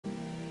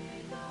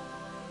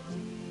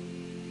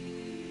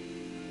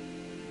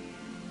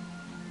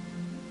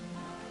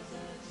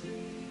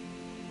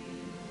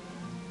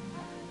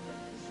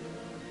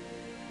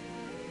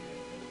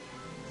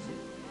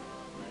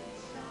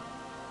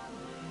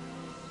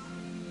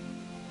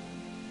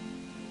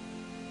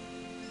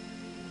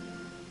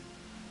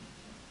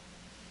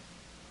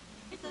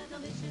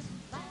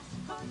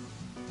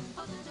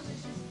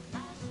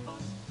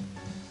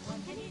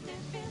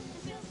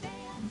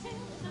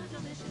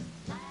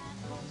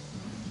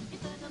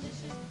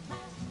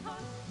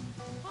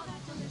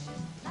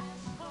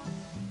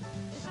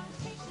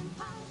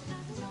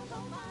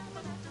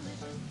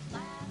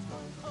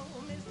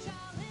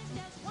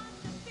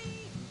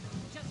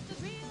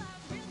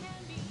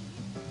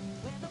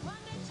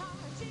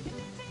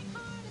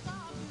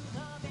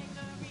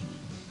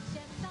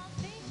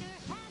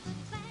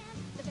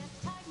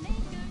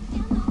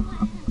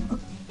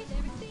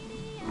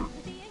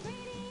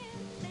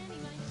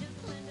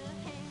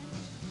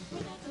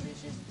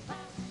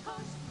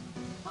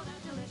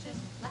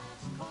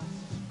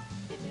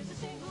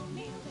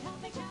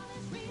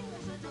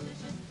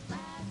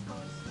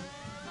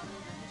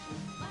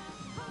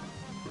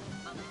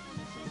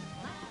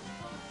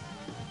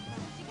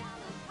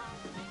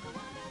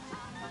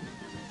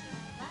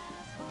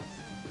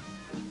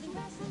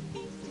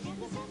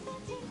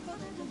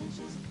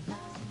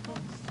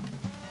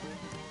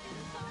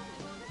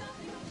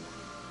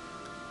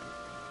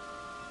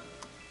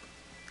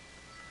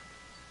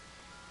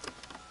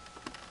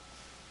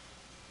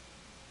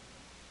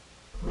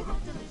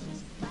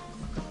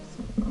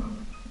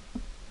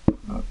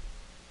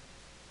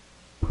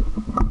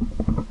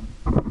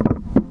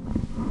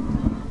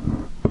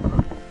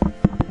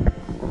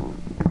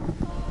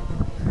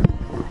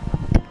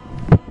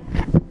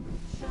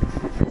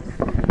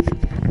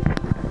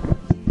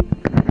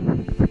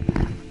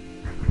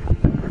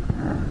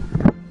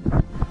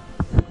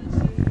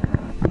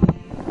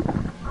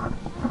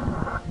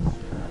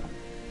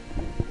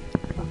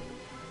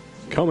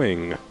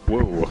Coming.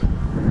 Whoa.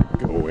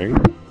 Going.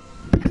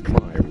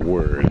 My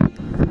word.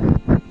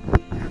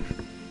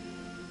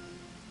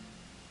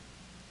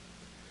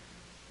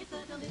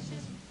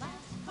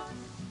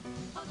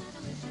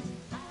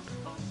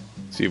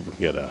 See if we can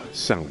get a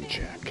sound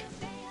check.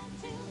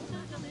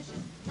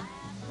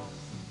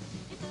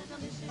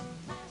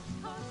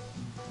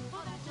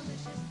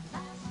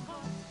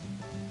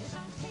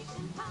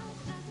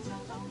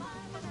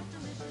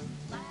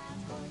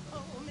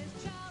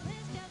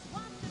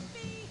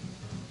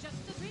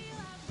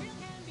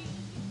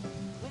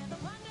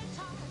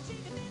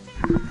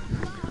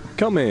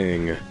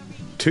 Coming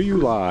to you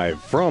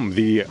live from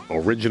the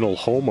original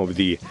home of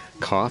the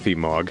coffee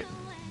mug,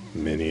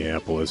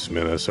 Minneapolis,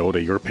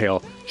 Minnesota. Your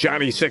pal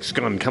Johnny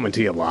Sixgun coming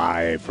to you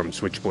live from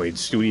Switchblade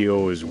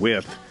Studios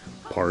with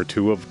part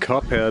 2 of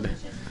Cuphead.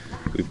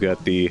 We've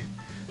got the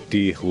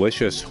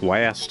delicious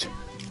last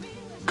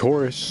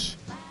chorus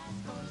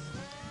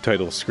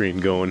title screen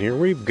going here.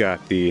 We've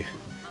got the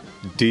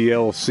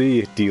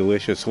DLC,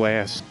 delicious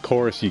last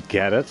chorus. You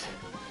get it?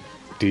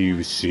 Do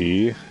you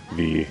see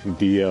the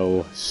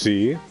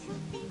DLC?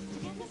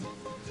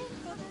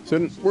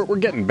 So we're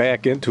getting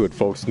back into it,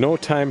 folks. No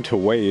time to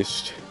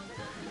waste.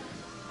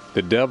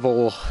 The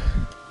devil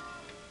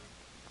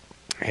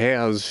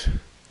has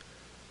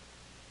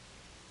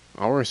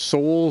our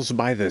souls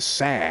by the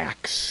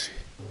sacks.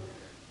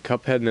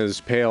 Cuphead and his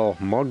pal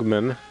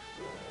Mugman,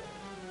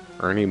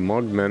 Ernie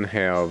Mugman,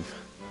 have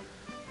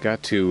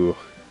got to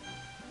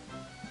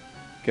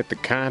get the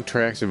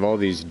contracts of all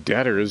these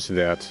debtors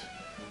that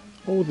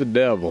owe the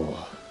devil.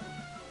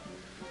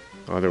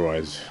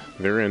 Otherwise,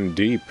 they're in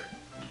deep.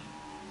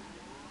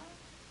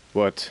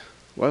 But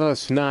let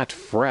us not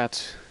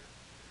fret,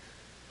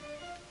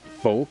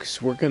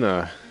 folks. We're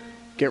gonna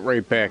get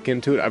right back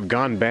into it. I've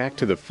gone back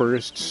to the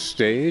first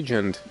stage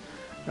and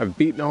I've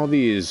beaten all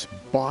these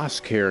boss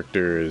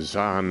characters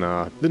on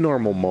the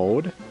normal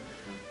mode.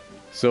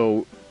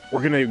 So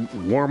we're gonna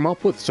warm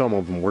up with some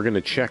of them. We're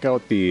gonna check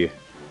out the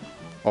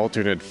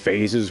alternate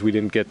phases we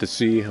didn't get to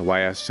see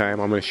last time.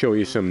 I'm gonna show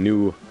you some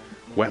new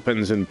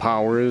weapons and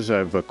powers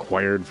I've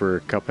acquired for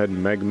Cuphead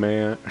and Mega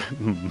Man.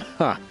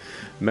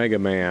 Mega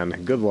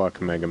Man. Good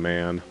luck, Mega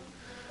Man.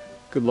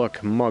 Good luck,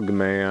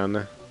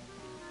 Mugman.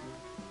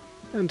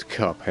 And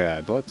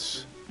Cuphead.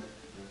 Let's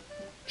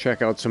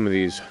check out some of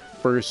these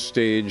first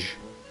stage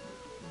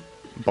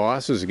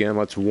bosses again.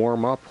 Let's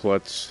warm up.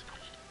 Let's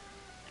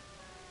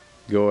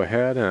go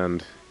ahead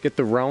and get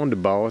the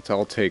roundabout.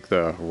 I'll take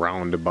the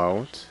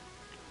roundabout.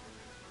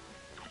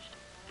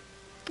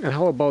 And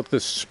how about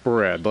this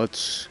spread?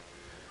 Let's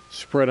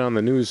spread on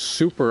the new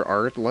super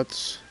art.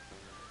 Let's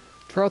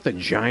try out the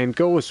giant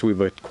ghost.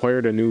 We've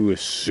acquired a new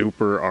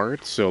super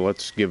art, so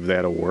let's give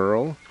that a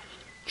whirl.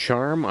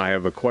 Charm, I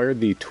have acquired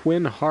the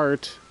twin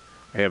heart.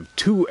 I have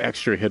 2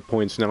 extra hit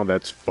points now.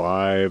 That's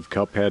 5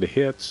 Cuphead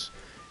hits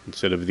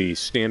instead of the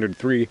standard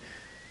 3.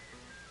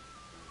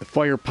 The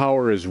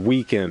firepower is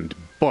weakened,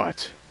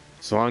 but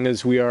as long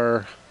as we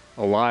are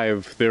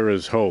alive, there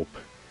is hope.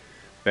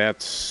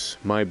 That's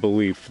my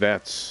belief.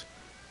 That's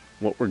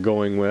what we're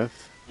going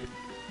with.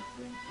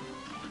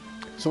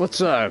 So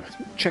let's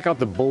check out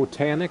the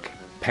Botanic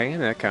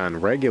Panic on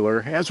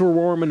regular as we're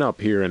warming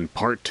up here in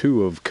part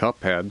 2 of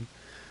Cuphead,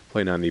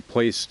 playing on the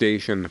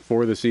PlayStation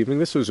 4 this evening.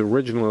 This was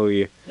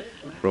originally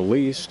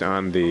released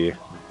on the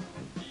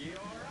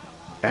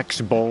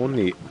Xbone,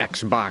 the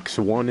Xbox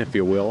One, if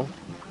you will.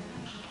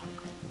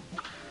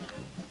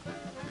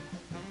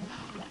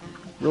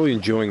 Really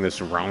enjoying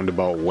this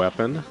roundabout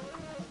weapon.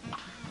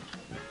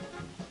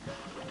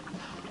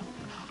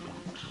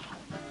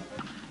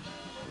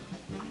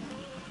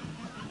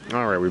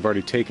 Alright, we've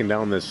already taken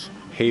down this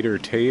hater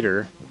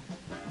tater.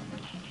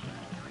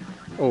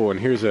 Oh, and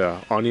here's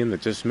a onion that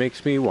just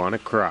makes me want to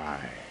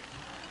cry.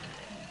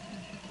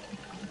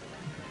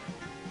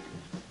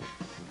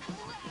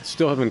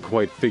 Still haven't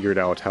quite figured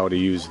out how to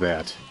use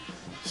that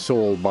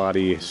soul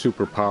body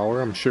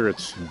superpower. I'm sure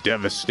it's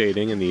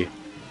devastating in the...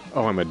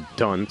 Oh, I'm a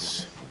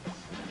dunce.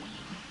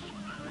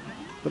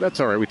 But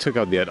that's alright, we took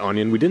out that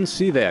onion. We didn't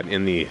see that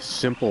in the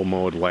simple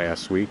mode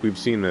last week. We've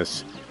seen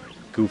this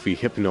goofy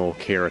hypno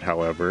carrot,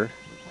 however.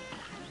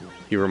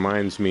 He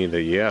reminds me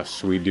that,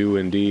 yes, we do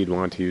indeed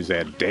want to use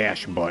that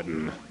dash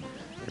button.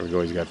 There we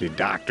go, he's got the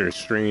Doctor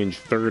Strange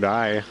third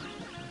eye.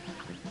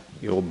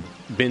 The old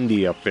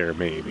Bindi up there,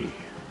 maybe.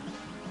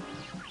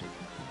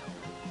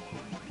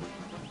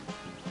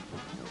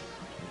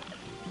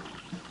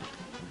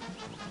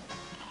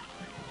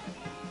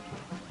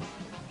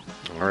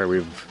 Alright,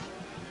 we've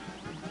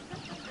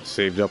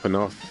saved up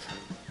enough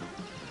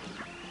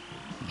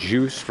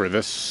juice for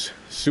this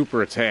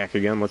super attack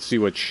again. Let's see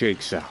what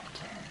shakes out.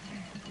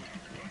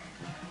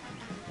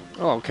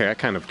 Oh, okay, I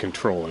kind of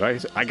control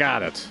it. I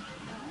got it.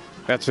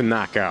 That's a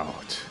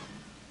knockout.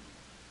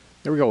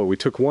 There we go. We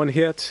took one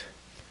hit,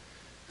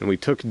 and we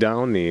took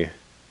down the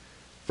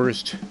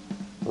first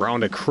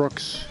round of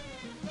crooks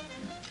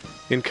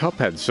in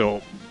Cuphead.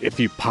 So, if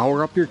you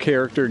power up your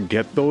character,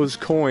 get those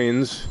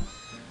coins...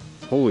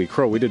 Holy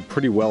crow, we did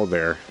pretty well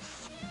there.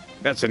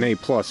 That's an A+.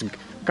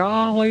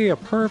 Golly, a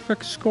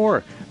perfect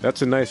score.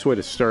 That's a nice way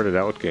to start it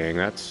out, gang.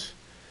 That's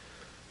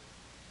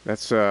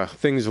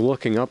things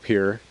looking up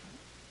here.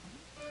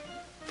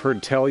 I've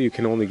heard tell you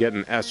can only get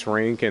an S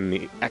rank in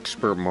the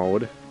expert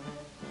mode.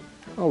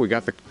 Oh, we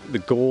got the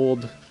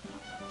gold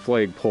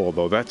flagpole,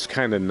 though. That's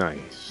kind of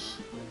nice.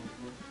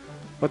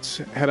 Let's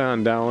head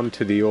on down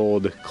to the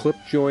old clip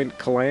joint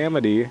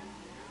Calamity. A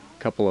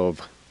couple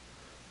of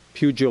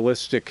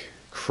pugilistic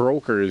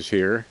croakers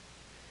here.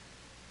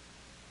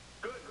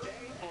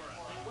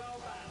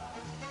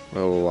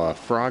 Little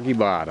froggy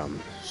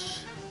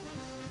bottoms.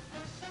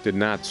 Did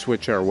not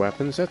switch our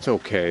weapons. That's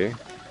okay.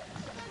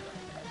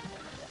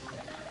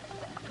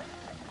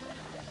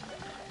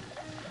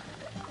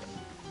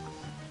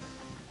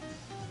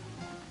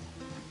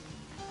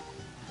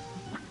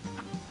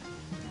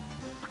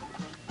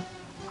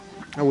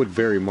 I would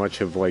very much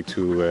have liked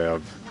to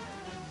have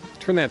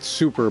turned that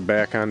super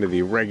back onto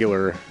the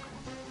regular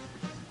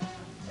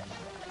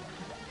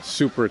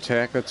super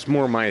attack. That's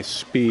more my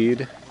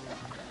speed.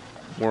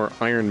 More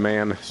Iron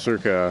Man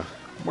circa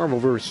Marvel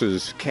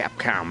vs.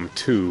 Capcom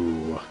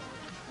 2.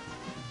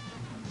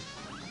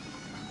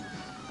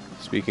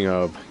 Speaking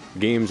of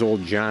games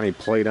old Johnny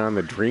played on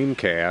the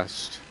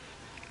Dreamcast,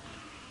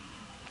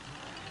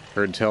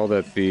 heard tell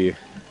that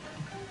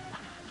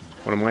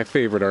one of my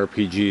favorite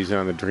RPGs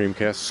on the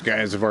Dreamcast,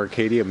 Skies of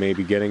Arcadia, may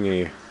be getting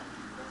a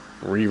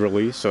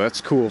re-release, so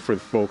that's cool for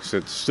the folks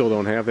that still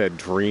don't have that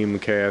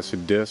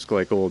Dreamcast disc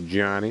like old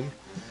Johnny.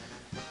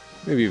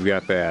 Maybe you've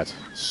got that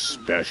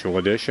special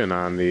edition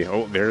on the...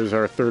 Oh, there's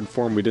our third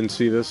form. We didn't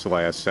see this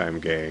last time,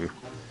 gang.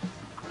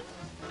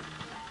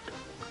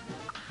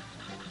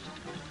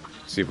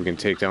 See if we can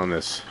take down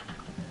this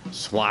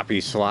sloppy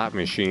slot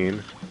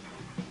machine.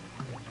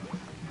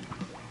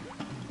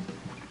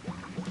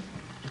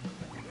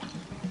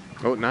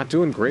 Oh, not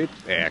doing great,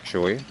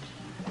 actually.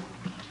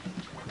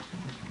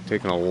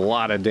 Taking a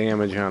lot of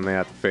damage on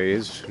that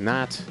phase.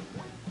 Not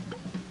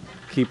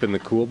keeping the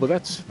cool, but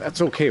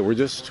that's okay. We're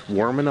just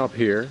warming up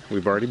here.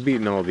 We've already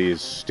beaten all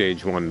these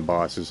stage 1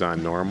 bosses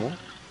on normal.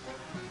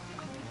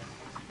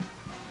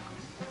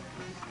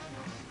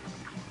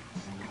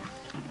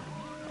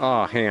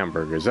 Ah,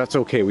 hamburgers. That's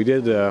okay. We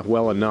did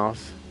well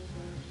enough.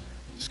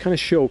 Just kind of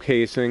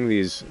showcasing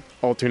these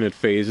alternate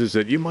phases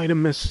that you might have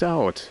missed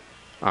out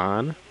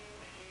on.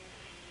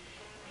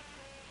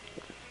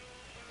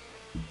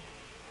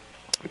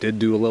 Did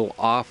do a little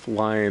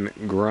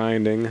offline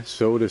grinding,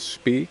 so to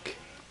speak,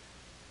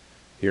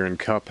 here in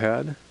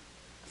Cuphead. I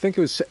think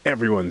it was to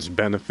everyone's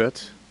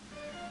benefit.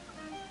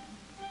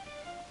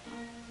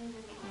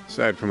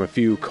 Aside from a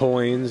few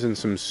coins and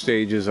some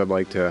stages, I'd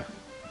like to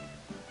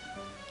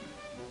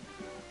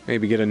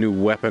maybe get a new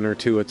weapon or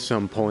two at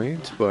some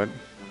point, but...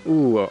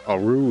 Ooh, a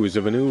ruse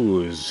of an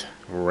ooze.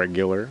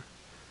 Regular.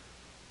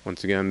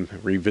 Once again,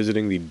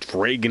 revisiting the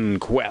Dragon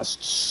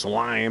Quest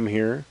slime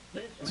here.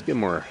 Let's get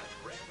more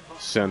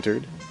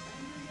centered.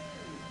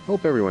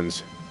 Hope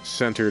everyone's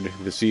centered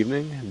this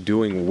evening,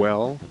 doing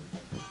well,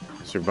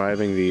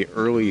 surviving the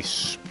early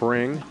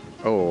spring.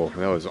 Oh,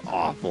 that was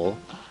awful.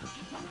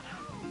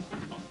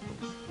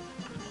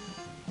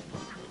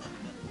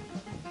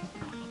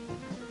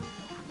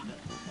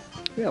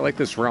 Yeah, I like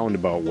this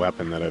roundabout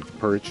weapon that I've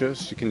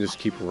purchased. You can just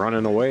keep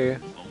running away.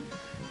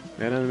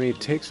 That enemy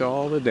takes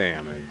all the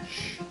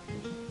damage.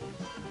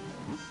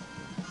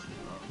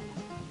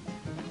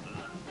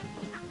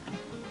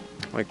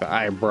 Like the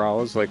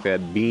eyebrows, like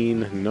that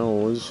bean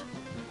nose.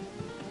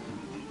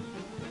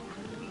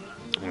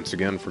 And once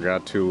again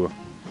forgot to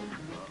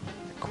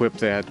equip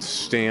that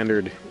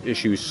standard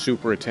issue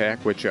super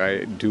attack, which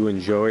I do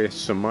enjoy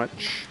so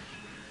much.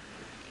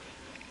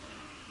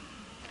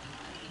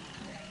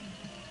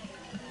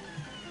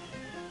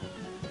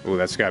 Oh,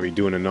 that's got to be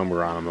doing a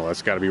number on him, though.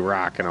 That's got to be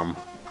rocking him.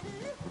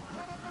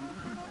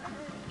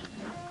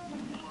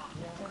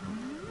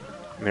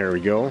 There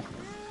we go.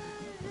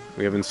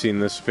 We haven't seen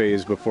this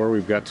phase before.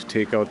 We've got to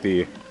take out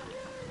the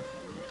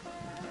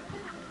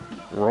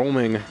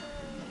roaming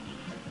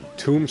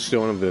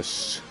tombstone of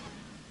this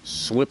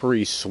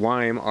slippery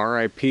slime.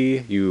 R.I.P.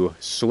 you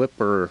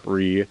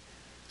slippery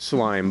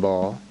slime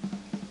ball.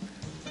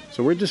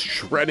 So we're just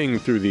shredding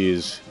through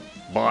these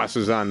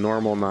bosses on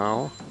normal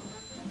now.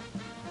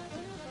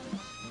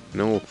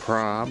 No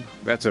prob.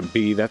 That's a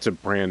B. That's a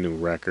brand new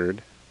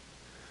record.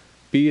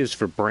 B is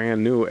for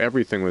brand new.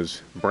 Everything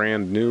was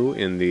brand new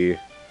in the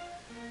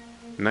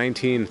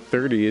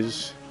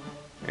 1930s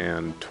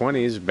and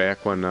 20s,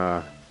 back when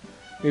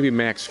maybe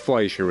Max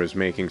Fleischer was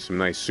making some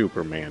nice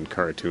Superman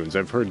cartoons.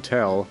 I've heard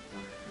tell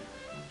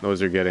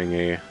those are getting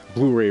a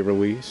Blu-ray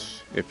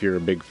release if you're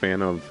a big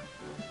fan of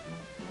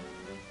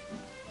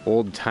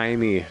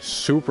old-timey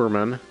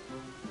Superman.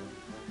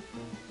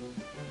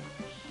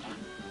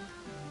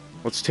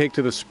 Let's take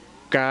to the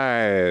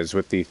skies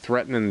with the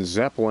threatening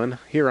Zeppelin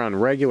here on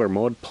regular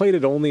mode. Played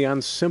it only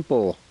on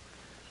simple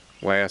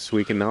last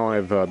week, and now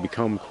I've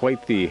become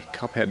quite the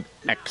Cuphead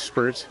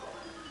expert.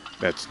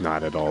 That's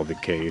not at all the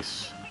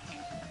case.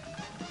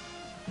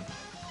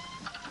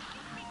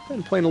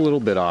 Been playing a little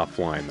bit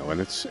offline though,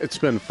 and it's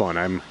been fun.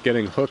 I'm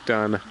getting hooked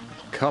on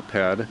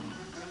Cuphead.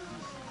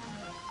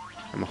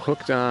 I'm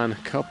hooked on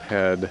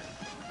Cuphead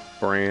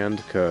brand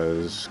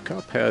because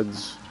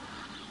Cuphead's...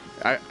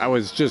 I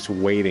was just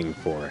waiting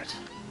for it.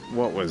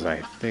 What was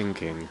I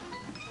thinking?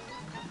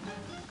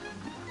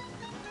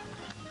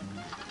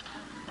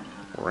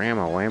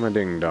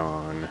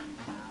 Ram-a-lam-a-ding-dong.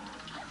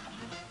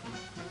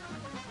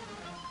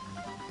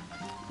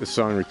 This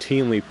song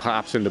routinely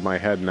pops into my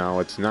head now.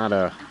 It's not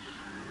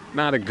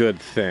a good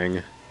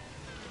thing.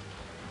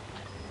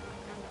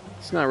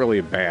 It's not really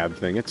a bad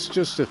thing. It's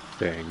just a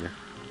thing.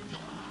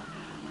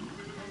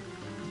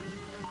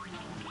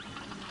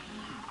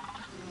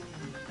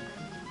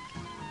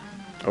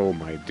 Oh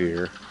my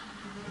dear.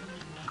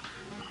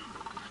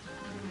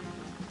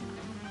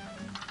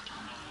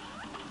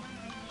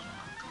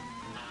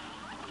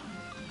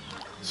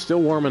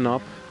 Still warming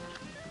up.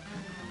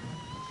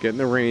 Getting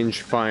the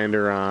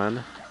rangefinder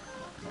on.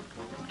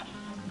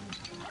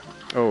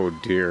 Oh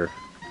dear.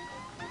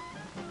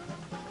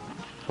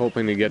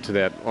 Hoping to get to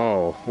that.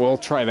 Oh, we'll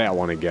try that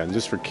one again,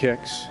 just for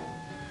kicks.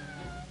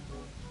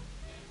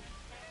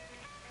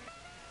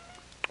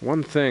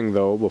 One thing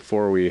though,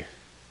 before we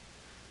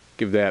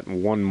give that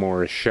one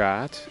more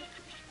shot,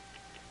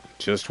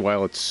 just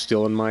while it's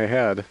still in my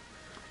head,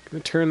 I'm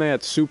gonna turn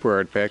that super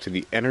art back to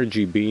the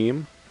energy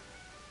beam.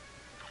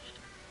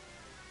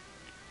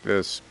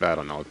 This, I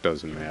don't know, it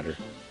doesn't matter.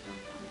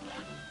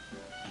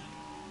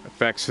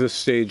 Affects this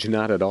stage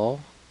not at all.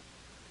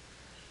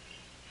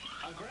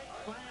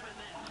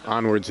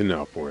 Onwards and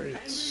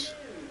upwards.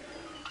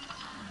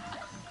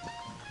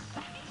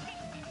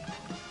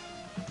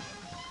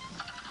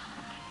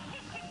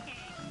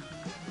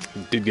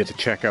 Did get to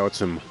check out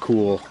some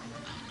cool...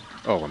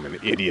 Oh, I'm an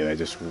idiot. I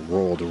just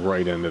rolled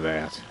right into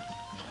that.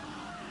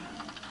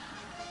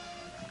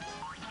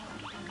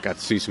 Got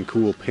to see some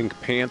cool Pink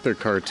Panther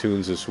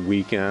cartoons this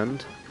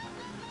weekend.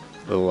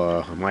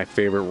 Little, my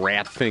favorite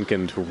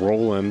rat-thinking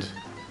Roland.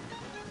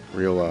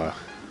 Real,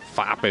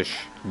 foppish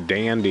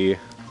dandy.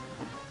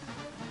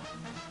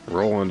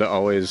 Roland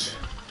always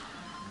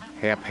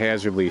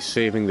haphazardly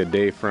saving the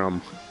day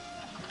from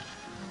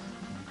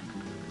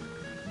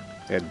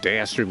that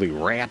dastardly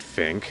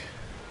Ratfink.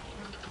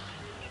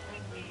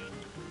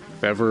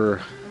 If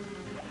ever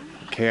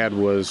Cad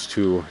was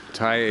to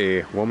tie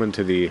a woman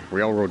to the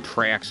railroad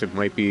tracks, it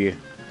might be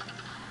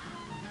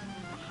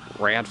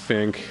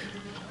Ratfink.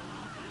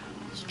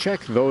 So check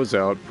those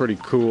out, pretty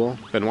cool.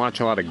 Been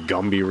watching a lot of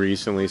Gumby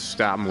recently,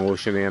 stop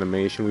motion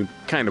animation. We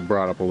kind of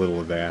brought up a little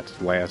of that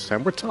last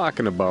time. We're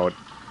talking about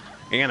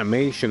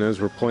animation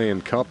as we're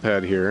playing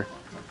Cuphead here.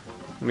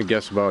 I'm gonna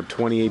guess about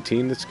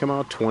 2018 that's come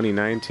out,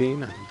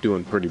 2019. I'm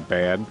doing pretty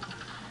bad.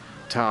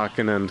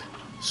 Talking and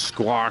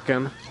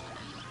squawking.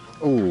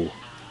 Ooh.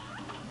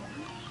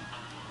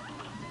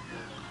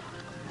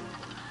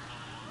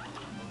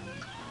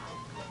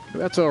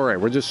 That's alright,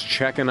 we're just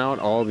checking out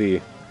all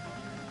the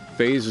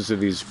phases of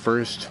these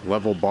first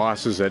level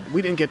bosses that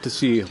we didn't get to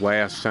see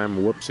last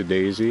time.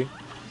 Whoops-a-daisy.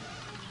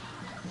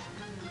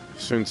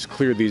 Since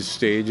cleared these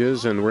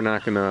stages, and we're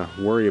not gonna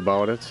worry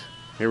about it.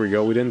 Here we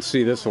go, we didn't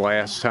see this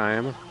last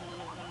time.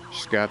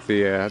 Just got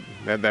the,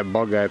 that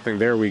bug guy thing.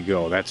 There we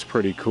go, that's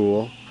pretty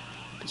cool.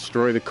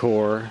 Destroy the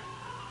core.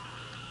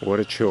 What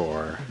a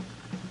chore.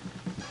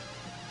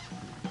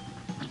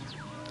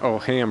 Oh,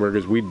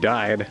 hamburgers, we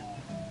died.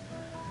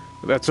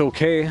 But that's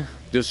okay,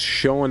 just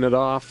showing it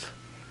off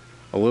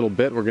a little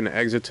bit. We're gonna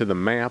exit to the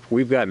map.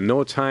 We've got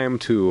no time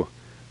to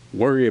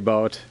worry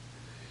about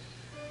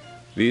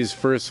These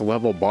first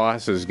level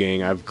bosses,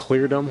 gang, I've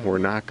cleared them. We're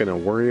not going to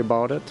worry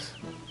about it.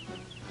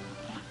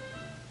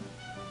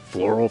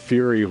 Floral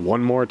Fury,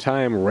 one more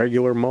time,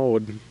 regular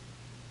mode.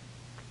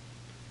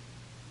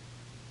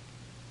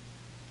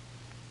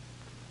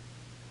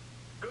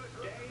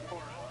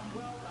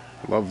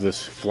 Love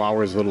this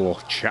Flower's little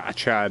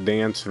cha-cha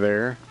dance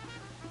there.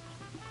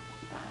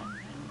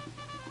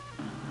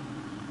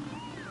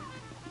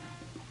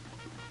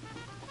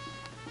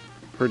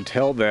 Heard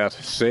tell that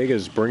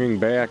Sega's bringing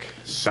back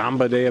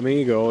Samba de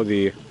Amigo,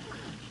 the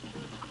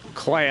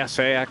class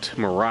act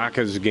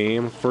maracas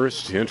game.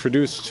 First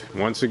introduced,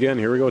 once again,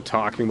 here we go,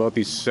 talking about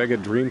the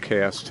Sega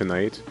Dreamcast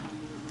tonight.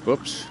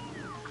 Whoops.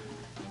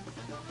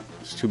 I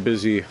was too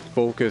busy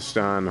focused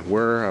on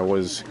where I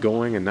was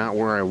going and not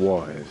where I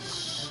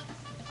was.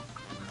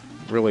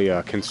 Really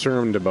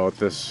concerned about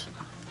this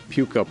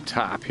puke up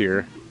top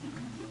here.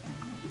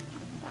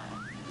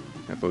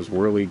 Got those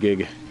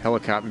whirligig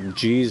helicopter.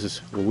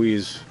 Jesus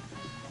Louise.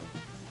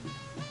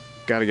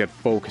 Gotta get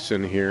focus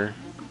in here.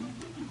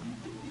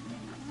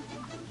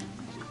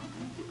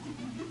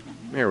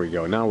 There we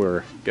go. Now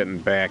we're getting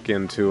back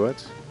into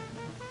it.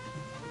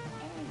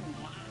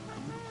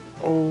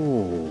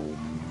 Oh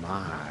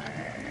my.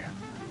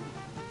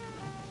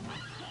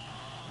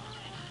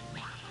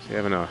 He's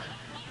having a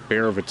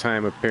bear of a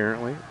time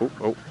apparently. Oh,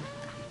 oh.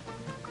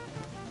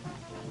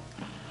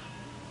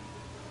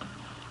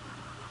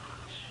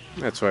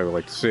 That's why we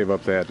like to save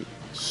up that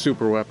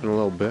super weapon a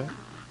little bit.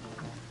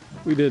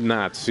 We did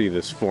not see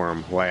this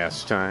form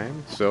last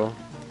time, so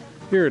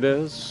here it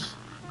is.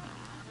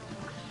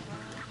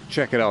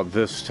 Check it out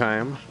this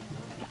time.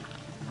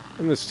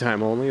 And this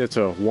time only, it's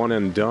a one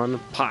and done,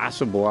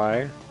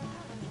 possibly.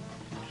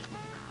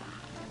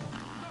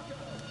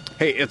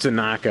 Hey, it's a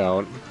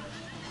knockout.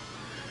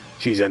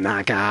 She's a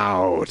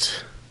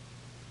knockout.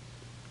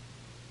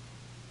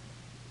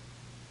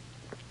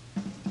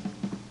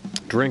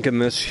 Drinking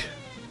this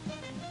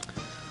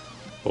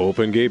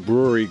Open Gate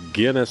Brewery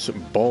Guinness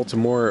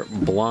Baltimore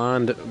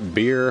Blonde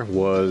beer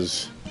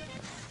was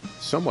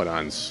somewhat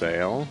on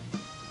sale.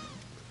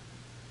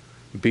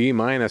 B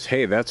minus.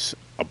 Hey, that's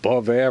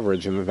above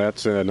average, and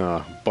that's an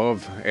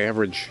above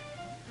average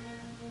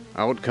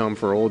outcome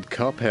for old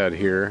Cuphead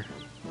here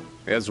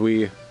as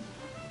we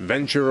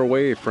venture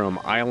away from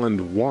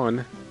Island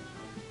 1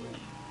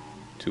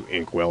 to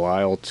Inkwell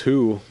Isle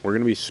 2. We're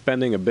going to be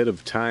spending a bit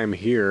of time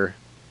here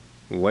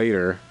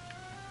later.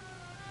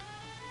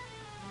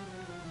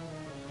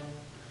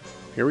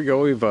 Here we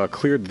go, we've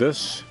cleared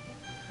this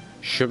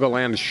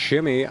Sugarland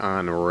Shimmy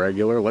on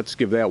regular. Let's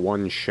give that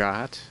one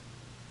shot.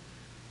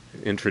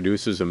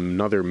 Introduces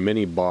another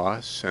mini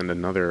boss and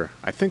another,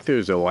 I think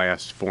there's a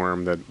last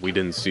form that we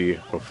didn't see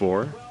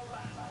before.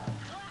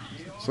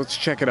 So let's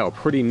check it out,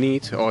 pretty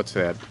neat. Oh, it's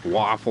that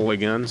waffle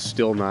again,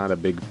 still not a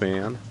big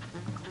fan.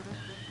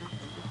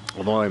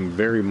 Although I'm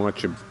very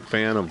much a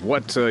fan of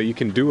what you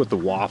can do with the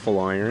waffle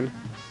iron.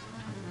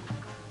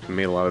 I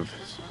made a lot of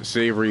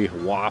savory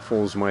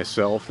waffles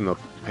myself in the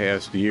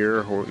past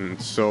year or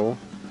so.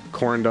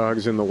 Corn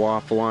dogs in the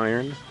waffle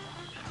iron.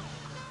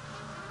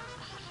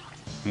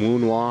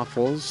 Moon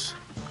waffles.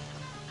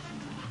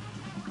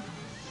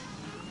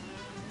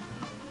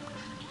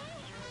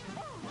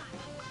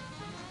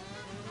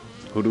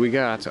 Who do we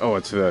got? Oh,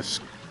 it's a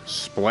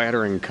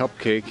splattering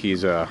cupcake.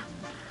 He's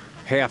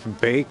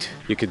half-baked,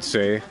 you could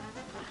say.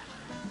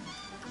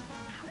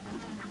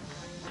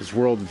 His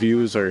world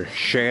views are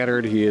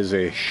shattered. He is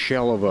a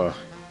shell of a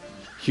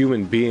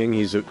human being.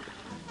 He's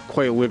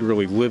quite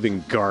literally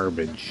living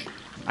garbage.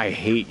 I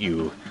hate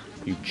you,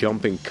 you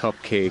jumping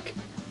cupcake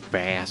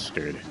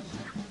bastard.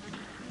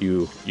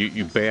 You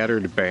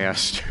battered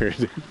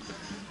bastard.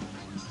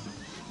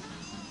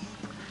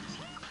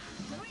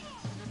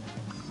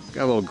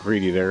 Got a little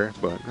greedy there,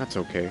 but that's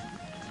okay.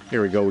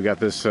 Here we go. We got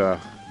this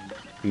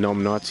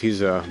numbnuts.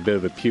 He's a bit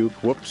of a puke.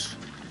 Whoops.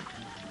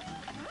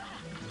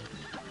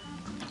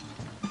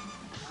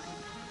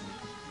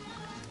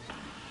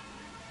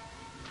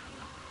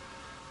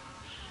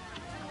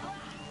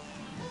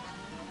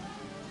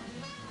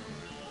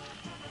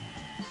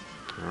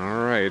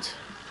 Alright,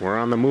 we're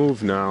on the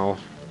move now.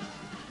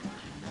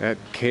 That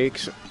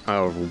cake's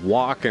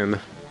walking.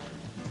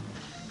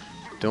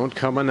 Don't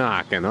come a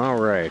knocking.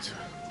 Alright.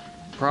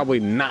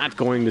 Probably not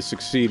going to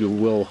succeed.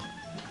 We'll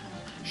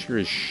sure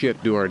as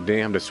shit do our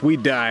damnedest. We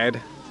died.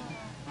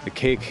 The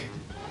cake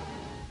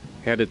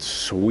had its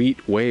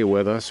sweet way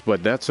with us,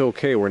 but that's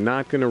okay. We're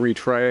not going to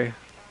retry.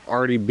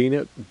 Already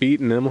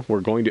beaten him.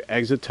 We're going to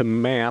exit to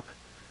map.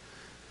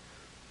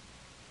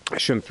 I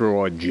shouldn't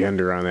throw a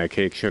gender on that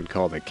cake. Shouldn't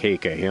call the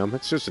cake a him.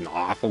 It's just an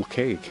awful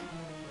cake.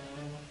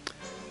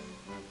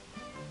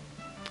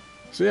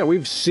 So yeah,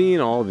 we've seen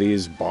all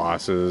these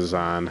bosses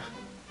on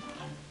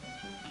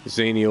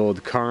zany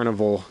old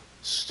carnival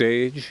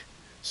stage.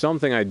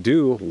 Something I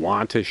do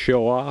want to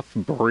show off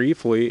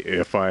briefly,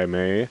 if I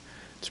may.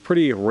 It's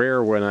pretty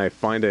rare when I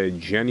find a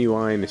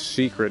genuine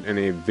secret in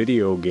a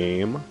video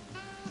game.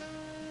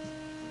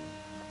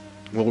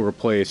 We'll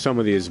replay some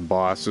of these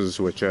bosses,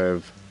 which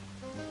I've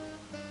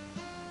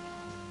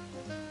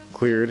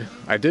cleared.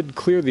 I did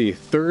clear the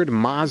third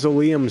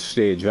mausoleum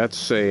stage.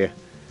 That's a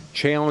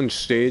challenge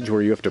stage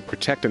where you have to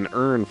protect an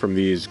urn from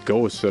these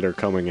ghosts that are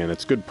coming in.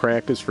 It's good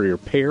practice for your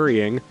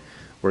parrying,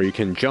 where you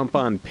can jump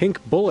on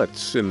pink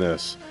bullets in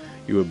this.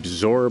 You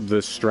absorb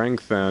the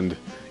strength and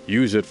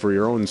use it for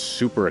your own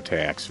super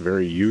attacks.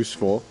 Very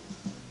useful.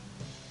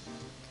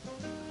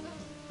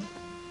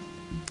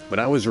 But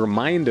I was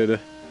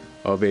reminded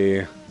of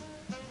a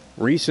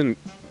recent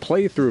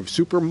playthrough of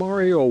Super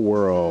Mario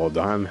World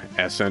on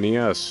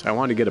SNES. I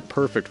wanted to get a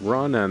perfect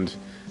run, and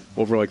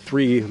over like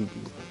 3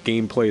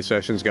 gameplay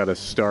sessions got a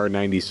star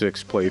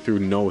 96 playthrough,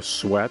 no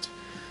sweat.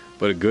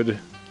 But a good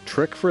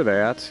trick for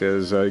that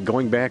is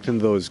going back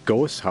into those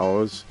ghost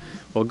houses.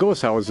 Well,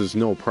 ghost houses is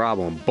no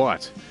problem,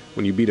 but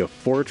when you beat a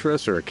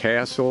fortress or a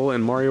castle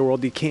in Mario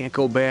World, you can't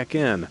go back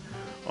in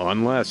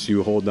unless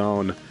you hold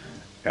down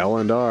L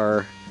and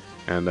R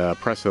and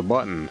press the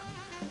button.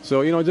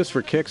 So, you know, just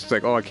for kicks, it's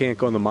like, oh, I can't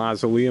go in the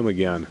mausoleum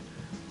again.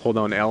 Hold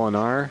down L and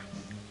R,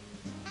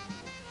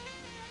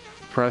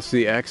 press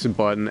the X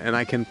button, and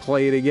I can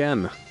play it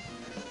again.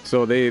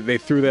 So they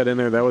threw that in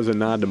there. That was a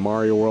nod to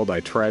Mario World.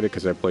 I tried it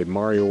because I played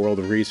Mario World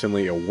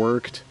recently. It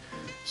worked.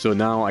 So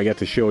now I get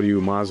to show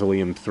you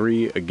Mausoleum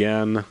 3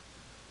 again.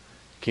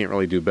 Can't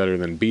really do better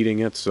than beating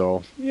it.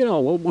 So, you know,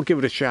 we'll give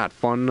it a shot.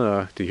 Fun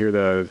to hear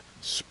the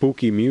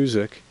spooky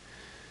music.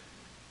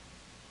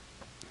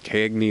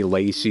 Cagney,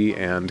 Lacey,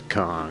 and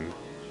Kong.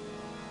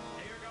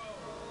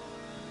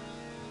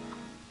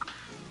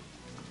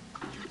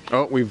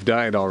 Oh, we've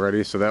died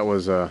already, so that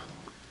was a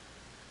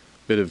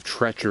bit of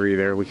treachery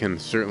there. We can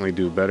certainly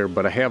do better,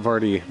 but I have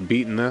already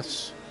beaten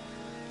this.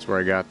 That's where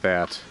I got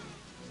that.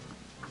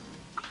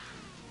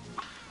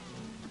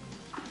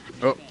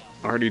 Oh,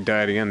 already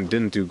died again.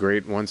 Didn't do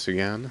great once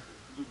again.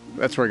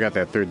 That's where I got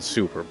that third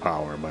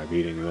superpower by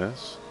beating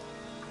this.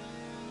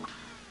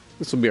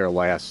 This will be our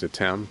last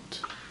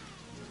attempt.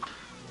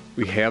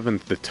 We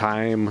haven't the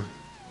time,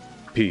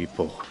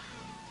 people.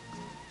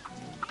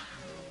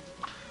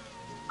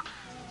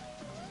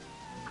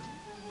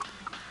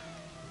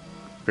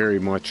 Very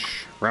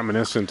much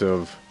reminiscent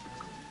of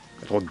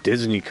that old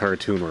Disney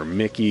cartoon where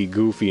Mickey,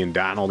 Goofy, and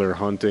Donald are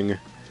hunting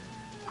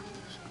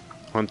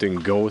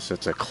ghosts.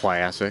 That's a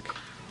classic.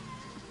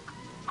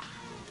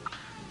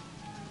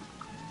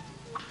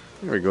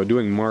 There we go,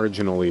 doing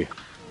marginally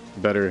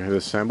better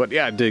this time. But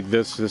yeah, I dig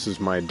this. This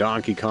is my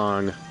Donkey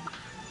Kong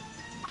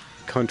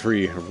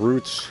country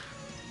roots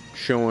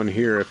showing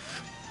here.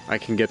 If I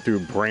can get through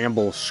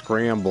Bramble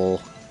Scramble,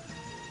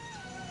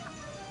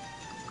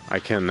 I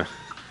can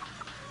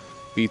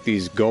beat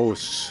these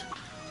ghosts.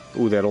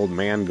 Ooh, that old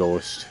man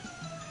ghost.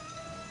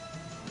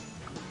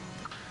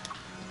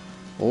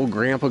 Old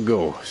Grandpa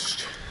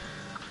Ghost.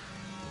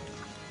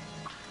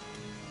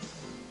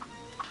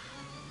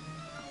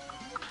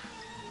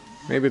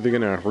 Maybe they're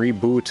gonna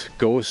reboot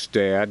Ghost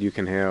Dad. You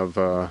can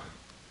have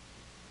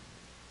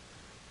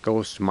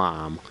Ghost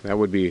Mom. That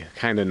would be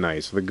kind of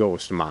nice. The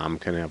Ghost Mom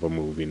can have a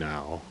movie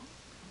now.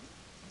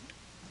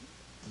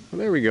 Well,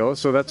 there we go.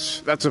 So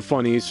that's a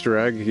fun Easter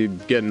egg.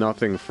 You'd get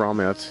nothing from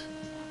it.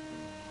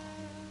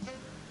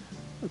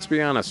 Let's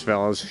be honest,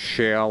 fellas,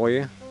 shall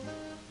we?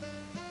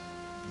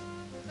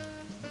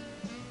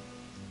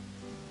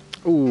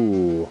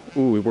 Ooh,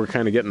 we're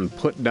kind of getting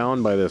put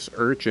down by this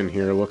urchin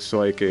here. Looks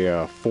like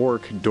a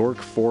dork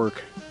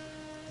fork.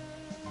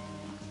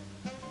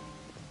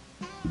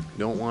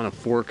 Don't want a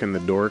fork in the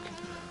dork.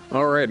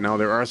 Alright, now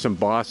there are some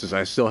bosses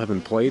I still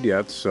haven't played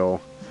yet, so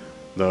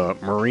the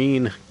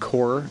Marine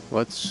Corps,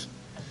 let's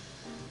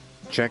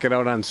check it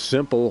out on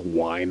simple.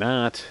 Why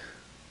not?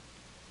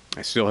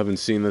 I still haven't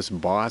seen this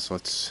boss.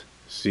 Let's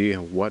see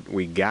what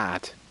we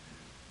got.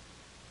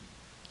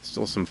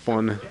 Still some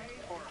fun.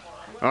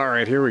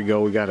 Alright, here we go.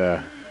 We got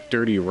a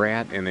dirty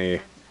rat in a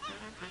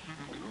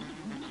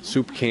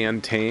soup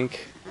can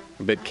tank.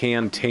 A bit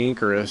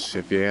cantankerous,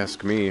 if you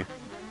ask me.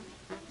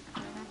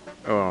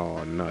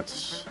 Oh,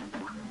 nuts.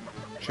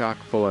 Chock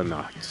full of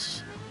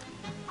nuts.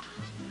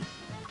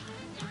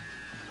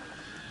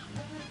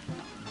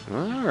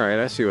 Alright,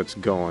 I see what's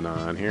going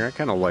on here. I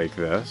kind of like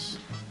this.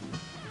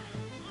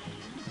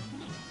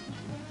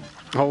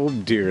 Oh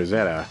dear, is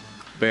that a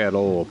bad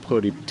old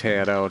putty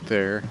tat out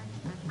there?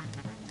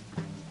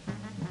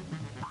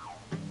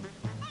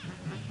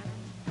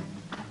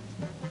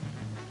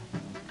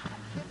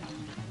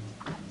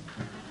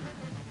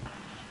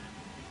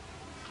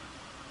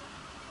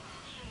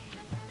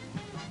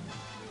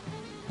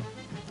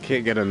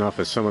 Can't get enough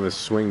of some of the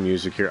swing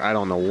music here. I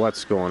don't know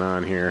what's going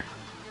on here.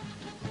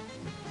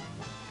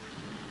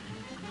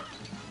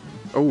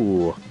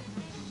 Oh,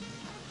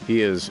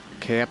 he is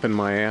capping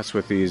my ass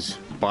with these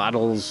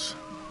bottles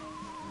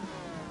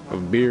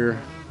of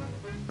beer.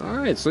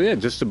 Alright, so yeah,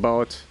 just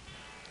about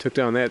took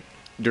down that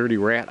dirty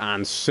rat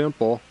on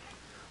simple.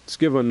 Let's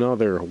give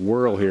another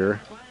whirl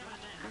here.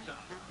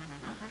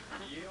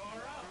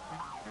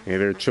 Hey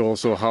there, Chol.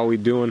 So how we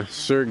doing,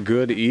 sir?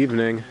 Good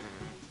evening.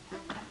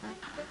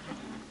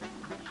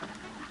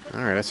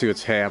 Alright, let's see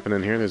what's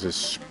happening here. There's a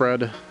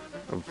spread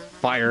of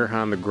fire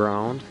on the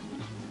ground.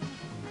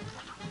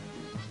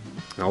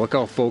 Now look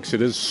out, folks,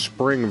 it is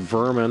spring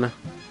vermin.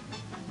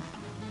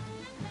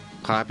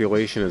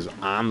 Population is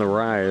on the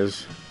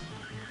rise.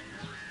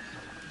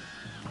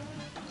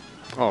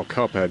 Oh,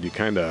 Cuphead, you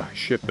kinda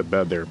shit the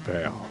bed there,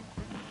 pal.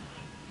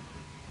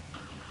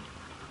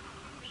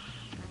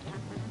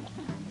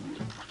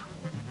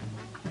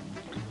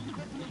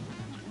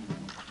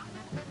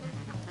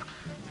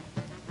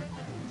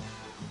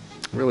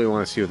 Really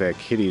want to see what that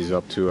kitty's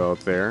up to out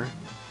there.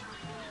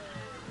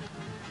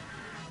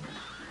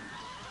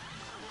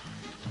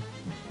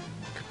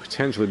 Could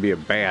potentially be a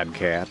bad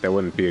cat. That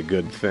wouldn't be a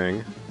good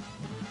thing.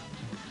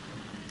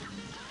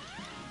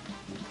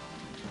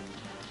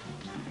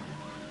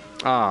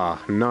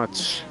 Ah,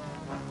 nuts.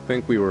 I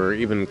think we were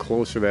even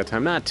closer that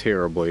time. Not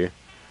terribly.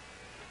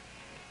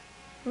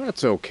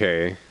 That's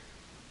okay.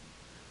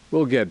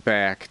 We'll get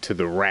back to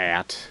the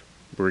Rat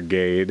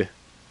Brigade.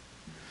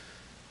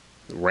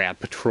 Rat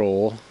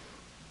Patrol.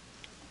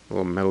 A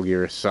little Metal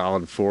Gear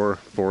Solid 4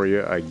 for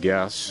you, I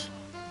guess.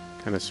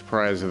 Kind of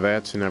surprised that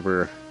that's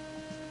never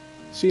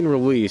seen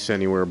release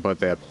anywhere but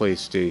that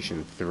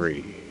PlayStation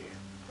 3.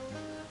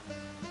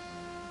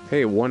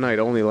 Hey, one night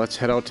only, let's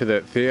head out to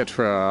that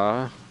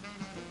theater.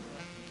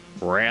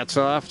 Rats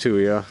off to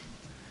you.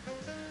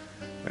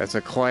 That's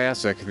a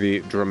classic, the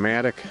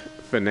Dramatic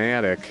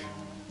Fanatic.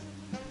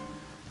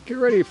 Get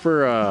ready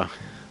for,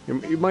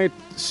 you might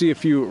see a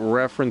few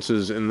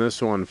references in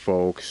this one,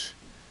 folks.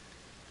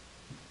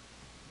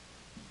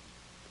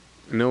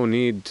 No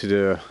need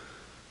to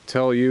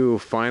tell you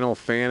Final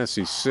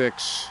Fantasy VI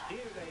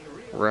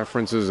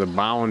references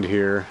abound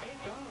here.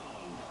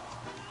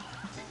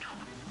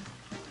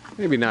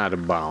 Maybe not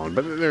abound,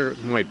 but there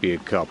might be a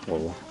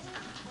couple.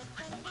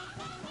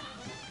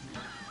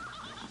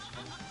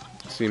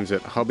 Seems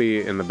that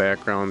hubby in the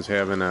background's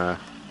having a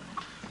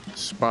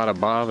spot of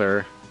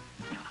bother.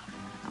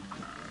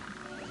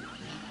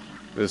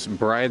 This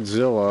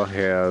Bridezilla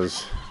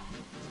has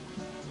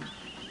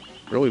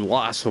really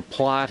lost the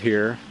plot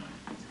here.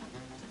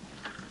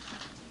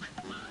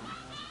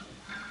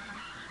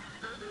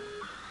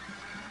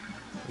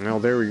 Well,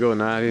 there we go.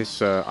 Nice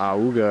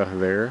auga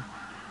there.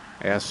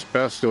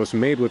 Asbestos,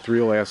 made with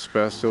real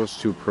asbestos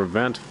to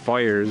prevent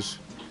fires.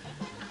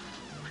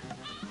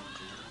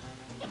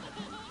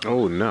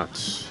 Oh,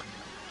 nuts.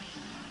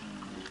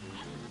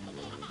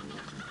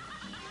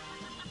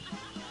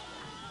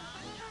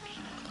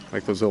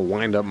 Like those little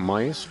wind-up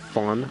mice.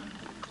 Fun.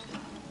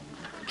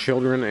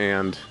 Children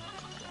and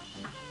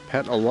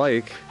pet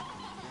alike.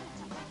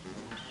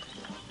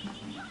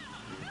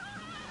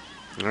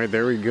 Alright,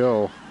 there we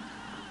go.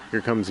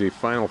 Here comes the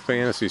Final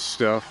Fantasy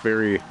stuff.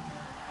 Very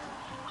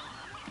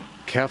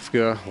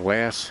Kefka,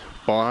 last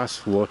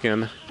boss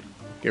looking.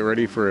 Get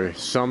ready for a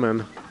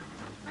summon.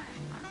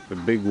 The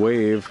big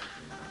wave.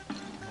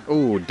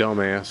 Oh,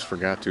 dumbass.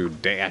 Forgot to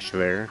dash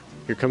there.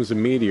 Here comes the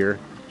meteor.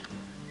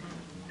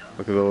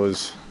 Look at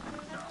those.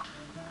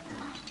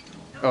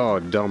 Oh,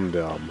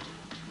 dum-dum.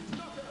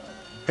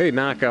 Hey,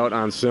 knockout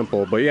on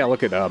simple. But yeah,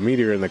 look at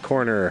meteor in the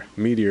corner.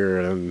 Meteor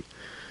and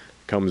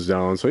comes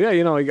down. So yeah,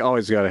 you know, you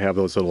always got to have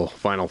those little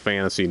Final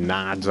Fantasy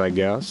nods, I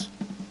guess.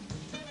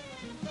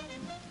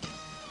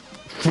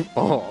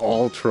 Oh,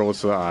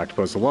 Ultros the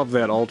Octopus. Love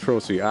that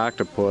Ultros the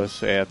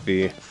Octopus at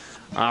the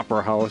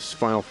Opera House.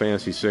 Final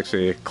Fantasy VI,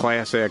 a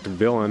class act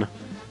villain.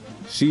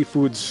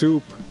 Seafood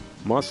soup.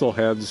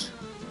 Muscleheads.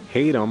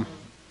 Hate them.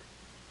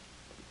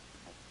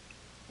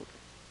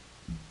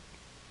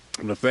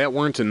 And if that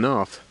weren't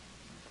enough,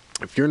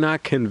 if you're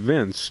not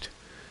convinced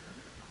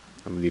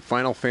of the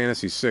Final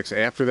Fantasy VI,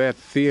 after that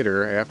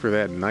theater, after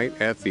that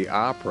night at the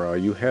opera,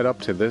 you head up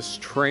to this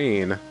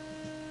train.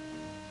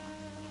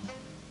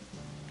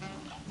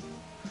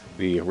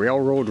 The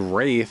Railroad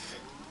Wraith.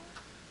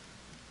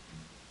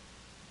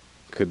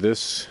 Could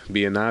this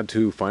be a nod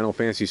to Final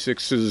Fantasy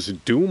VI's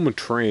Doom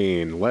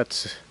Train?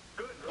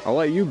 I'll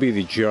let you be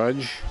the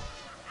judge.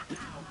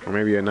 Or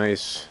maybe a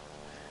nice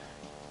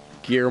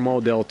Guillermo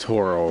del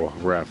Toro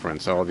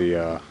reference. All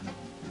the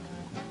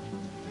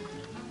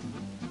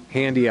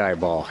handy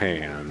eyeball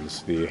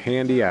hands. The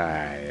handy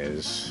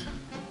eyes.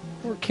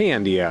 Or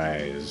candy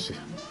eyes.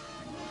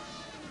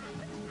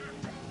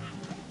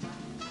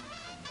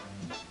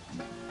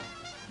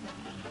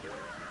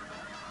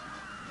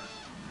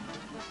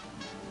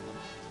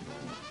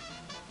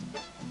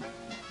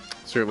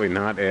 Certainly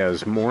not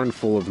as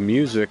mournful of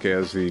music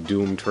as the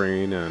Doom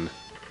Train and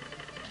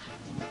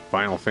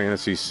Final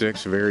Fantasy VI.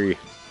 Very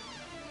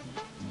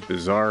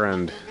bizarre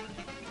and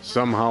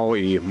somehow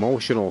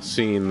emotional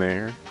scene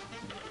there.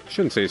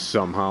 Shouldn't say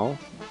somehow.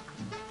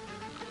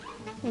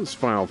 Those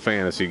Final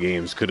Fantasy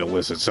games could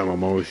elicit some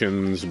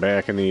emotions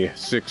back in the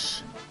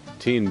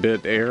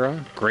 16-bit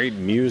era. Great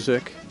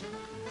music.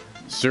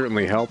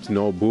 Certainly helped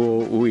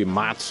Nobuo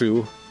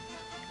Uematsu.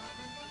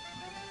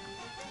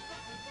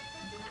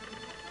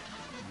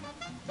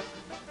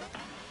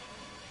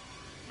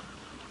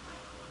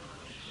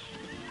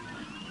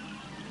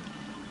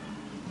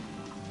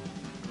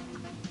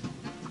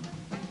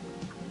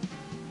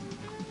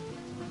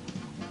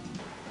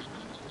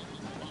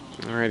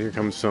 Alright, here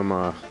comes some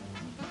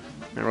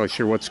Not really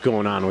sure what's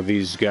going on with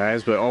these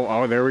guys, but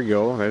oh, there we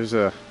go. There's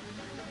the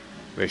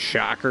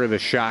Shocker, the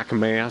Shock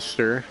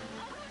Master.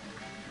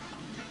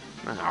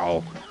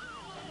 Ow.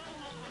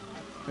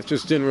 That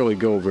just didn't really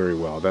go very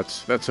well.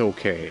 That's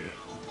okay.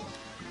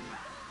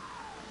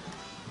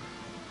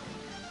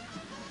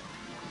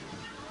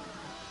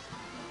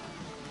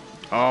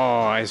 Oh,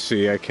 I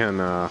see. I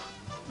can,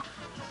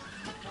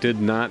 did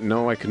not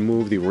know I could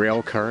move the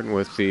rail cart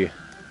with the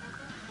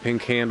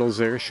pink handles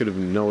there. Should have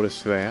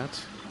noticed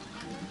that.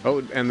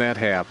 Oh, and that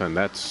happened.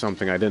 That's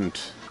something I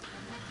didn't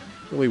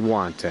really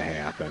want to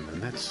happen,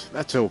 and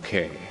that's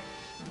okay.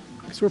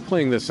 Because we're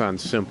playing this on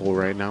simple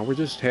right now. We're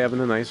just having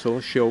a nice little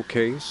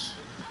showcase.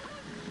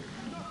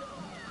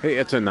 Hey,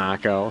 it's a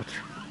knockout.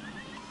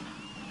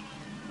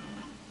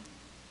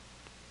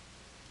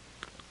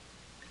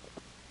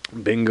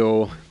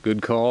 Bingo.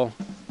 Good call,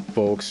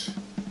 folks.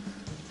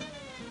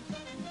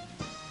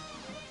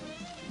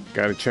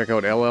 Gotta check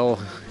out LL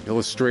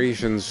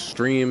Illustrations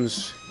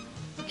streams.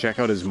 Check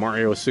out his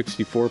Mario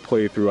 64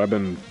 playthrough. I've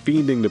been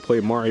fiending to play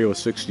Mario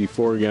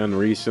 64 again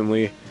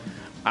recently.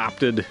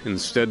 Opted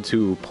instead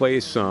to play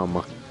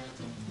some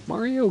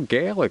Mario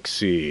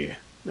Galaxy.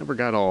 Never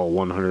got all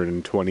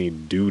 120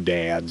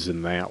 doodads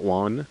in that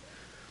one.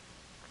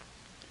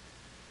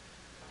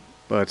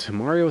 But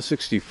Mario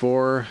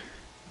 64,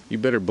 you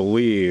better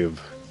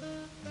believe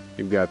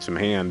you've got some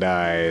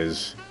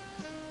hand-eyes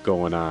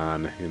going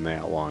on in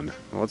that one.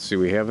 Let's see,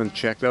 we haven't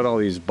checked out all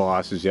these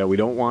bosses yet. We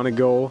don't want to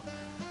go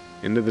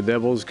into the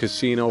Devil's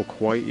Casino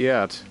quite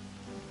yet.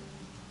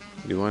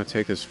 We want to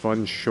take this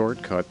fun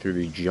shortcut through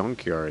the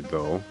junkyard,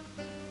 though.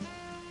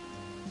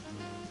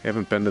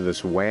 Haven't been to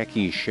this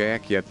wacky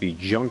shack yet, the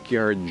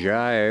Junkyard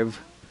Jive.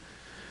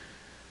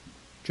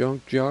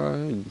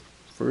 Junkyard.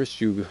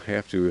 First you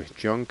have to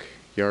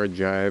Junkyard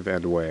Jive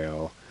and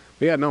wail.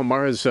 But yeah, no,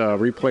 Mara's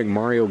replaying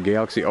Mario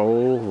Galaxy.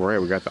 Oh, right,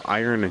 we got the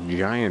Iron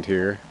Giant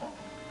here.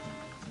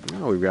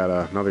 Oh, we've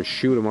got another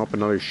shoot 'em up,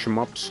 another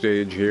shmup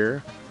stage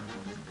here.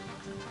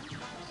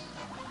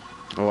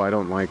 Oh, I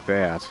don't like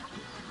that.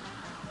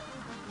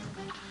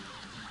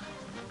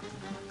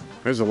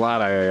 There's a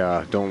lot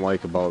I don't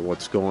like about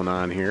what's going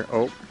on here.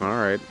 Oh,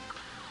 alright.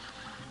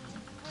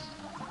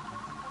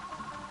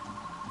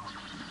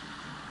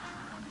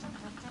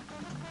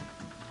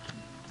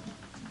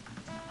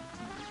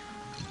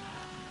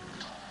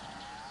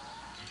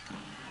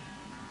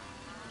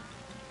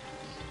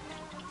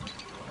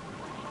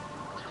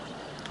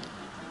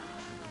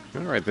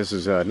 Alright, this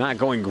is not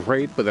going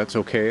great, but that's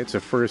okay. It's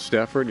a first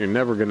effort. You're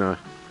never gonna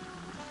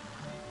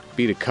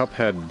beat a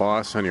Cuphead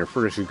boss on your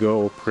first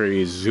go,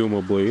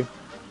 presumably.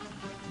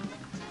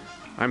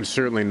 I'm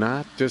certainly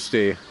not. Just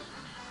a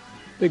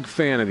big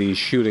fan of these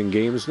shooting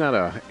games. Not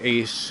a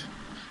ace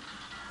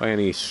by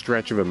any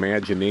stretch of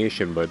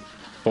imagination, but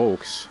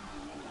folks,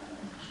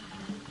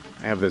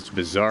 I have this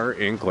bizarre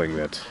inkling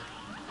that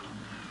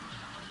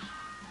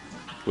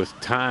with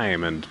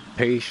time and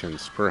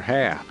patience,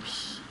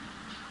 perhaps,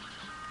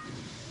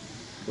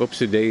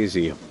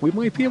 whoopsie-daisy, we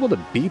might be able to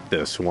beat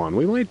this one.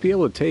 We might be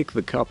able to take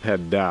the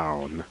Cuphead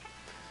down.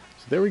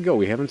 So there we go.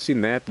 We haven't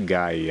seen that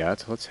guy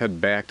yet. Let's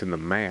head back to the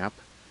map.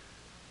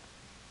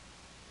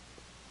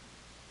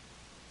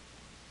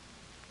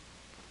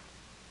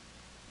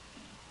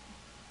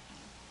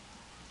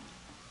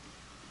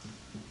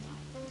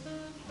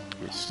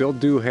 We still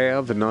do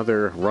have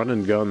another run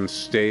and gun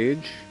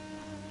stage.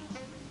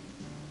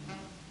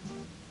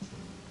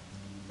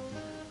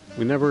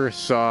 We never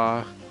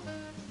saw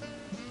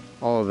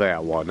all of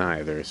that one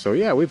either. So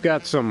yeah, we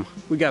got some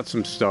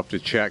stuff to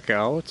check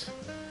out.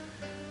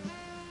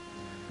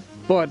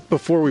 But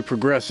before we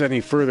progress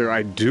any further,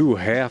 I do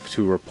have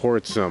to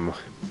report some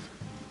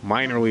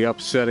minorly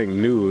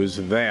upsetting news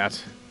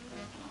that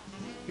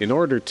in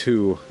order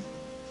to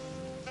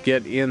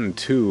get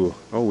into...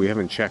 Oh, we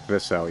haven't checked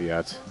this out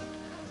yet.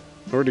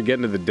 In order to get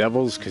into the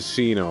Devil's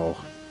Casino,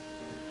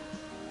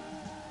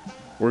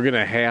 we're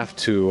gonna have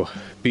to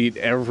beat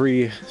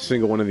every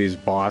single one of these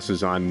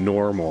bosses on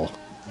normal.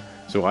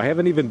 So I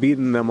haven't even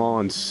beaten them all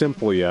on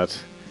simple yet.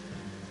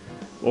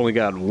 Only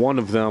got one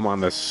of them on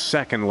the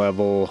second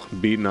level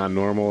beaten on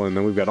normal, and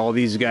then we've got all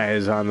these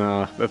guys on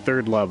the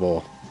third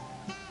level.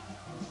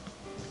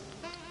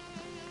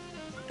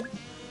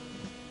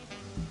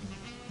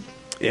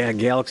 Yeah,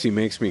 Galaxy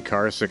makes me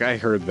carsick. I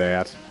heard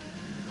that.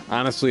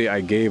 Honestly,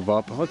 I gave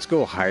up. Let's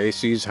go High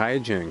Seas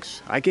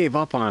Hijinks. I gave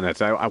up on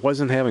it. I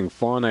wasn't having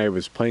fun. I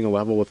was playing a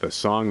level with a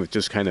song that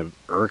just kind of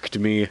irked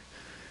me.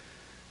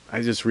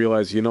 I just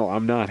realized, you know,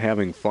 I'm not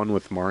having fun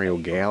with Mario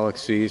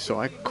Galaxy,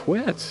 so I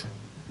quit.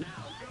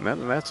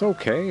 That's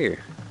okay.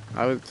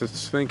 I was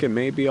just thinking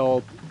maybe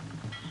I'll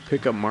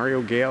pick up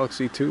Mario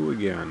Galaxy 2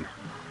 again.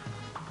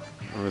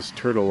 Well, this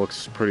turtle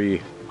looks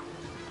pretty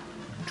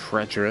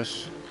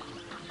treacherous.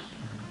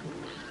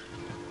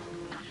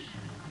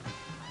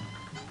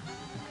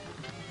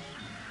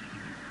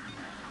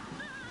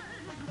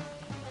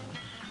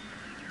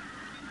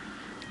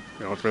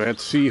 Going for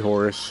that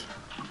seahorse.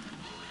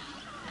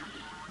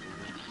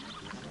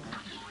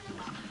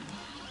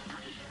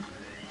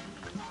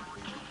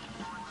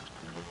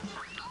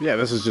 Yeah,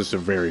 this is just a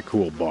very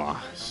cool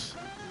boss.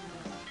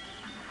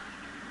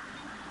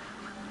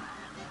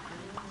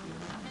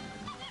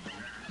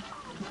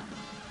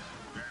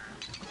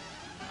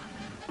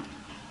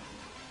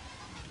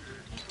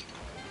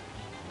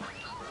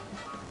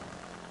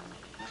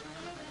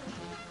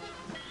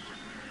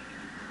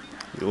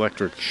 The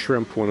electric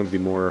shrimp, one of the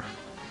more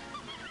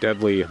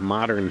deadly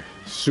modern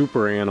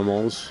super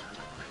animals.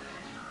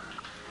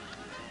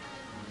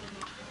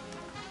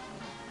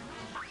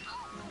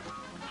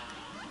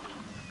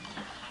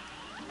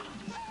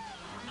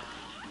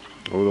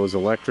 Oh, those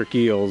electric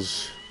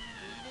eels.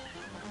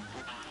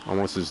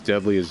 Almost as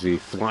deadly as the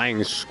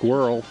flying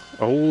squirrel.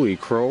 Holy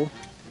crow.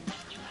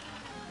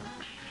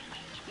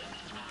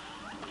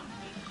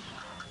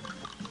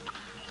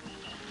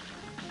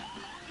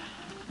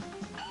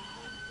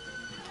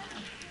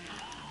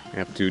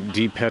 Have to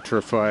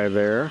depetrify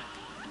there.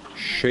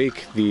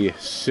 Shake the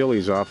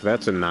sillies off.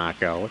 That's a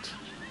knockout.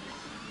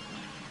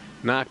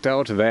 Knocked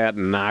out that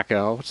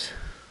knockout.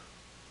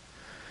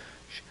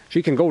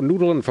 She can go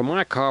noodling for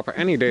my cop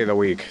any day of the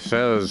week,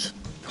 says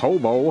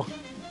Hobo.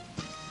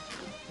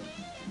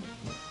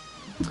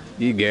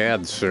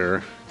 Egad,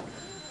 sir.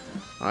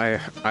 I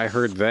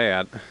heard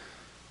that.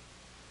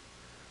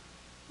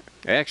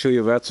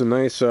 Actually, that's a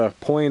nice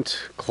point.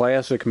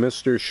 Classic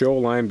Mr.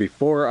 Showline.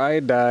 Before I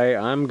die,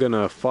 I'm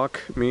gonna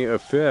fuck me a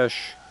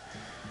fish.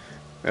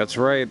 That's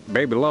right.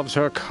 Baby loves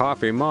her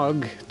coffee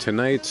mug.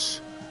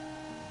 Tonight's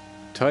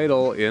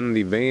title in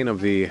the vein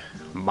of the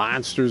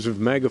Monsters of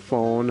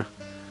Megaphone.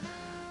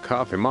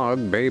 Coffee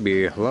mug,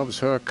 baby loves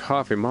her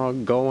coffee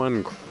mug,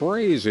 going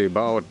crazy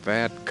about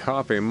that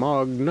coffee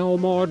mug. No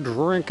more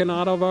drinking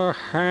out of her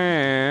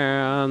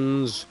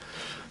hands.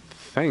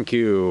 Thank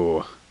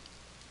you.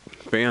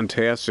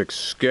 Fantastic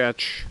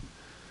sketch.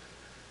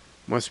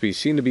 Must be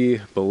seen to be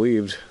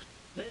believed.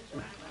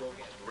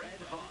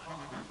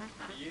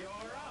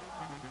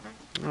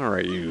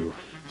 Alright, you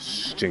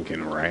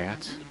stinking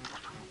rat.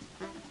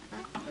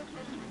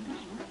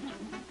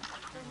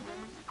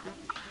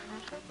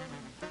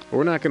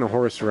 We're not going to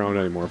horse around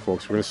anymore,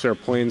 folks. We're going to start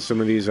playing some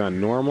of these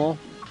on normal.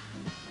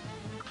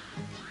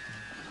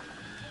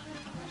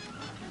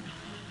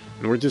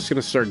 And we're just going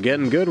to start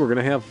getting good. We're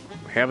going to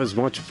have as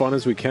much fun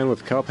as we can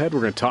with Cuphead. We're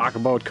going to talk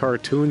about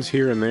cartoons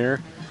here and there.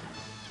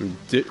 Some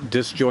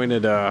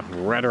disjointed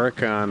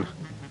rhetoric on,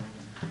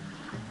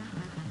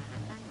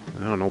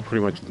 I don't know,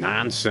 pretty much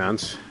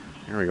nonsense.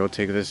 There we go.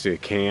 Take this to a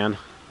can.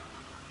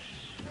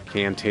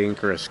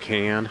 Cantankerous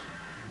can.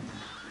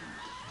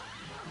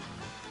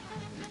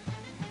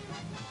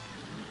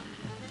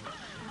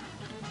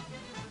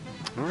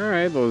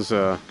 Alright, those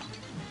soda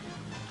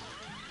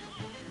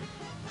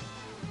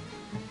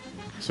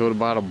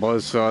bottle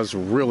buzzsaws,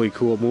 really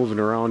cool moving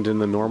around in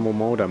the normal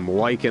mode. I'm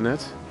liking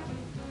it.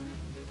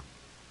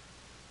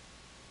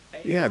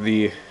 Yeah,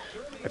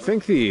 I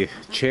think the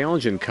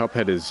challenge in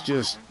Cuphead is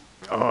just,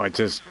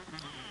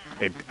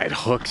 it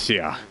hooks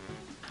ya.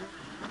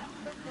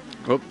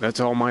 Oh, that's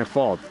all my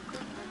fault.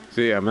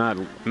 See, I'm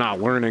not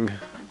learning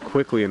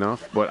quickly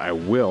enough, but I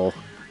will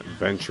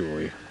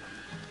eventually.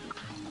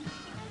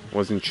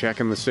 Wasn't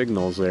checking the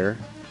signals there.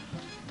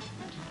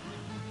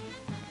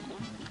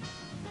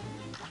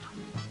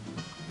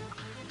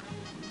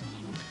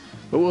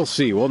 But we'll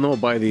see. We'll know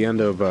by the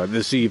end of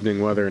this evening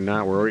whether or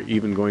not we're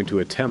even going to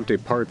attempt a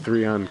part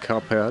 3 on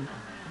Cuphead.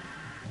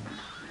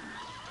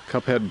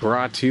 Cuphead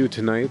brought to you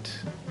tonight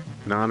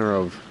in honor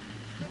of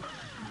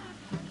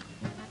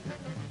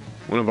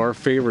one of our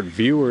favorite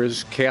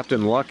viewers,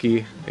 Captain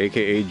Lucky,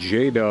 aka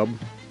J-Dub.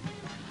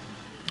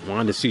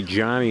 Wanted to see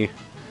Johnny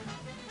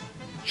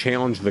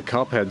challenge the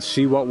Cuphead,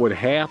 see what would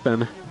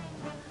happen.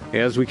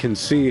 As we can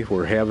see,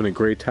 we're having a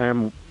great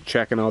time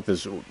checking out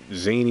this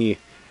zany,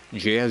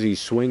 jazzy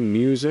swing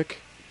music.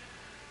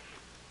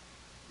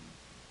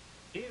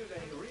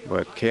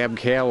 But Cab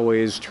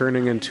Calloway's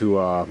turning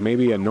into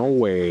maybe a no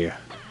way.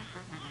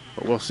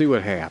 But we'll see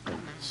what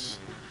happens.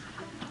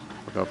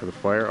 Look out for the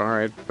fire.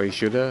 Alright, but you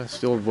should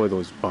still avoid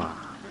those bombs.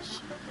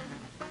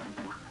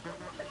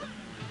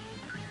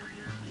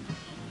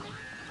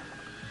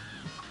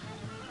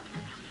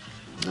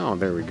 Oh,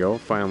 there we go.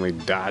 Finally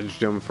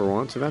dodged him for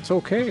once, and that's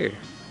okay.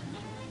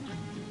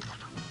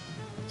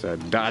 It's a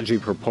dodgy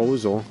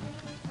proposal.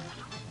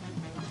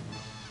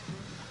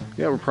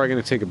 Yeah, we're probably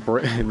going to take a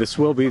break. This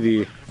will be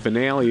the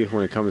finale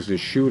when it comes to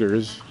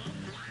shooters.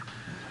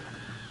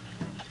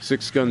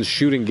 Sixgun's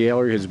shooting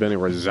gallery has been a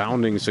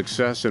resounding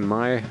success, in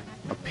my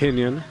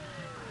opinion.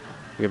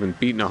 We haven't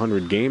beaten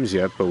 100 games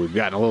yet, but we've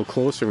gotten a little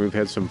closer and we've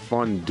had some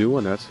fun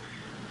doing it.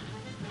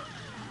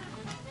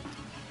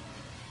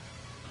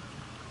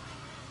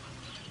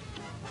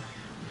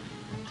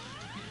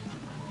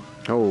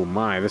 Oh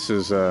my, this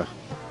is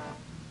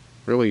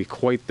really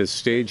quite the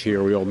stage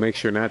here. We'll make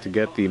sure not to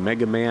get the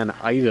Mega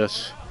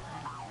Man-itis,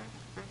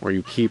 where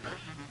you keep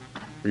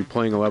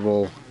replaying a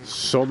level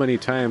so many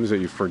times that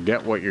you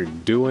forget what you're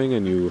doing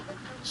and you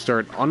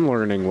start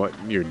unlearning what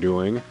you're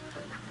doing.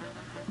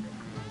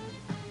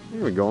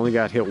 There we go, only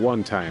got hit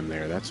one time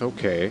there. That's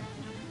okay.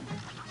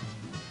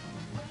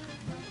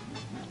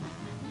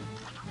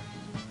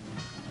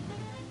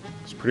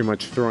 Pretty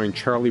much throwing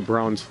Charlie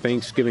Brown's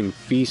Thanksgiving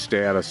feast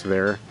at us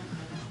there.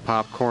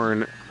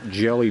 Popcorn,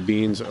 jelly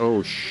beans,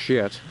 oh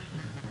shit.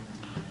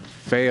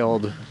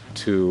 Failed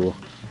to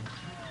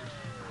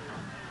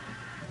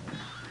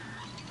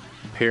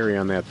parry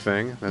on that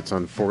thing. That's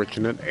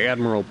unfortunate.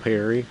 Admiral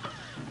parry.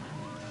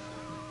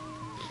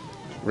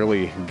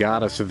 Really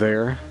got us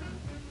there.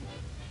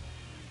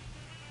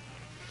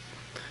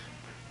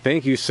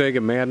 Thank you,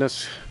 Sega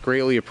Madness.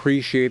 Greatly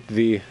appreciate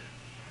the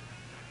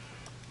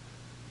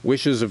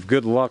wishes of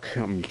good luck.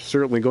 I'm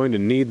certainly going to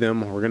need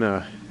them. We're going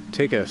to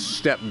take a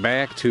step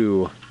back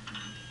to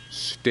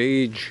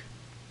stage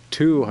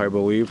 2, I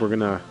believe. We're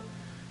going to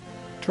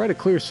try to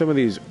clear some of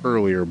these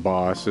earlier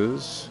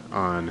bosses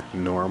on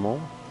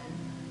normal.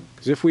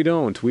 Because if we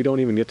don't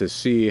even get to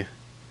see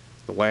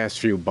the last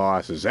few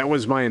bosses. That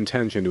was my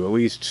intention, to at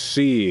least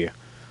see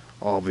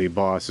all the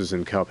bosses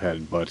in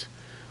Cuphead, but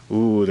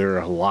ooh,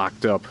 they're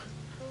locked up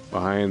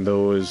behind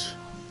those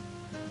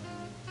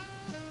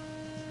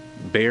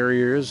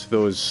barriers,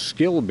 those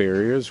skill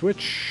barriers,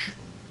 which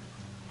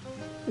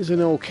is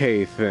an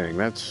okay thing.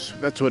 That's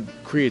what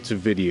creates a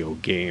video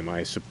game,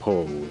 I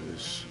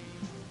suppose.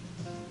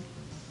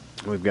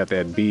 We've got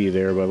that bee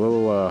there, but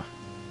we'll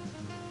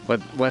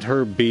let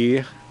her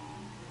be.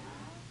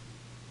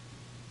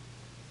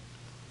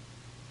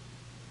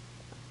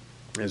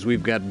 As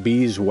we've got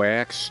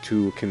beeswax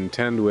to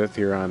contend with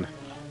here on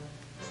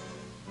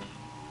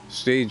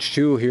stage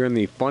 2 here in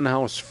the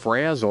Funhouse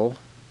Frazzle.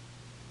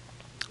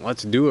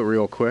 Let's do it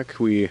real quick.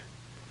 We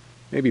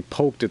maybe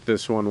poked at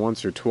this one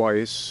once or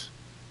twice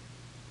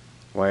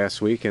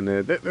last week, and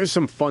there's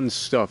some fun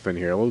stuff in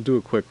here. We'll do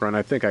a quick run.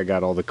 I think I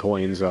got all the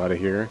coins out of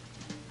here.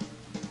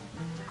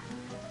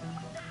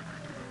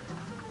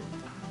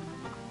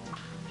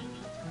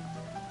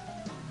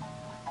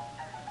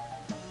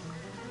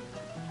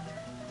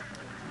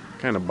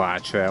 Kind of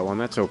botched that one.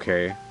 That's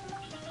okay.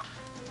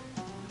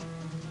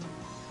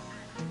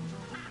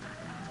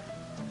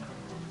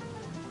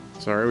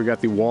 Sorry, we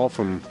got the wall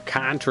from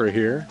Contra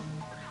here.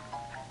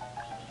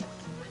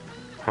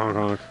 Honk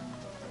honk.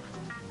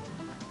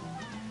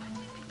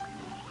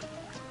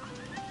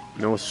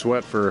 No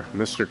sweat for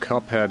Mr.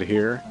 Cuphead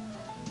here.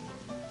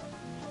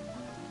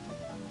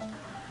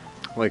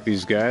 Like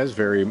these guys,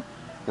 very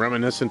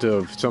reminiscent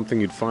of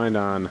something you'd find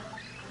on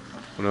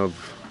one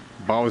of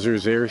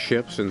Bowser's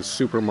airships in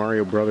Super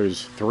Mario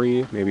Bros.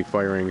 3, maybe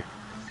firing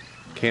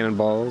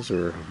cannonballs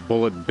or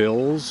bullet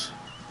bills.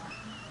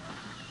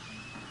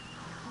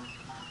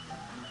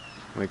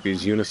 Like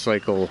these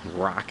unicycle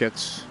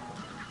rockets.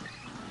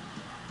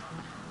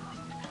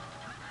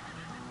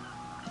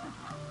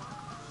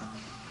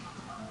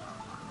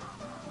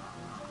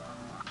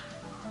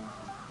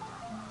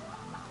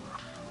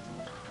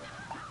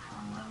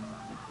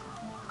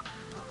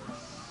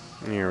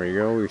 There we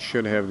go. We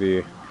should have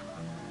the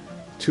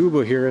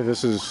tuba here.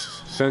 This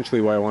is essentially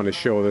why I wanted to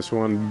show this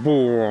one.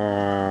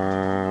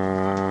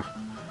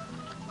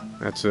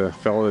 That's a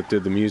fellow that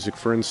did the music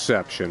for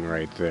Inception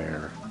right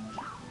there.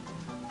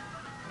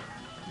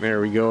 There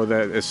we go.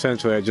 That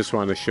essentially, I just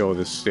wanted to show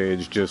this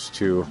stage just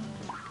to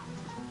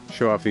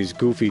show off these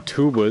goofy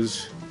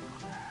tubas.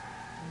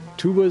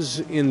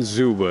 Tubas in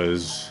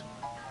Zubas.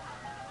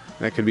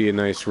 That could be a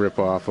nice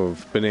rip-off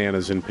of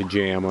Bananas in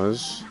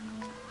Pajamas.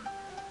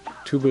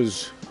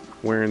 Tubas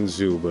wearing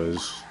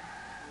Zubas.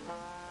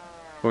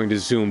 Going to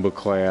Zumba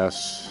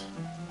class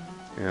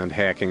and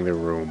hacking the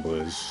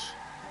Roombas.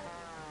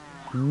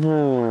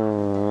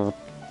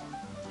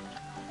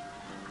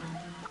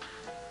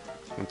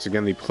 Once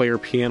again, the player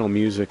piano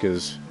music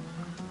is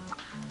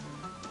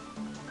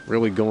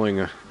really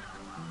going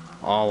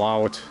all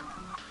out.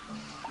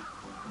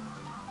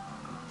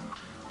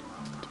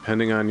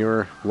 Depending on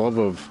your love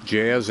of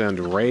jazz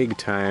and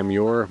ragtime,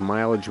 your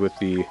mileage with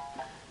the...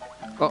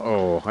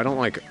 Uh-oh, I don't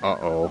like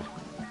uh-oh.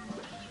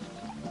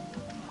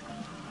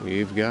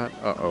 We've got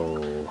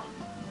uh-oh.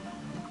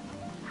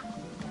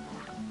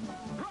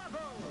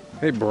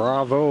 Hey,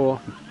 bravo,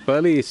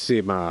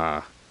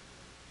 bellissima.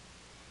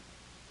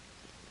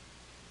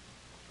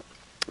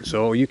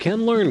 So you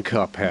can learn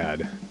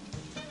Cuphead.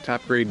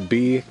 Top grade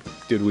B.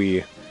 Did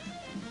we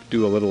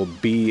do a little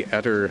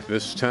B-etter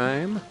this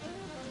time?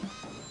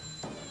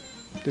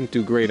 Didn't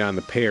do great on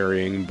the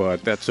parrying,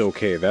 but that's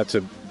okay. That's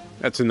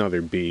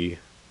another B.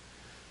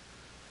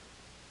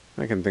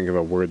 I can think of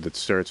a word that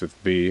starts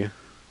with B.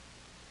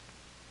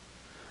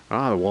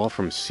 Ah, the wall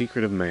from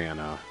Secret of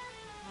Mana.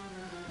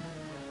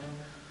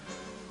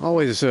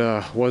 Always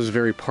was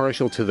very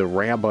partial to the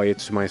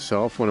Rabbites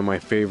myself, one of my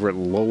favorite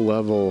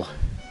low-level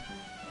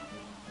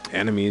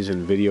enemies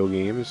in video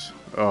games.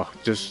 Oh,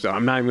 just,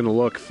 I'm not even gonna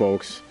look,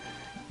 folks.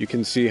 You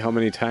can see how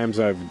many times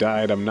I've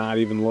died. I'm not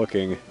even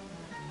looking.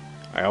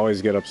 I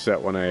always get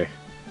upset when I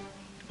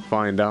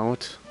find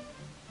out.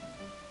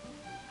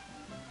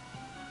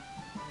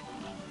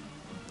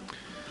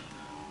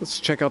 Let's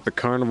check out the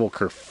Carnival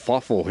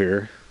Kerfuffle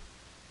here.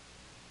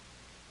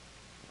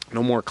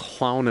 No more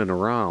clowning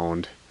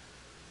around.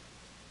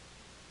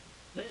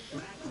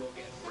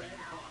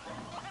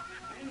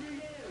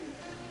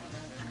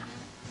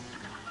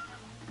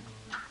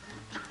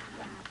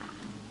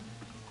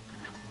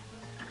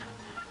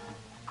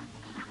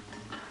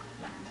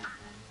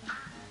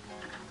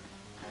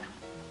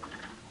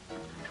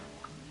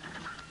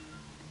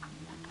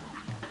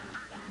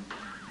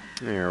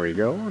 There we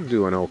go. I'm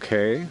doing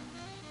okay.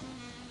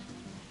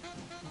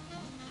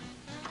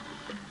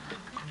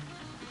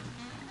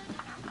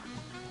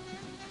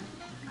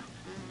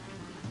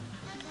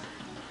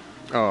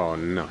 Oh,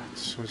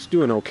 nuts. I was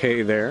doing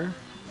okay there.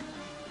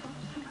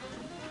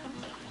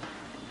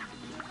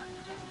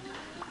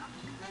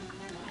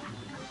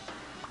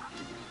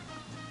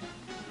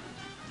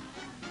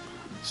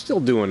 Still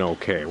doing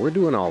okay. We're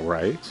doing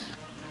alright.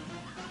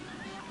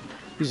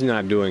 He's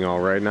not doing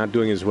alright. Not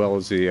doing as well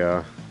as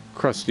the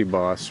crusty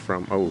boss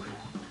from,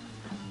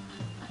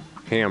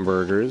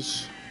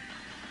 hamburgers.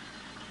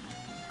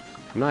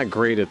 I'm not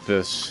great at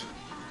this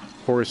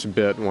horse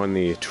bit when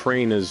the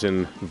train is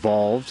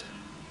involved.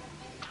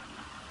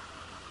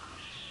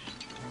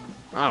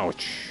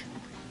 Ouch.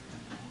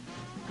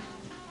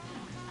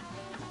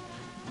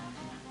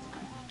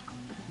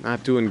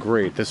 Not doing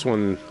great. This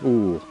one,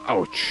 ooh,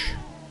 ouch.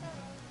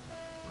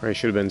 I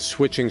should have been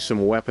switching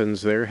some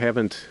weapons there.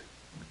 Haven't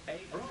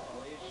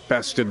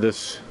bested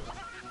this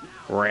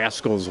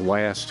rascal's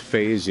last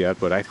phase yet,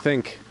 but I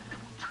think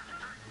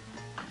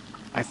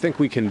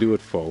we can do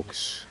it,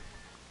 folks.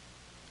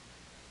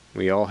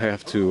 We all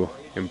have to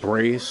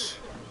embrace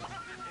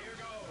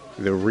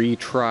the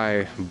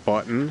retry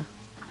button.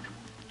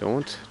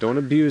 Don't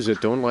abuse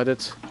it. Don't let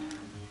it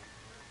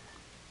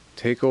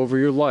take over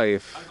your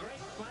life.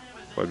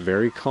 But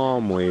very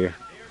calmly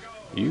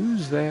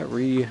use that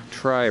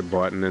retry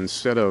button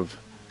instead of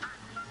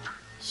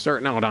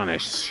starting out on a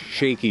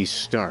shaky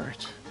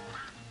start.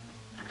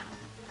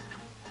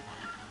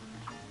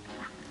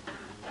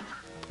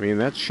 I mean,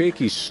 that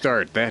shaky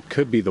start, that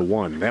could be the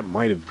one. That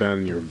might have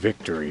been your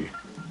victory.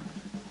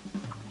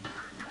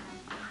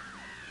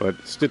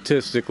 But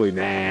statistically,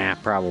 nah,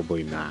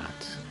 probably not.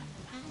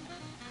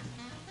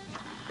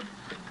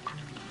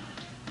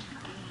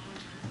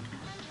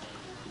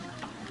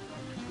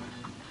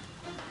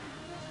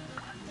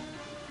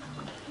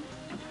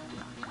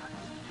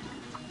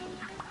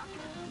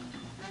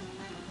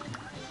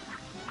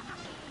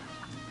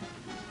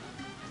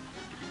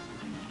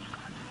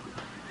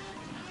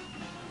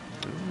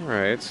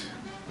 Alright,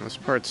 this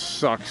part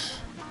sucks.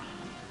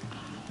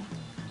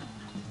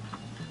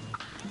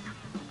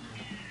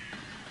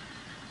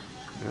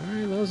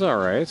 Alright, that was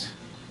alright.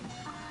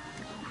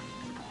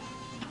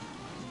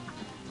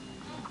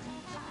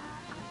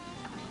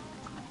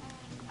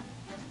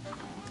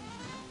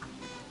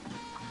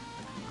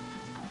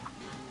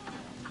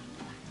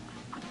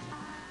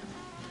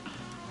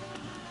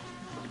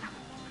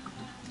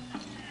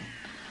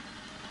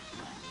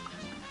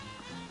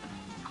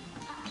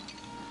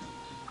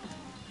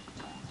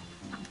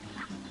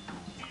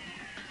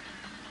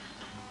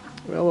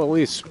 Well, at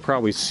least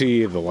probably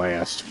see the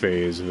last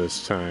phase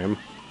this time.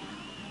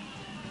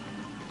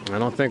 I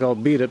don't think I'll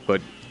beat it,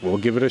 but we'll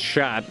give it a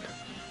shot.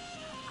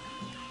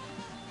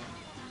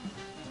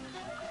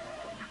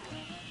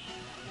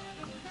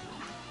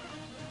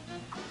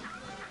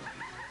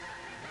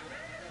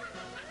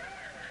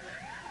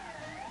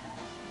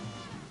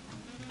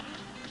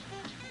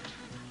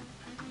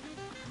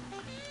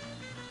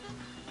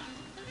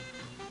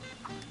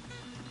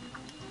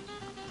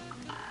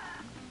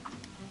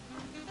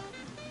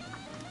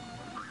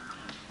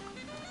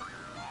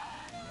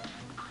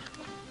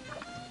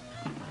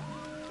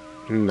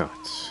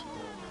 Nuts.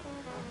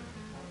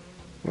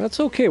 Well, that's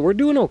okay. We're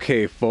doing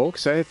okay,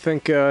 folks. I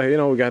think, we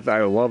got...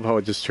 I love how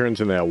it just turns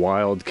into that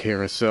wild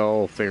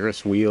carousel,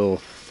 Ferris wheel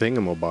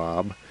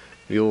thingamabob.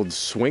 The old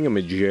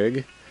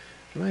swingamajig.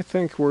 And I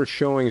think we're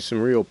showing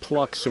some real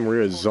pluck, some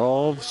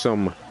resolve,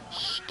 some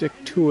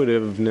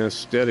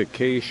stick-to-itiveness,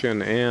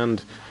 dedication,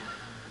 and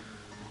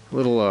a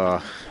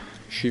little,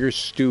 sheer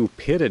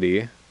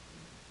stupidity.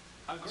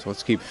 So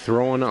let's keep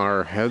throwing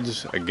our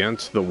heads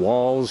against the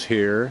walls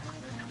here.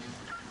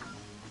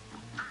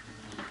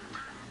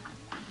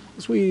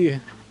 As we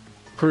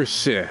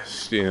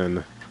persist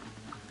in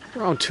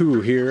round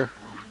 2 here,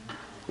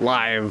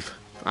 live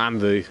on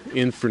the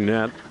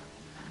internet.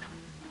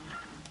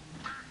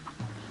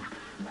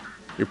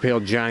 Your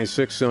pale giant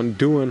Sixgun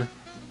doing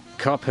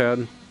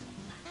Cuphead.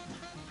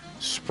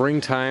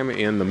 Springtime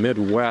in the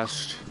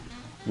Midwest.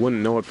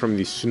 Wouldn't know it from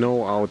the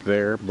snow out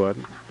there, but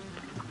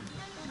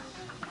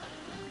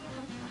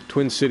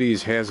Twin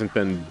Cities hasn't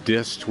been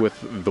dissed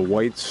with the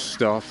white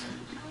stuff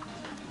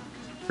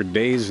for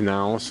days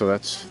now, so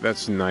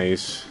that's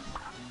nice.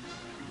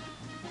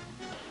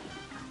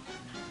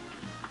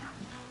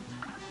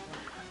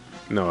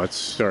 No, it's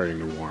starting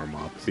to warm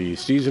up. The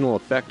seasonal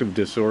affective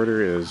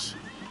disorder is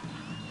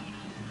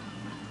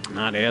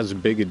not as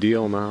big a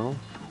deal now.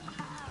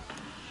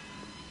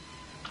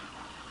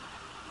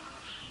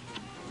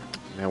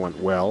 That went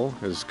well,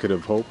 as could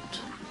have hoped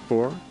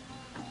for.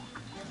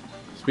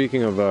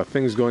 Speaking of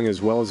things going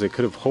as well as they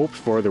could have hoped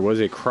for, there was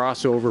a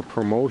crossover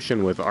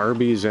promotion with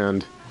Arby's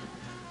and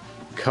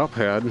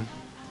Cuphead,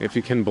 if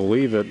you can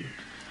believe it.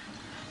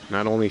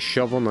 Not only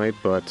Shovel Knight,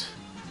 but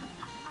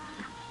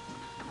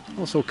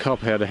also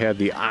Cuphead had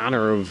the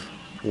honor of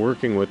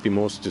working with the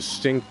most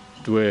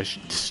distinguished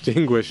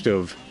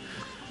of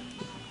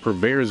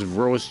purveyors of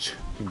roast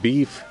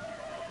beef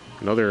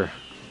and other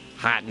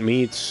hot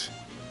meats.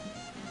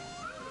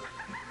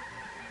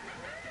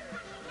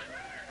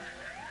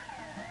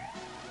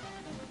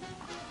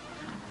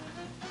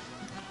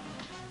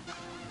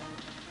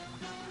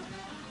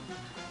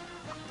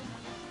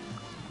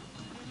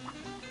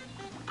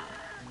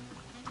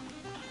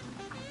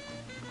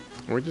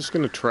 We're just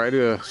going to try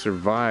to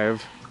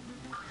survive.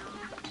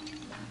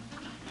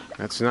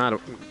 That's not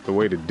the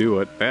way to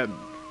do it. That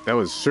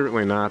was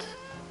certainly not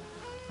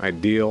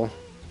ideal.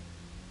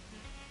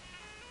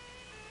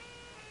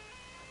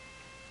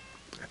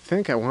 I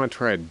think I want to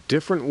try a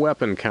different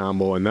weapon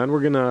combo, and then we're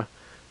going to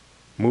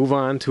move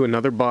on to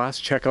another boss,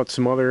 check out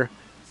some other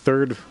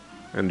third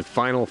and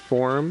final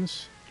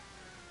forms.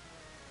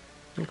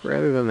 I think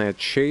rather than that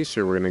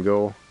chaser, we're going to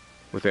go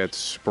with that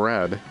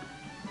spread.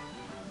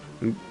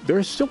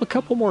 There's still a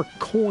couple more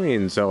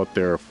coins out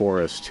there for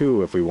us,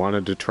 too, if we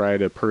wanted to try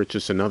to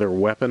purchase another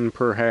weapon,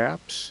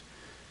 perhaps.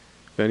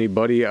 If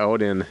anybody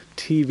out in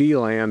TV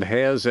land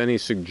has any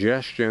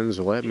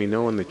suggestions, let me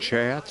know in the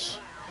chats.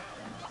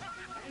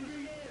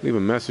 Leave a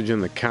message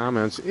in the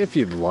comments if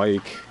you'd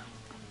like.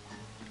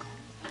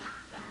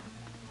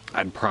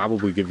 I'd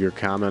probably give your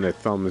comment a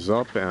thumbs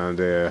up, and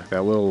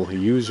that little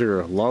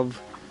user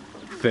love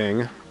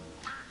thing.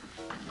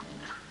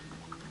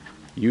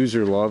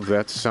 User love,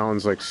 that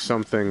sounds like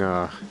something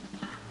a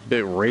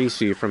bit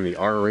racy from the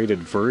R-rated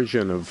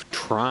version of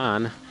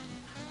Tron.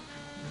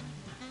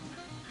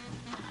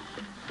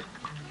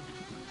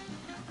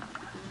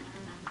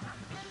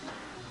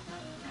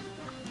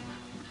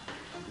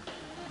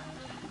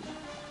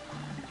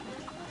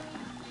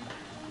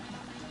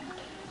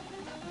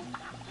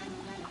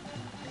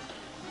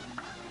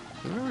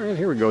 Alright,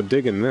 here we go,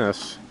 digging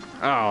this.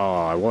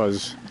 Oh, I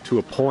was, to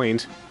a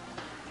point.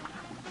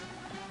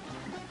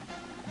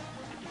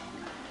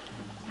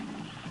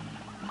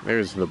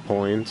 There's the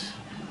point.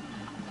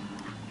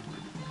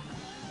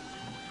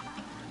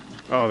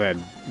 Oh, that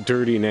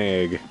dirty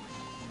nag.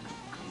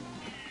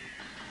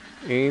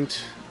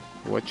 Ain't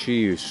what she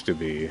used to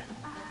be.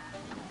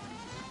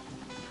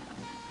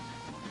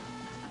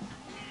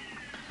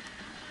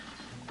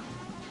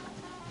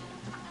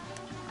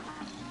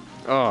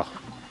 Oh,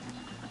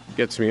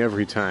 gets me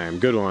every time.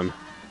 Good one.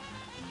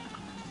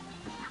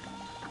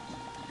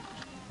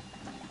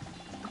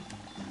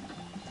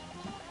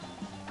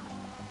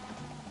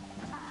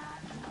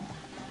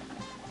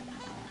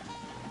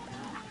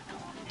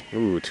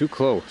 Ooh, too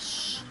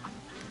close.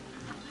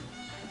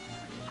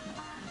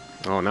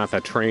 Oh, not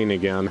that train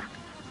again.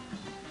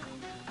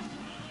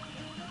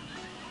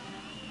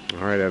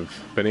 Alright,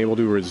 I've been able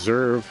to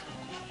reserve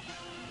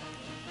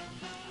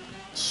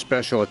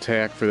special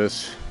attack for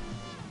this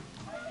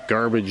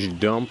garbage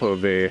dump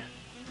of a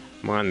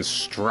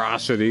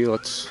monstrosity.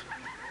 Let's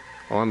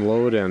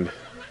unload and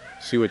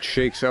see what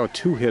shakes out.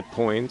 2 hit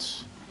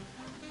points.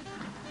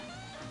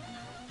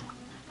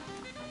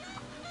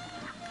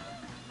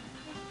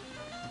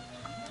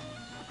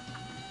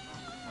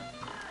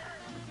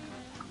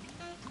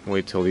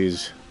 Wait till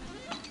these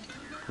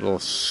little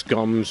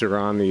scums are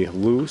on the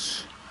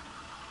loose.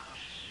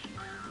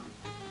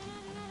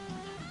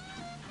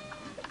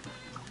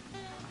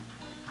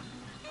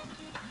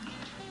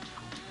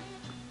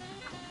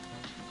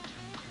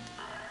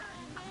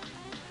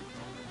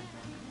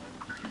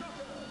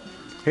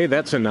 Hey,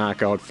 that's a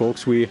knockout,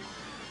 folks. We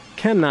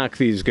can knock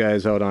these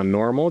guys out on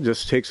normal.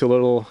 Just takes a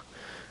little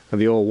of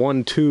the old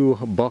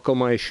 1-2, buckle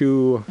my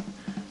shoe,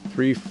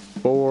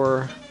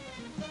 3-4.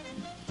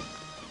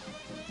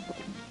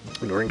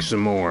 Drink some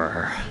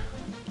more.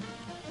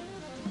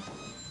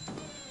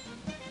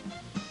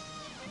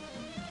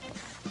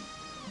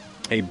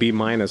 A B-,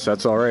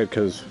 that's alright,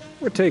 because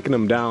we're taking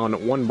them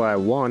down one by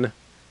one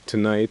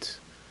tonight.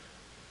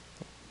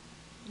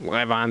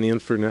 Live on the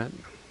internet.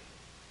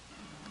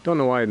 Don't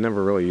know why I'd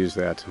never really used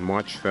that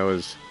much. That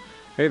was...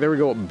 Hey, there we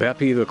go,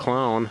 Beppy the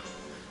Clown.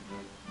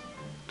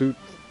 Dude.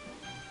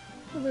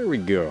 Well, there we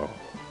go.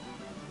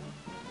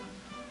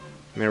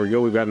 There we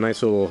go, we've got a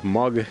nice little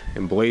mug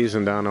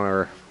emblazoned on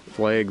our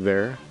flag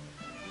there.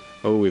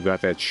 Oh, we've got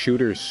that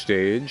shooter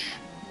stage.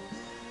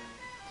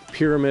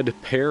 Pyramid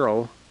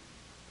Peril.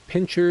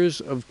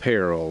 Pinchers of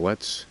Peril.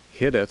 Let's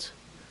hit it.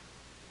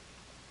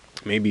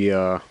 Maybe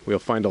we'll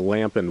find a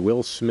lamp and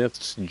Will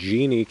Smith's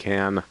genie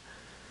can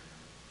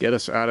get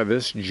us out of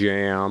this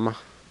jam.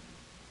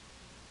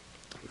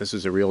 This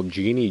is a real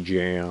genie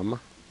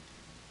jam,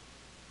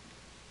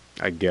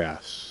 I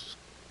guess.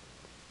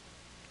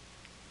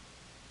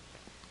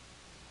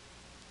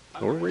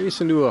 We're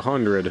racing to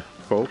 100,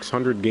 folks.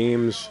 100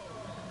 games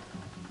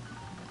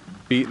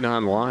beaten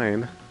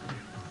online.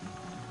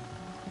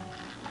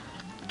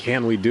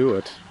 Can we do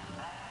it?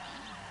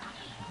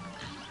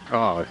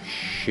 Oh,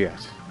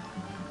 shit.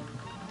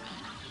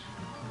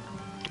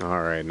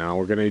 Alright, now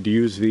we're going to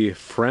use the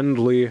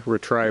friendly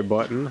retry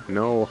button.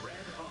 No,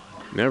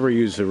 never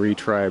use the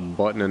retry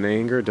button in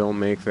anger. Don't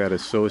make that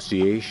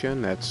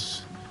association.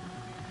 That's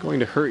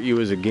going to hurt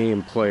you as a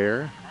game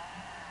player.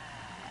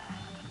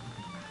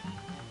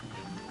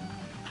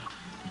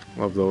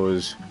 Love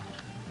those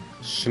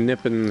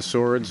snipping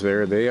swords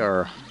there. They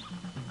are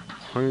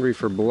Hungry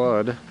for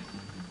blood.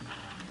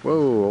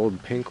 Whoa,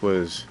 old Pink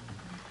was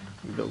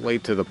a bit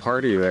late to the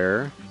party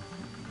there.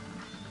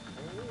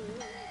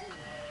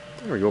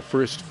 There we go,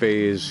 first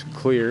phase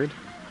cleared.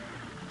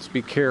 Let's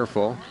be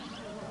careful.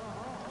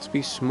 Let's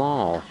be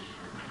small.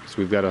 So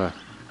we've got to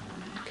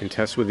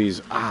contest with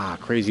these,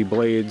 crazy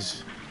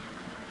blades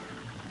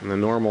in the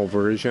normal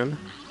version.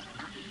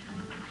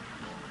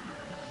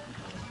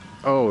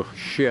 Oh,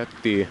 shit,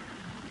 the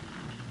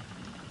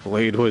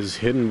blade was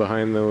hidden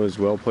behind those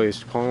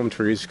well-placed palm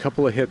trees. A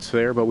couple of hits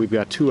there, but we've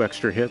got 2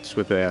 extra hits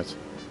with that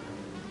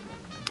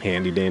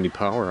handy-dandy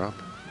power-up.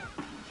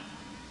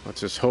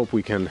 Let's just hope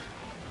we can...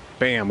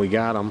 Bam, we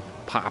got him.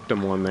 Popped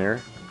him one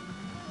there.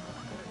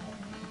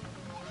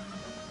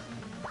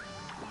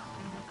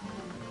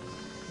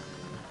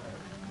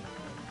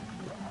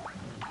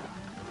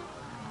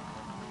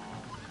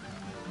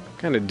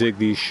 Kind of dig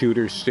these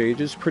shooter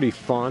stages. Pretty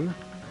fun.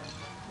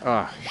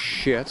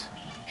 Shit.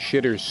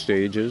 Shitter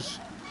stages.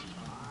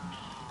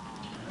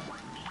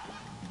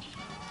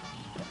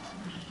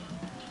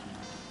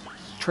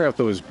 Let's try out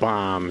those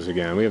bombs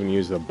again. We haven't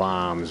used the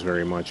bombs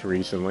very much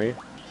recently.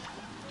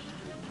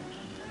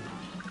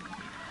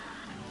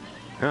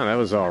 Oh, that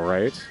was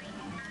alright.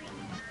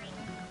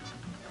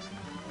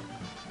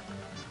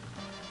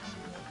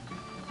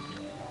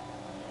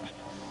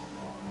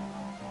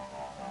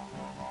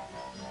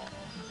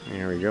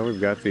 There we go. We've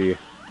got the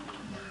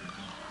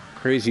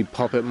crazy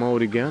puppet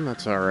mode again.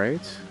 That's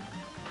alright.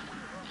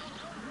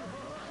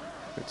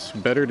 It's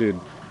better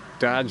to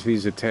dodge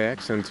these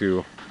attacks than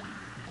to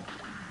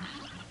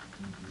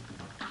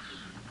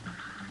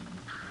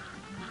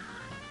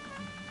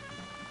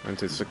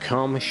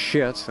succumb.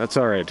 Shit. That's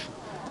alright.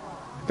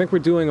 I think we're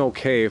doing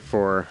okay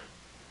for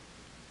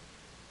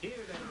a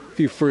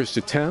few first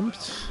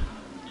attempts.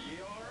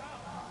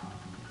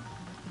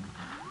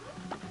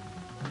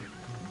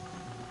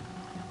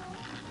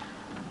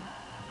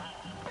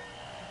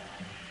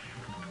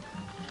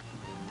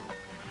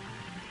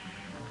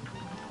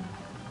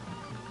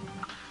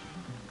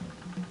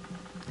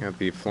 Got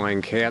the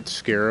flying cat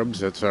scarabs.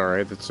 That's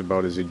alright. That's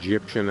about as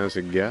Egyptian as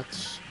it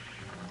gets.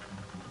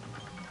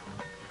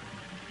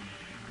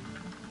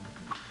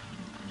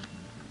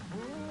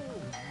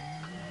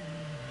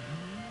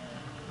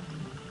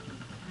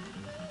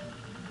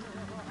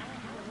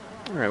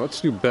 Alright,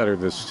 let's do better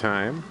this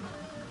time.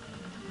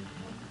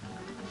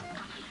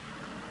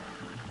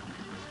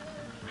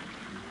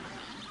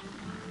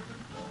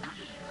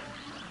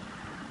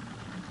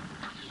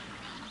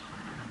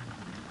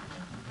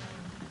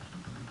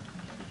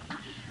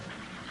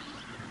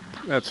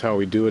 That's how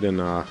we do it in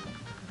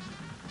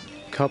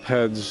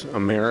Cuphead's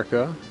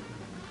America.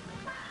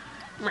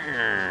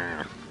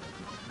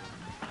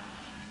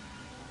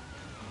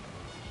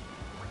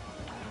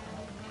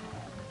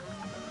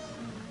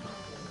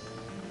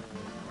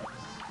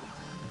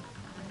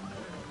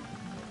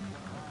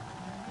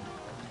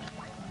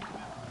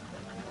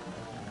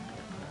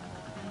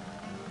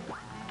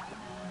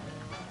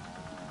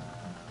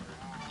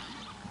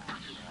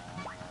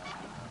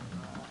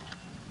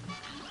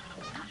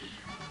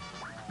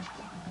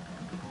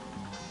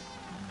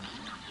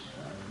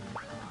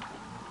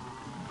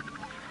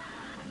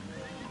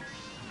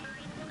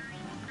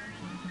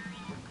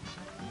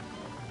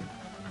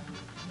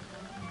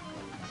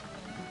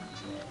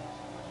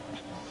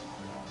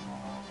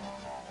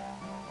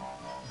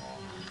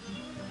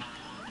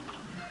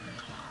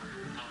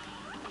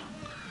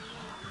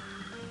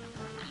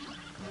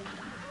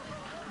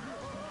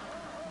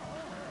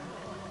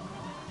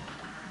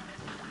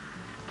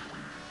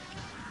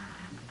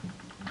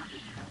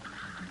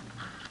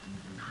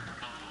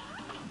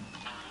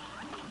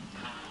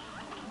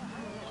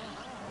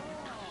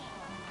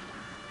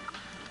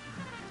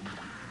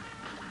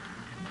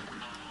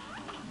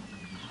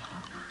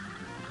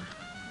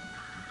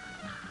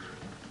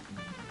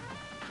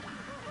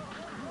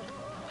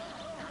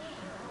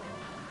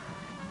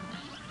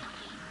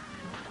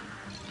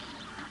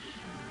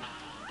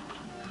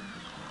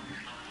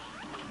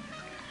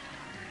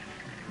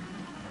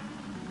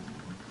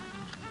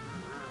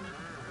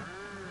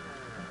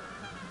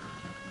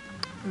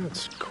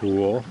 That's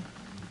cool.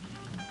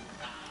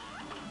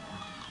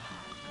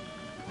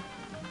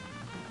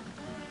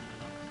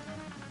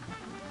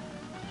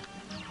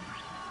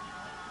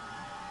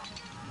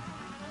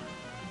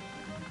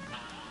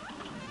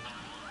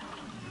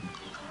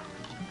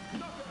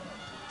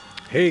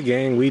 Hey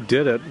gang, we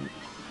did it.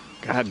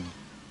 God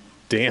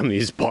damn,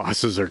 these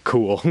bosses are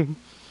cool.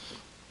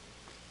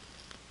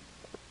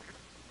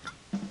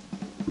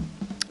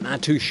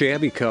 Not too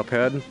shabby,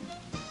 Cuphead.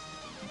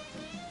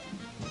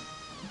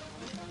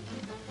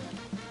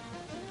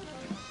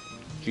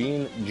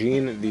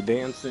 Gene the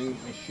dancing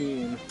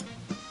machine.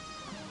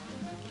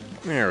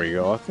 There we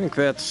go. I think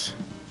that's...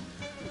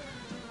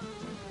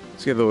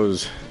 Let's get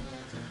those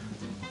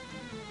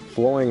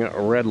flowing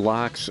red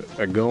locks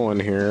going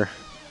here.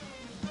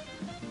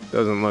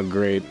 Doesn't look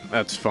great.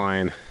 That's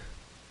fine.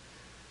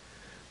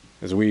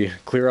 As we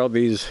clear out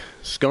these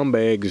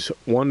scumbags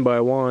one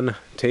by one,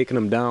 taking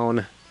them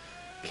down.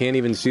 Can't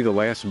even see the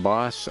last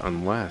boss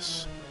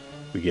unless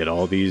we get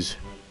all these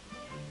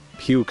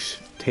pukes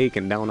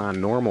taken down on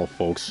normal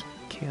folks.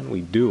 Can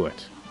we do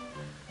it?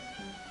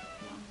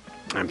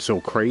 I'm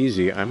so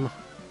crazy.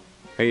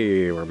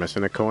 Hey, we're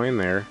missing a coin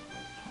there.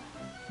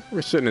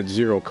 We're sitting at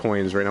 0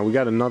 coins right now. We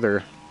got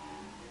another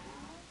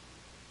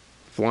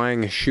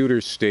flying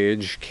shooter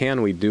stage.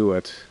 Can we do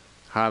it?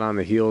 Hot on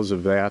the heels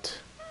of that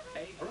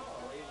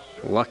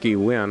lucky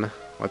win.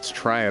 Let's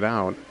try it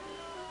out.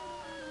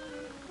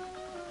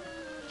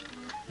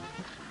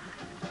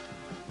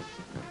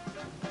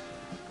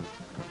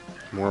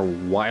 More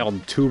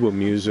wild tuba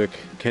music.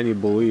 Can you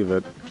believe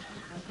it?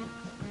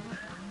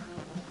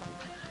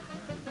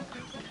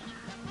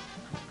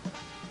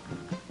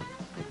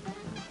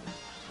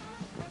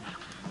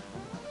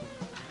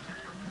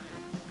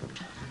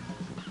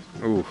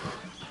 Oof.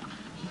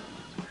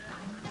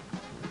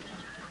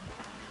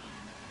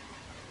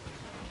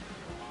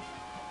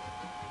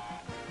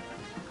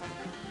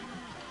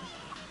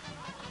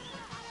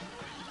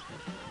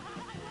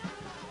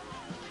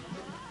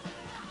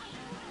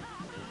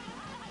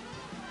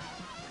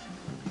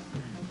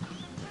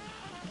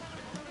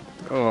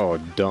 Oh,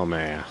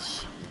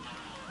 dumbass.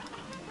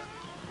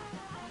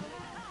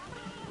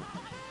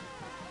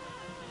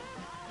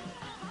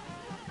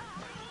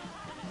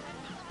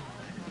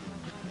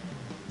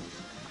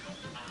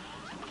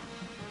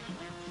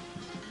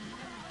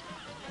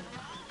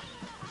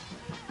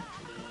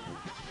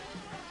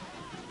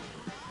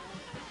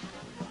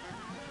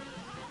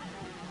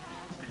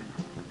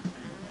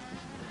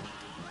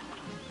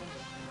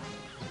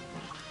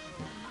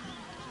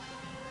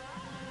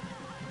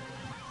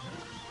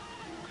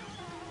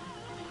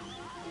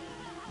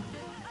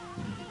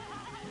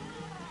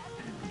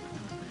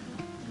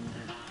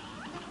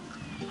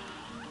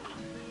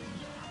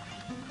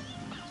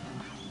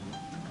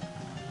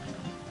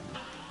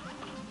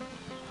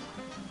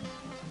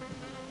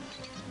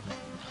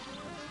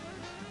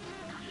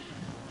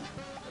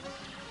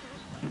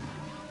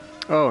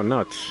 Oh,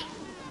 nuts.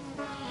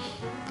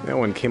 That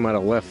one came out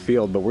of left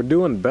field, but we're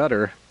doing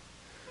better.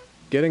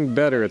 Getting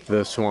better at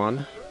this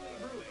one.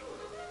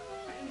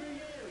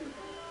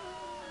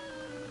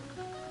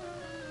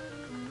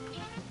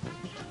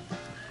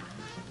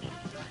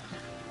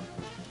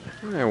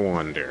 I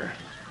wonder.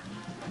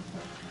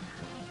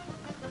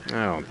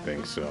 I don't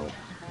think so.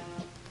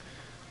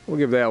 We'll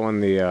give that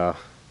one the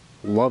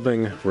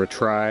loving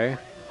retry.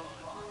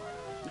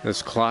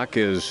 This clock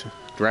is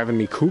driving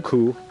me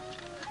cuckoo.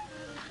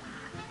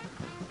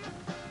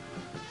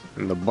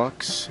 And the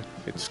bucks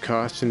it's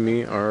costing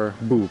me are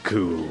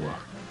buku.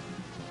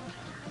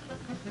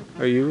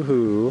 A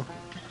yoo-hoo.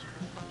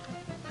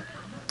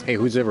 Hey,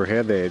 who's ever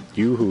had that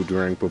yoo-hoo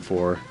drink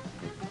before?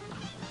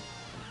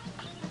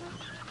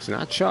 It's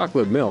not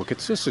chocolate milk,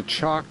 it's just a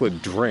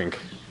chocolate drink.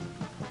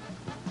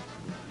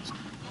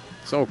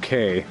 It's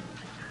okay.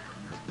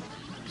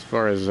 As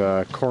far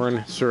as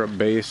corn syrup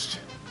based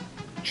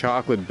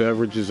chocolate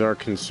beverages are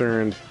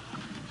concerned,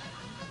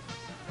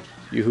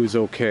 yoo-hoo's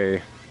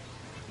okay.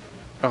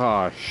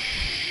 Oh,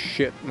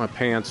 shit my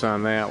pants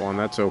on that one.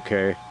 That's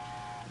okay.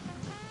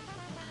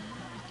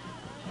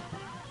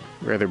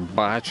 Rather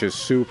botch a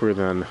super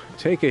than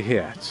take a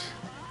hit.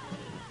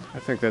 I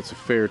think that's a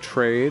fair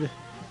trade.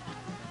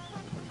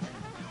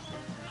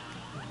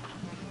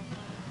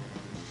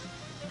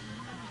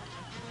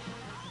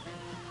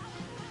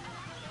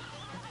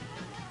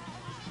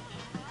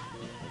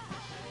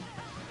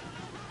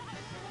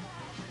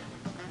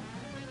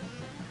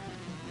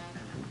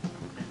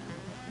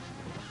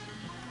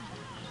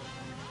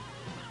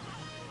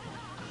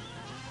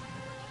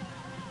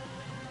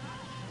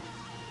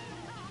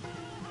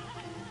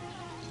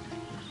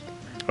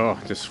 Oh,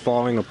 just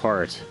falling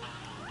apart.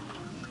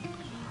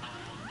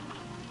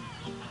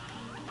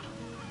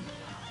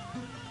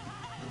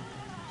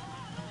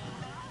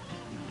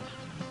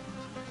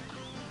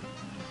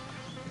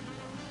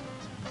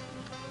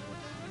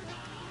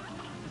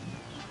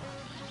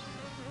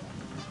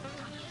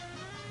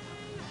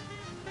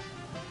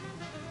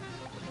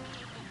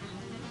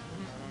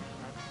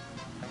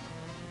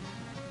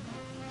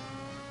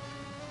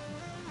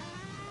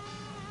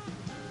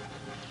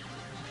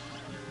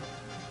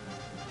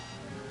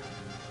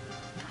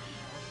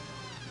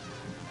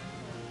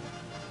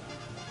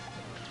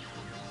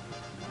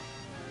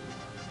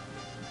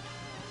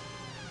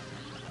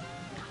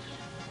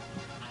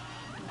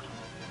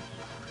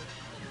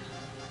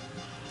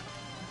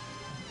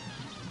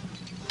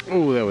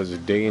 Oh, that was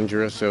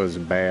dangerous. That was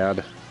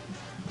bad.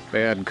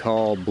 Bad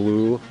call,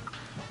 blue.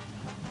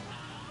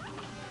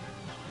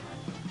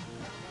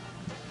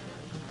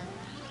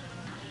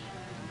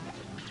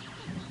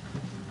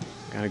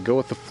 Gotta go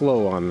with the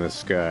flow on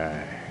this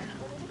guy.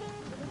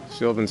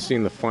 Still haven't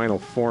seen the final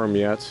form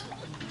yet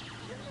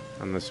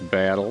on this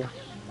battle.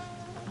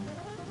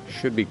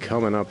 Should be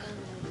coming up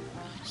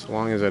as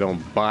long as I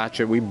don't botch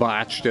it. We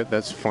botched it,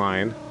 that's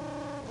fine.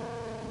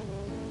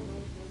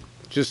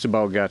 Just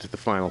about got to the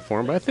final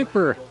form, but I think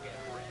we're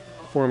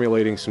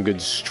formulating some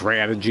good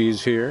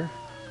strategies here.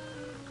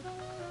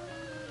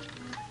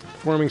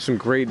 forming some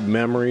great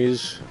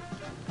memories,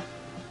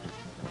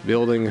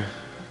 building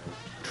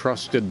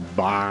trusted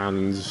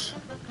bonds,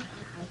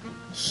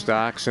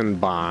 stocks and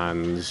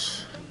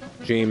bonds.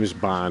 James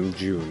Bond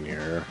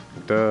Jr.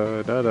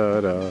 Da da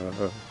da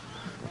da.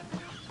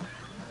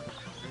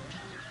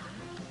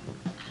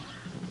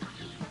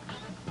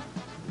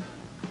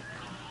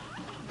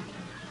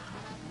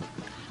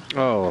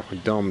 Oh,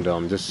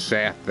 dum-dum just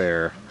sat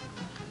there,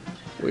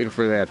 waiting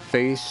for that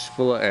face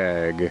full of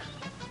egg.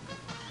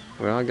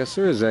 Well, I guess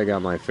there is egg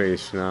on my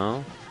face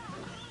now.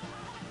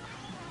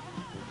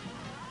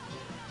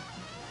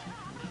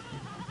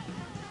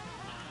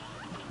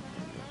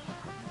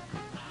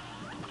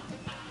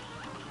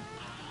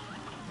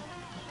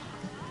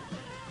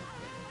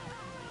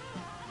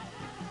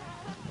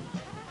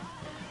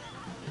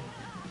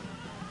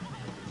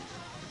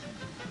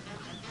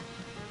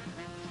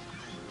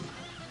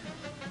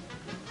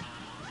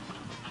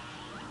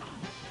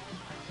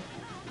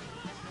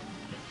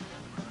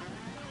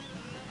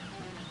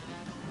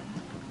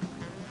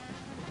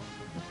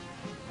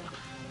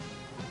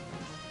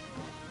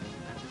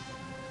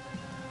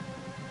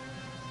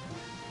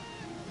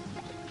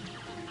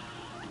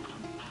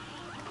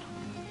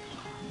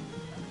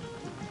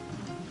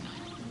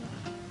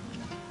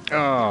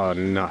 Oh,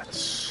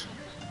 nuts.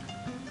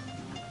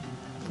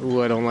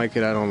 Ooh, I don't like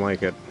it, I don't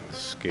like it.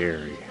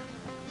 Scary.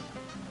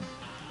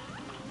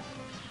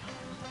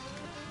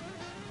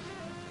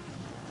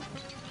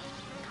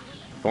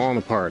 Falling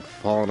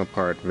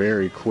apart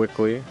very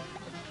quickly.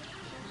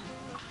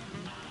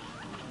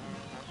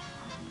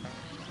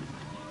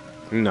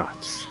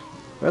 Nuts.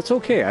 That's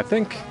okay, I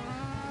think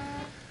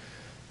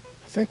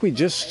we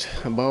just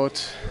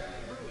about,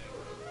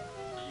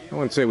 I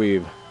wouldn't say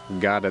we've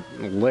got it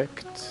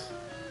licked.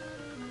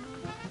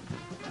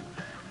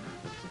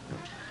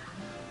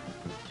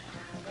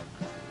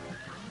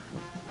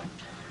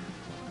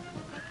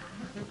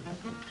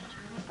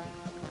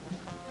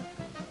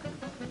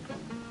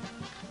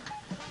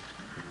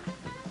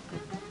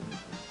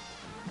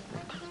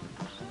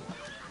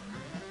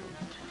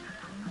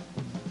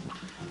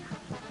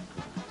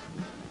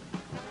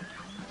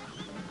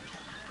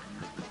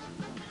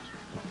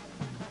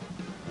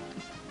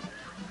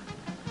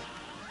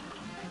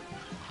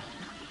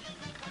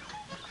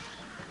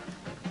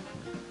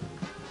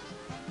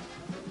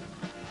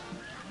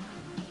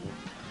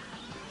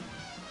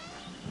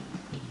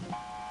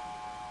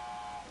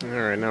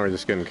 Alright, now we're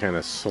just getting kind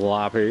of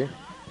sloppy.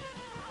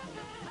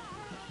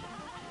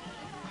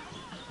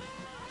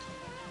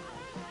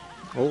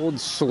 Old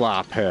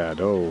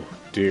slophead, oh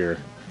dear.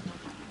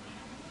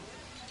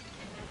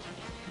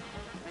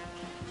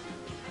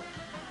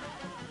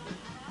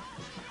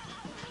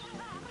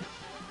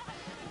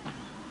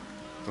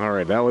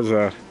 Alright, that was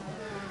a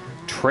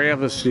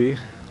travesty.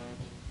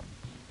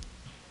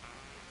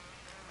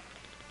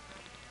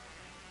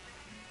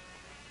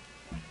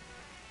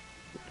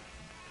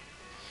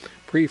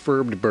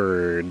 Prefurbed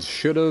birds.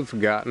 Should have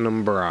gotten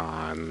them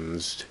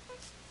bronzed.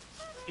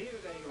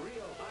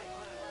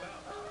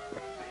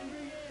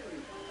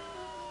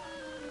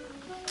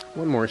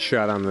 One more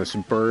shot on this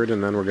bird,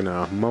 and then we're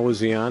gonna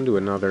mosey on to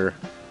another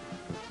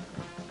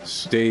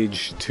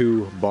stage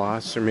 2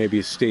 boss, or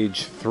maybe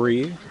stage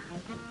 3.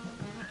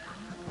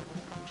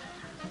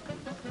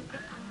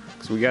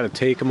 Because we gotta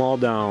take them all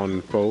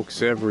down,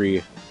 folks.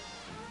 Every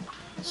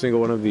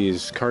single one of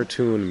these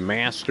cartoon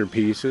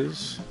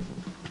masterpieces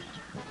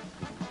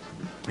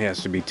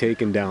has to be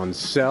taken down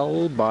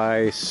cell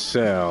by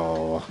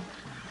cell,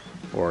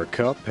 or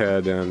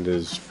Cuphead and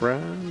his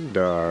friend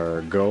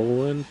are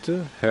going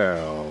to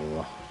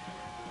hell.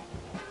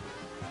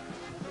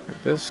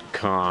 This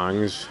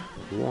Kong's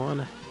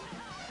one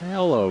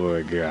hell of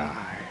a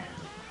guy.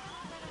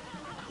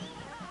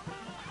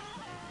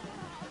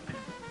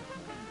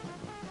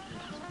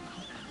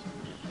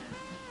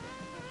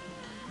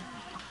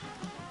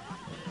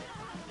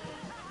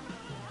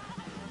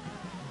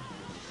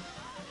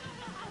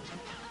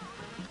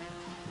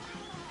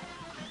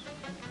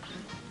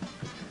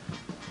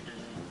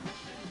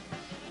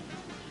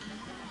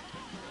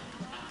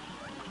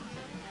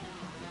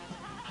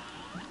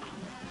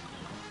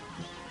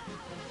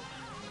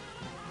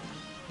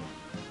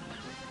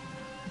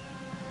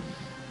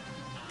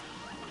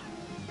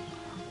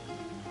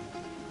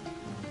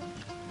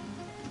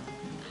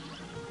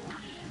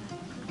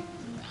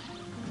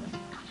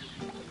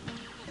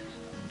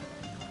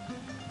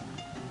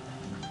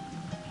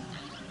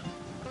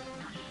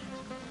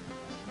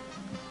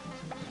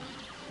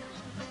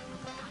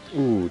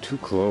 Ooh, too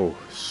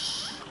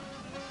close.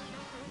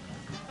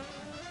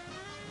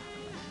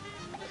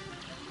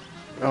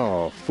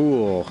 Oh,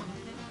 fool.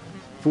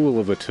 Fool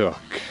of a took.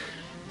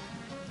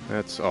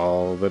 That's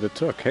all that it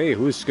took. Hey,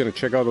 who's gonna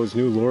check out those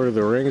new Lord of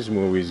the Rings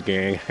movies,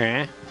 gang?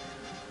 Huh?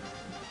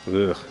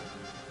 Ugh.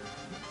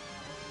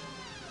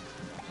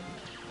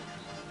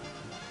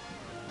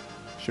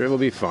 Sure, it'll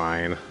be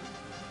fine.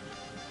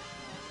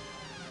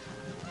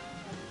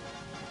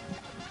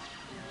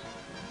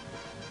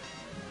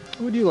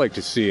 What would you like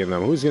to see in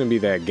them? Who's going to be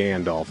that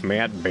Gandalf?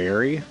 Matt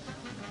Berry?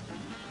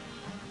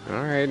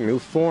 Alright, Alright, new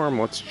form.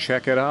 Let's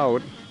check it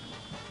out.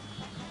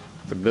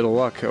 The bit of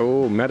luck.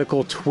 Oh,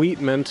 medical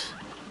tweetment.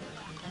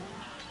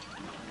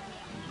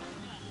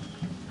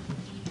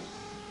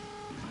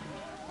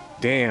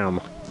 Damn.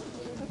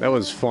 That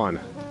was fun.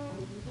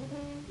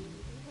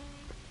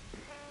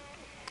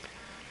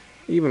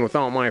 Even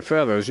without my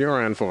feathers,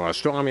 you're in for a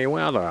stormy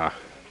weather.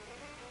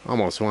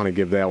 Almost want to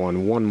give that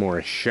one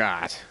more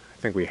shot. I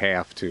think we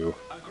have to.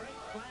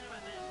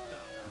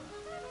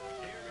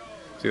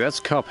 See,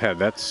 that's Cuphead.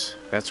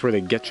 That's where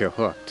they get you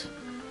hooked.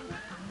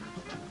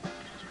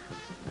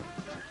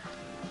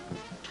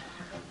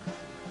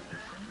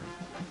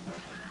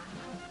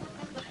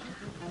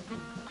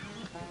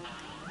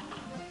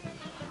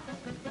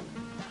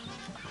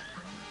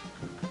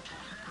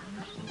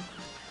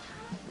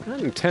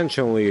 Not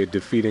intentionally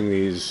defeating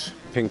these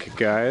pink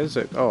guys.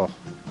 Oh,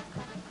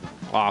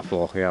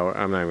 awful. Yeah,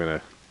 I'm not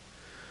gonna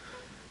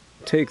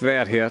take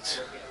that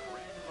hit.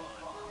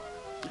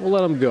 We'll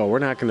let them go. We're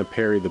not gonna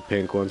parry the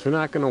pink ones. We're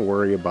not gonna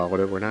worry about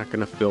it. We're not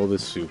gonna fill the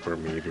super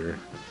meter.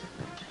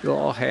 It'll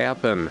all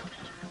happen.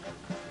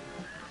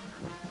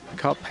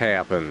 Cup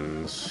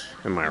happens.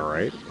 Am I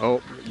right?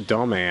 Oh,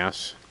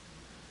 dumbass.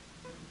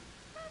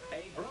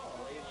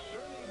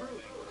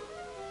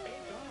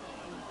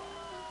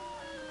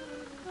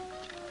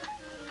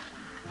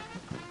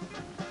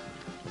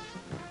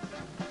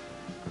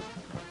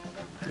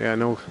 Yeah,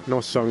 no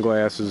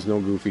sunglasses,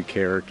 no goofy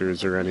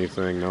characters or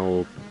anything,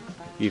 no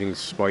eating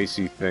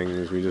spicy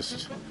things. We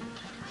just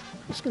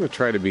gonna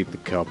try to beat the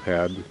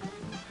Cuphead.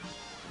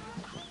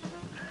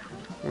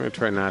 I'm gonna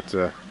try not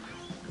to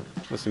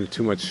listen to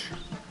too much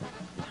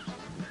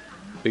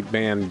big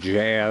band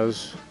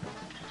jazz.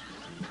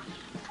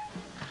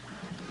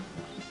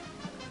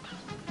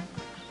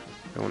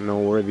 Don't know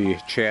where the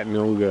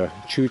Chattanooga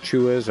Choo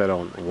Choo is. I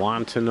don't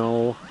want to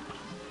know.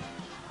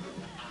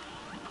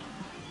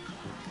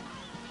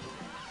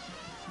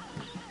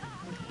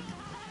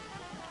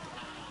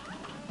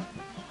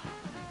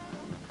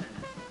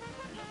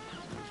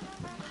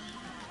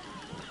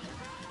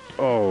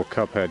 Oh,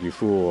 Cuphead, you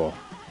fool.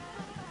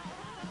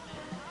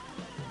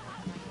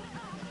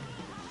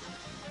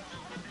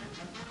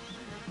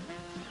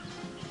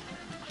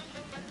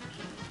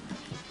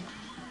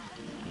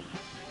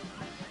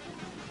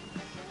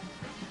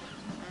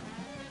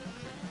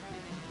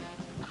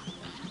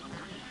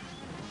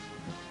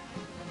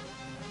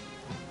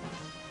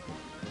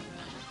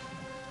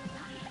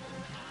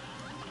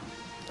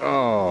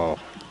 Oh,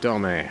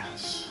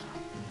 dumbass.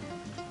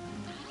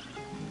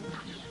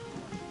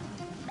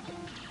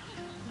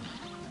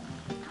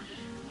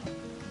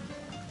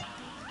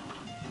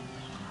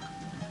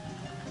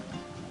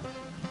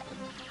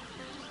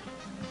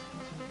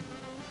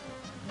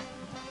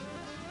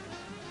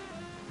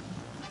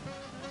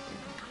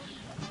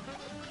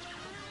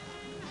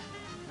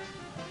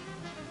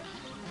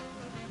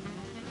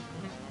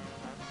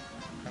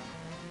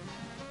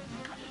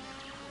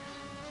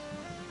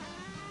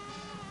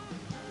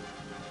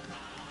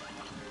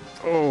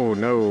 Oh,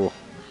 no.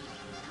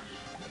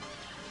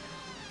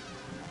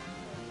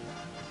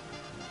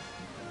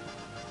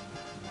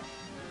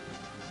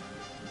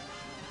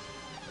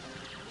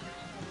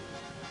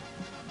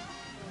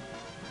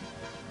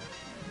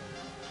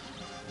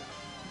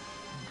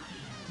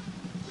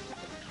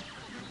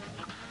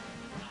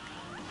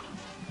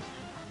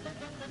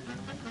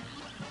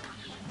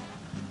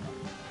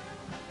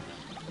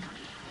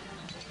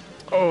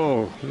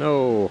 Oh,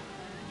 no.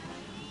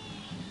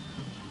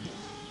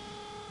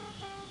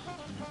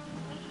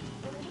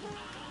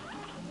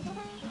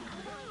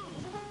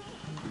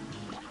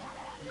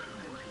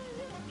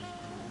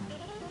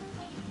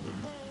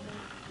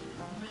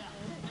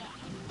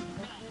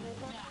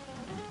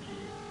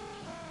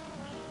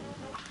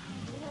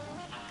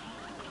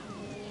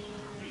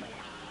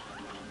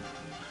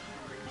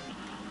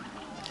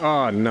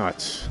 Oh,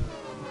 nuts.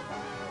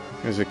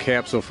 There's a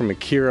capsule from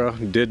Akira.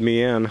 Did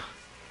me in.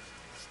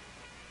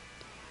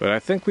 But I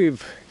think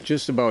we've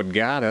just about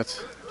got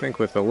it. I think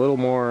with a little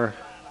more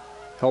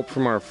help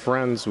from our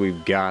friends,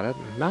 we've got it.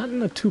 Not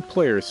in a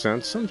two-player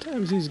sense.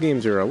 Sometimes these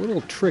games are a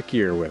little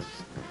trickier with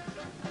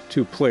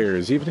two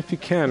players, even if you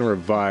can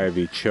revive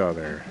each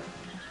other.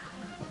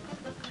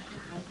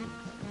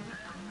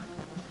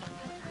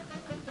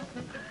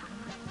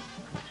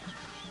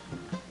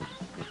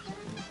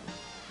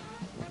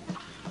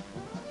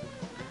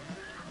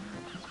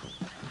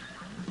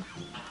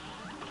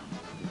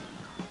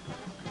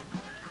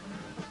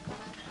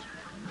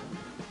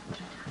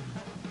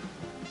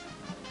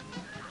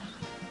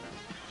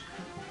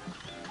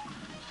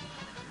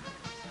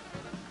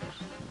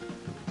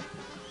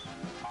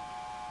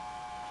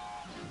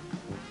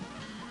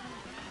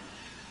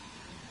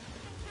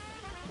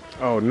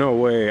 Oh, no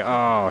way.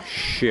 Oh,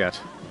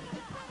 shit.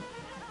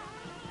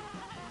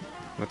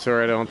 That's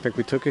alright, I don't think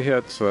we took a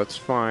hit, so that's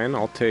fine.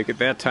 I'll take it.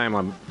 That time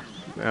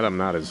I'm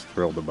not as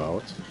thrilled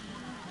about.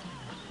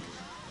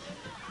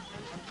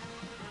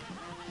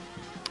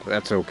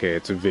 That's okay,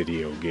 it's a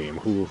video game.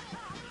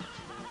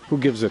 Who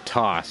gives a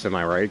toss, am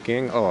I right,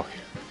 gang? Oh,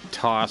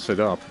 toss it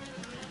up.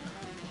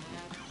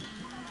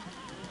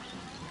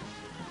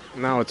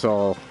 Now it's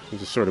all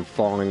just sort of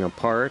falling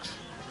apart.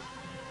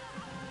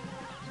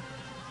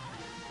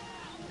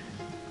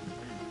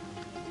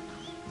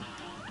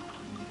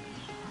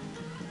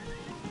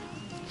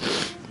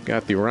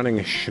 Got the running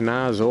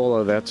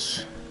schnozola,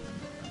 that's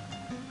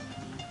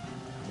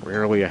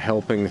rarely a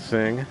helping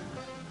thing.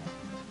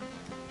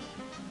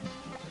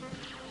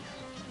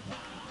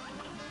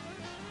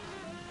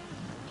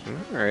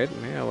 Alright,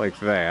 yeah, like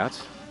that.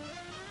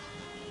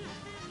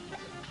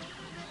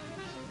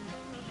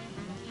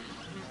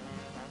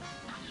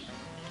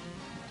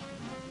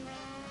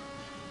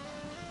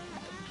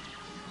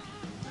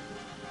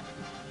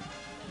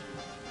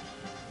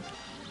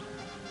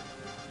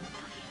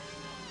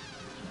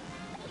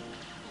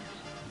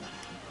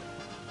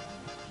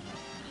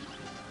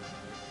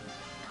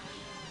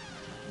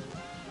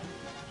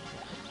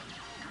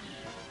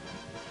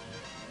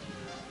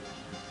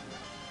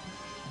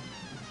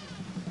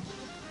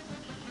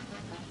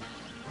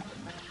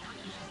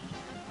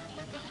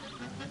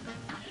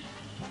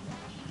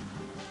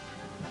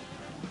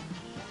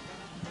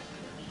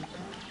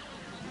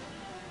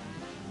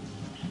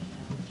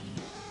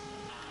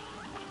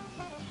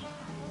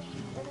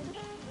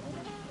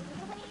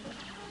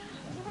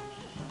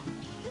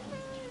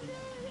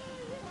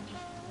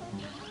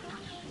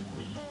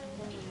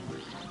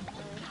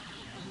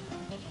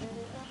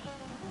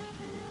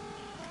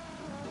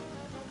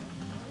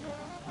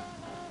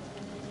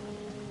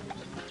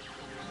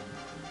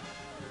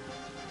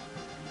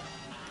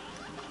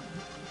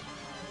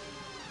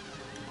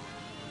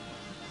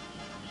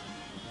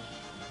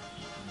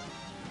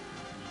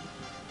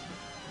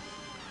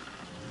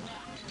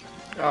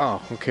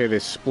 Oh, okay, they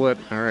split.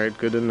 Alright,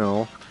 good to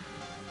know.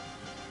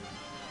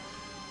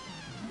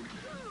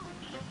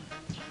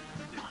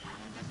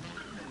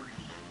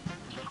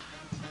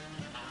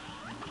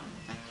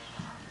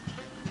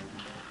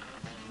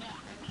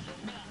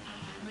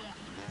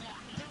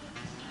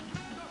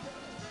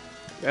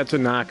 That's a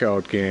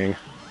knockout, gang.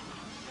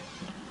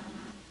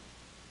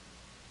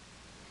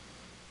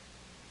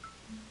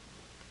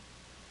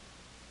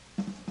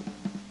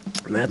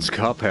 And that's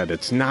Cuphead.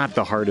 It's not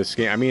the hardest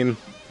game. I mean,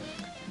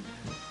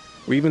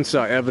 we even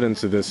saw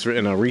evidence of this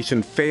in a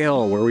recent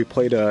fail where we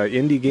played an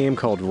indie game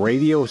called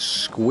Radio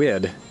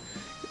Squid.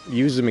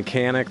 Used a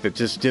mechanic that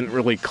just didn't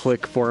really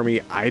click for me.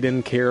 I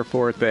didn't care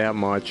for it that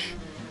much.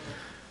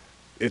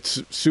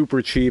 It's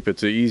super cheap.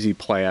 It's an easy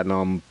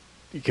platinum.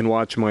 You can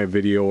watch my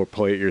video or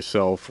play it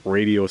yourself.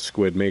 Radio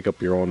Squid, make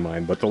up your own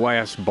mind. But the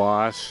last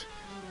boss,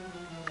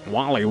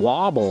 Wally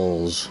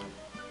Wobbles.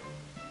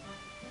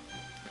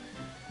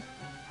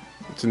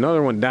 It's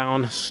another one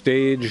down,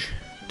 stage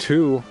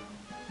 2.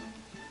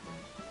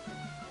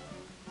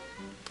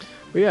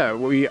 But yeah,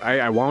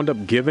 I wound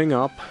up giving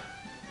up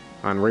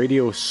on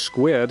Radio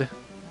Squid.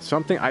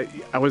 Something I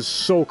was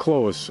so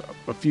close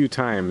a few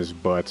times,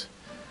 but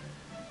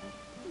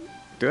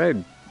did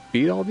I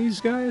beat all these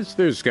guys?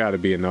 There's got to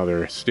be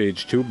another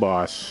stage 2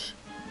 boss,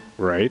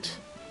 right?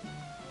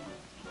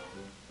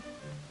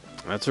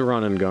 That's a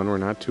run and gun. We're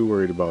not too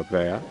worried about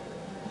that.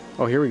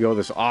 Oh, here we go.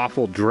 This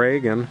awful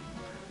dragon.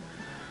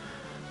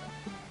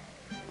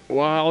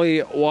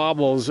 Wally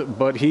wobbles,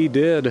 but he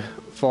did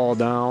fall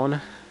down.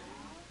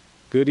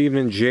 Good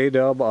evening,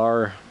 J-Dub,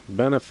 our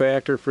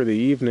benefactor for the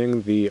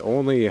evening, the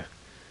only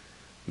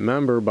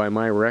member by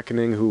my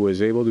reckoning who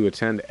was able to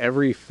attend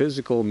every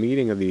physical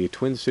meeting of the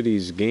Twin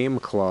Cities Game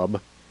Club.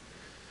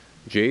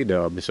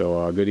 J-Dub,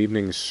 so good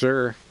evening,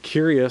 sir.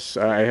 Curious,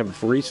 I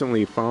have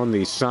recently found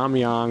the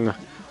Samyang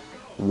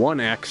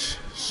 1X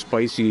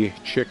spicy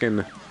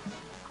chicken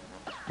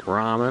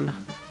ramen,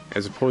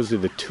 as opposed to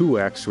the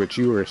 2X, which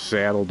you were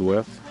saddled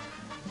with.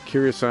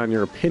 Curious on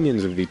your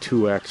opinions of the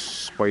 2X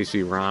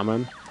spicy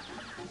ramen.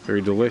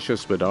 Very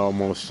delicious, but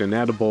almost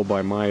inedible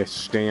by my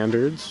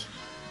standards.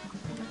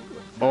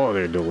 Oh,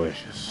 they're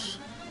delicious.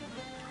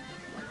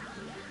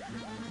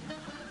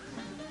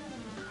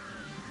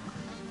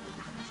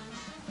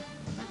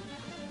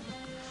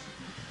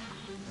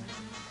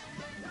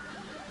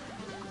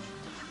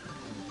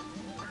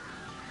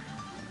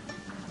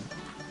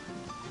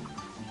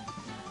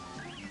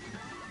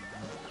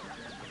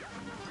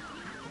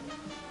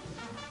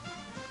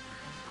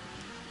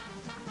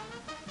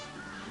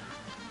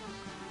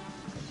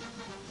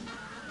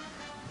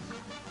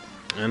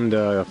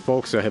 And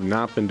folks, I have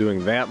not been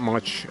doing that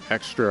much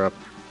extra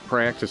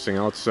practicing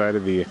outside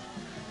of the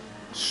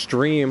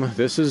stream.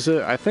 This is,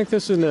 I think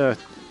this is an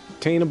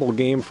attainable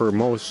game for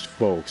most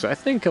folks. I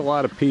think a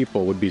lot of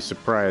people would be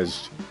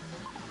surprised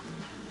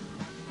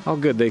how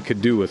good they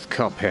could do with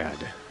Cuphead.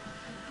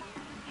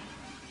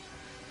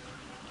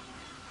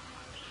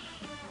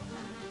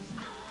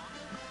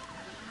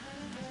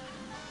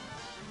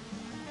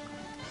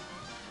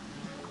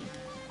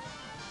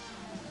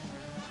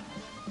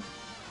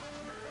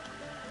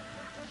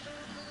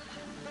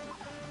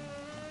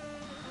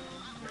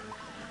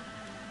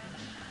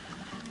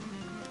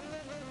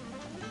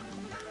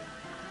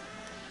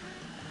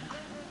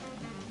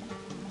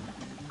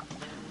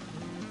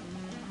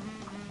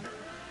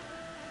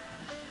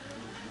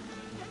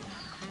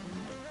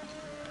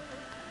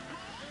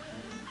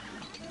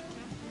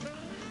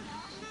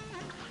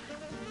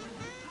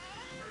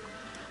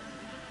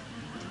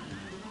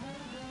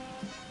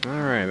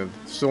 Alright,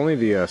 it's only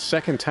the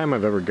second time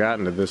I've ever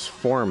gotten to this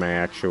form,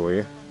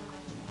 actually.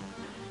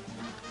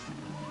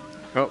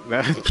 Oh,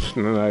 that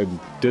I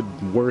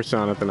did worse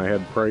on it than I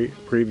had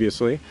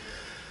previously.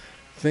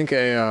 I think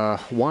I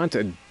want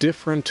a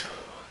different...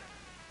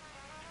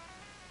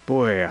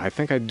 Boy, I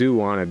think I do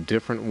want a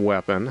different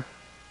weapon.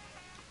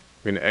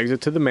 We're going to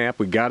exit to the map.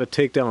 We got to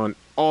take down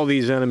all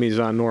these enemies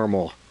on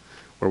normal,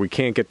 where we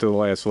can't get to the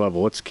last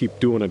level. Let's keep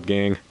doing it,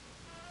 gang.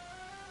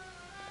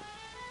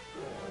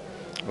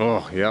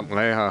 Oh, yep,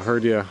 I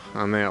heard you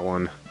on that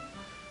one.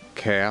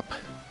 Cap.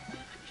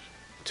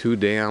 Too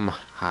damn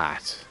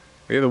hot.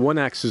 Yeah, the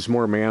 1X is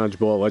more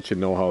manageable. I'll let you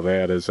know how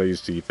that is. I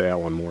used to eat that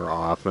one more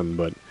often,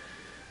 but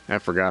I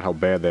forgot how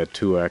bad that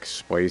 2X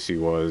spicy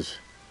was.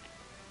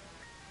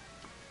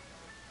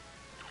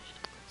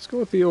 Let's go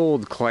with the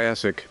old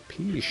classic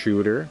pea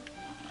shooter.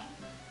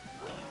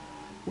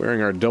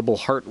 Wearing our double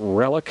heart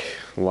relic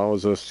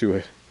allows us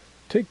to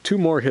take 2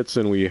 more hits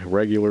than we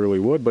regularly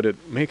would, but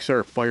it makes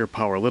our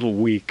firepower a little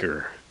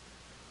weaker.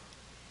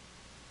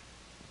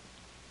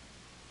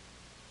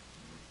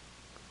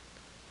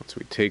 Once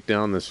we take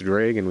down this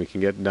dragon, we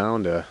can get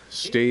down to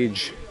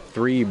stage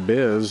 3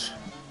 biz.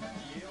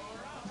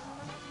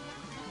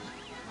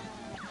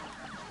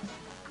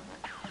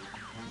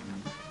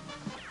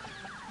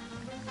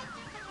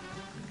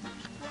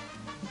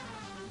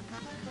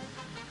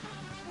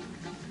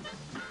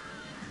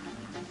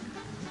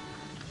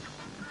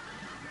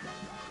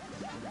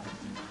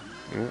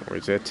 Oh,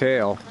 where's that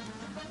tail?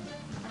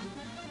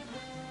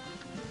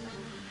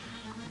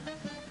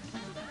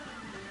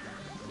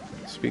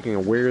 Speaking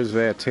of where's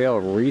that tail,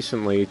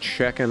 recently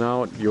checking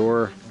out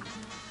your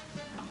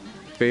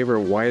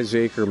favorite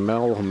Wiseacre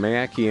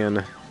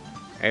Melmacian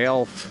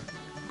Alf,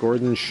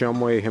 Gordon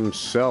Shumway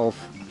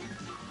himself.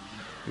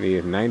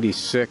 The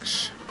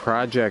 96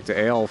 Project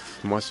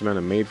Alf must have been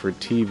a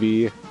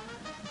made-for-TV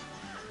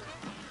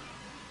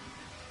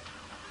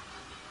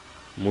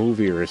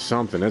movie or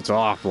something. It's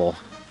awful.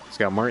 It's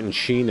got Martin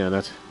Sheen in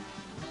it.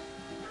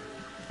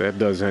 If that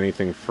does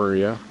anything for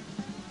you.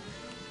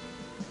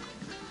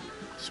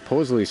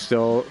 Supposedly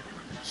still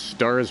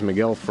stars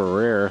Miguel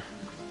Ferrer,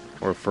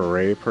 or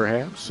Ferrer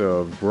perhaps,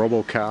 of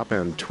RoboCop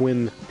and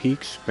Twin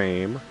Peaks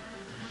fame.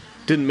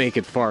 Didn't make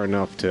it far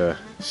enough to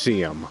see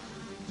him.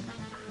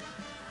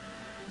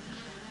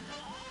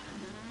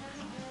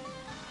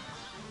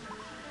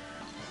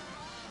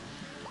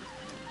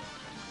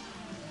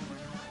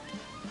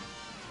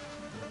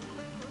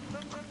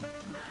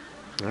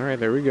 Alright,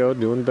 there we go,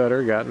 doing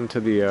better. Got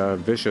into the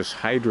vicious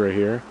Hydra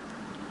here.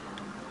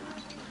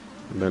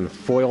 Been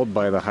foiled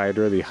by the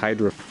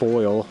Hydra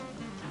foil.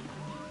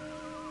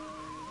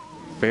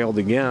 Failed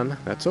again,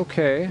 that's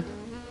okay.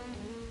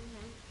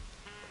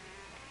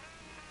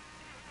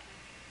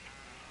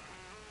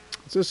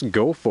 Let's just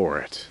go for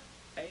it.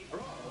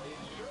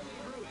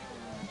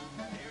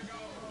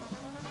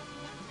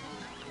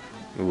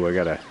 Ooh, I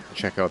gotta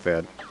check out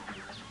that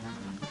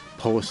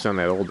post on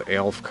that old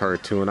Alf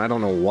cartoon. I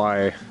don't know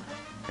why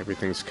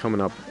everything's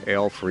coming up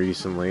Alf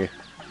recently.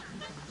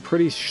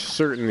 Pretty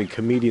certain the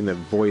comedian that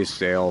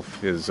voiced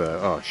Alf is,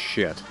 oh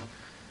shit.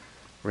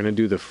 We're gonna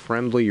do the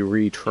friendly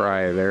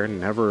retry there.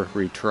 Never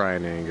retry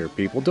in anger,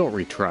 people. Don't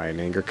retry in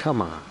anger,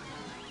 come on.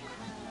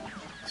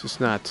 It's just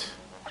not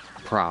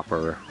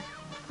proper.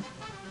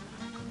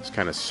 It's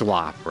kind of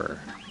slopper.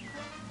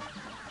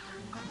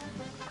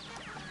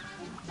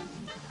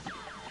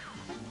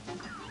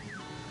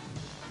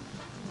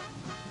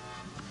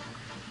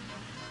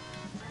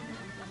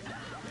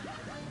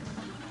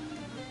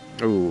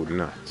 Ooh,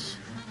 nuts.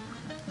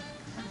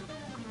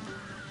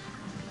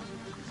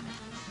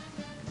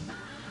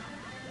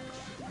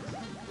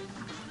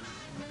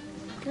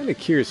 Kinda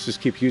curious,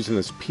 just keep using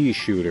this pea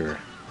shooter.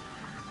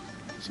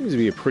 Seems to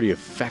be a pretty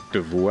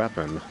effective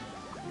weapon.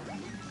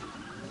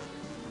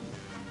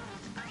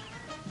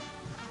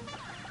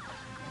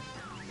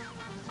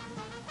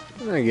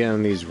 And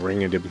again, these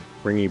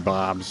ringy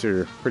bobs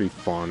are pretty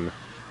fun.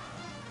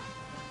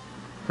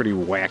 Pretty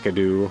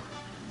wackadoo.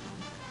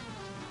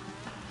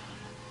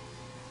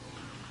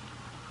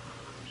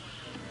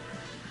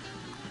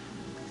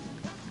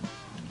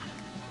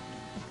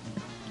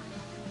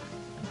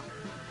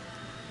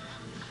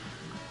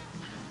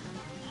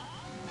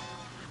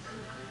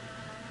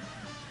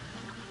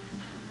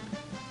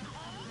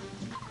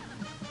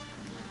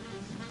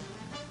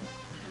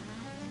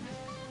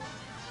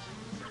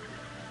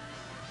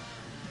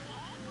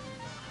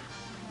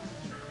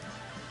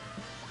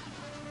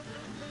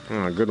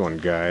 Oh, good one,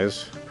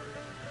 guys.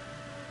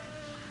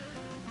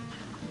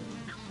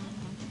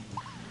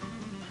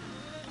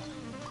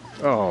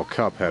 Oh,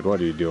 Cuphead, what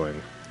are you doing?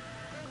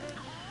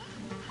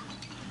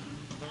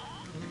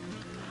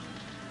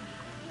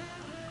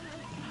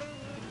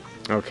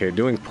 Okay,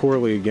 doing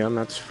poorly again,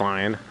 that's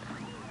fine.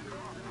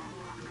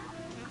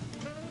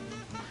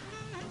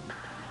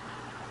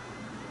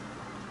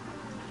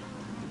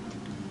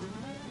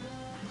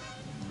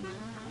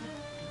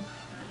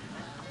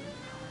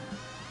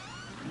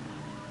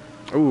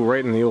 Ooh,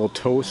 right in the old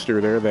toaster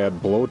there, that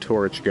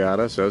blowtorch got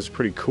us. That was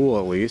pretty cool,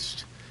 at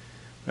least.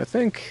 I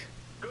think,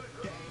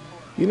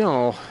 you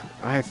know,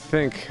 I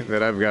think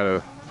that I've got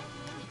to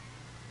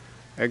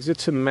exit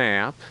to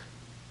map.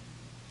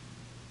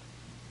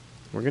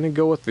 We're going to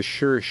go with the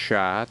sure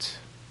shot.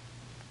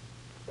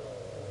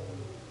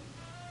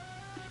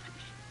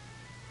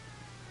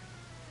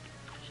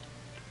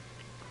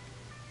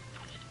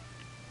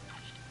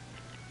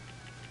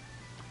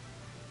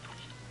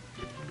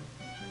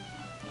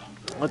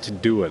 Let's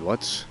do it.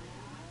 Let's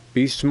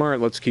be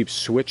smart. Let's keep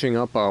switching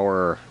up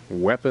our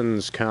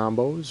weapons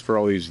combos for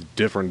all these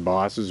different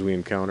bosses we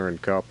encounter in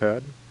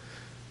Cuphead.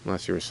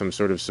 Unless you're some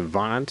sort of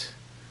savant.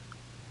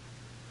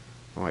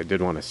 Oh, I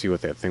did want to see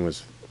what that thing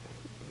was.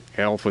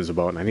 Elf was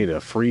about, and I need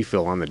a free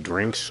fill on the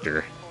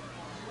drinkster.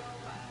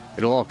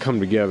 It'll all come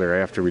together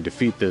after we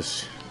defeat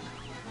this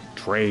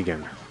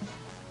dragon.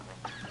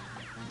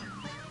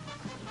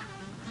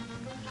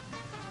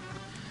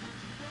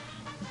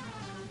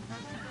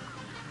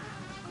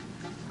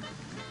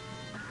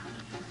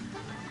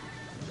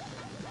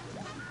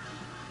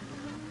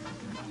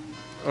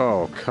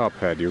 Oh,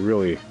 Cuphead, you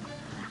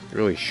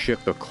really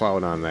shit the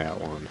clout on that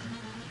one.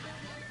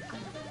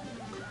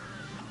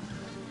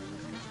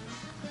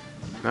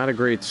 Not a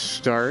great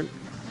start.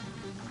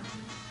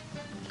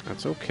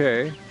 That's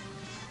okay.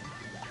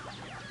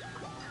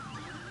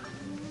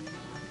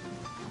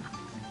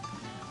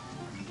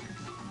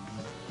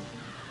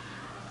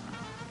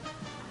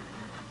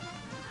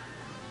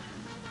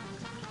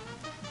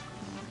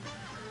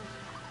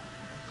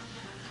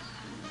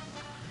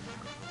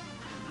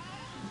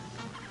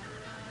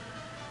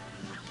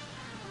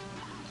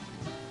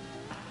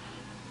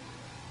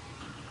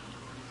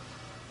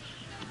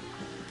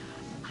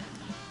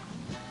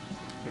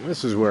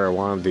 This is where I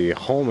wanted the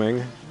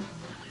homing.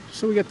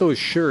 So we get those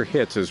sure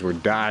hits as we're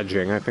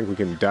dodging. I think we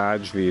can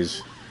dodge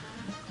these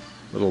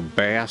little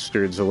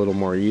bastards a little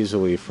more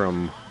easily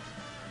from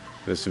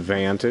this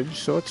vantage.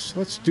 So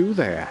let's do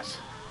that.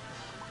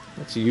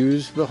 Let's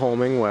use the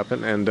homing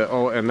weapon and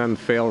and then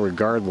fail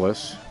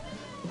regardless.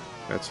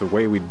 That's the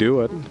way we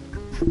do it.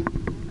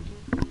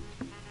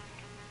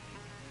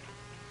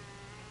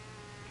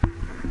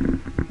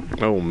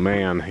 Oh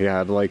man, yeah,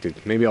 I'd like to.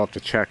 Maybe I'll have to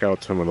check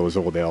out some of those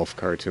old elf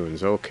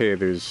cartoons. Okay,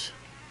 there's.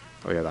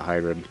 Oh yeah, the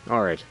hybrid.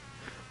 Alright,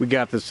 we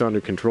got this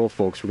under control,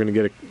 folks. We're gonna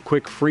get a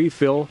quick free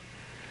fill.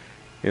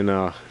 In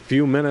a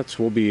few minutes,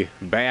 we'll be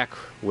back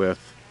with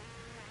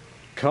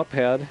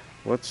Cuphead.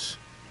 Let's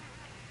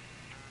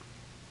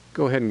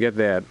go ahead and get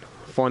that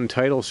fun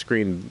title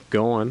screen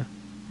going.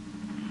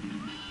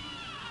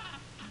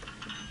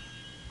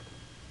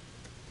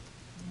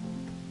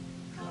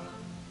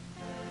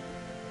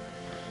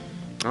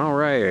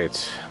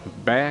 Alright,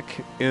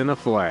 back in a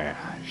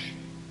flash.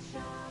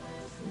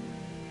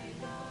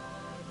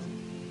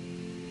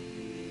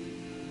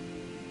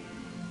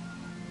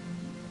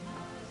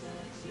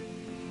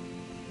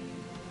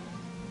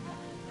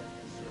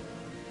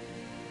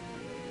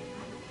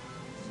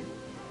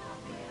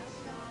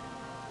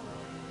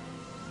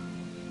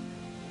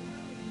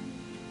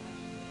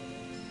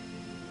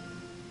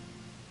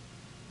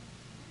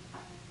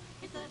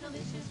 It's a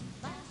delicious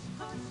last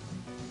course.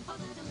 Oh,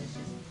 the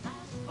delicious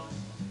last course.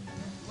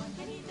 One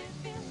can eat their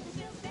fill and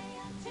still stay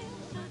until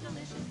the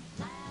delicious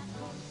last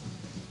course.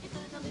 It's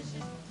a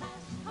delicious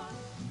last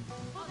course.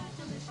 Oh, that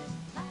delicious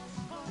last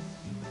course.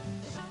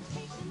 The sharp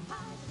cakes and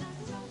pies,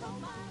 doesn't so go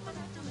by for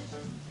that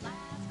delicious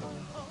last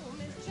course. Oh,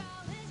 Miss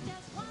Chalice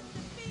just wants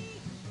to be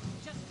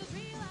just as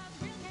real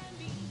can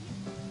be.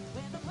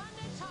 With a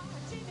wonder tart,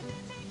 she can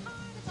then take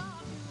heart. It's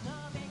off to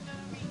the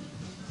bakery.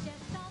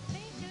 Chef Salt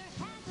Baker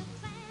has a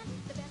plan.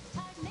 The best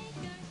tart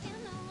maker in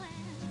the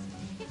land.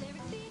 If they're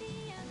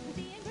expedient with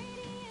the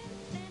ingredients,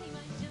 then he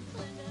might just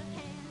lend a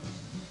hand.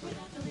 With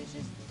that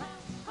delicious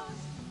last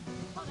course,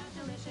 oh that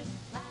delicious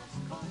last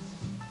course.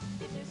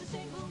 If there's a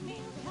single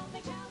meal to help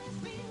make Chalice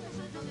real, it's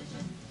a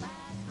delicious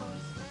last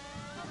course.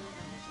 Oh the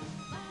delicious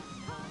last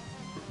course,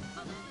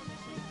 oh the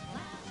delicious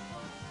last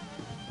course.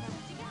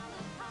 Since you got a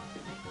pot to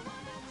make a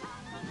wonder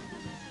top for the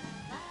delicious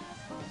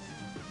last course.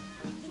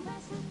 Using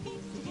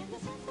recipes to get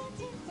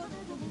necessities for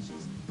the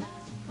delicious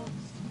last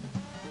course.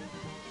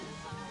 Making a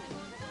song and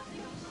one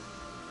nothing else.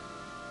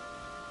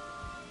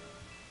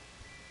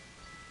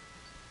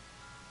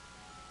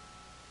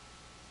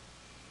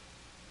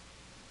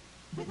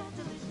 With that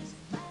delicious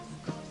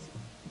last course.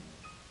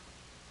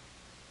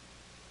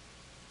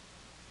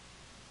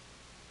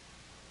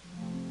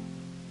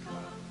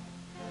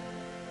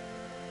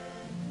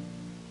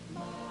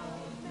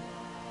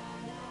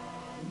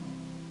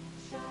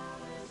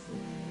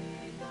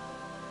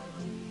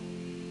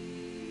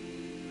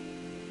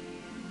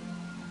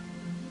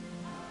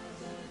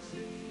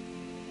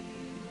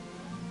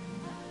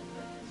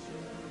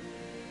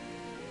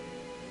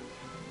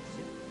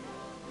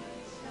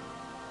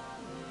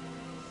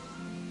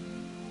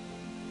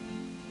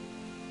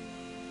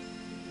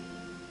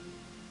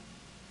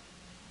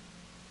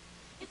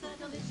 It's a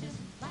delicious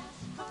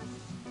last course.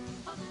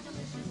 Oh, the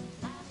delicious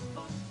last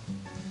course.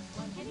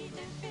 One can eat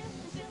their fill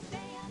and still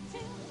stay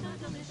until the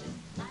delicious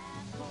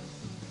last course.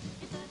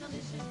 It's a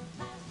delicious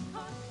last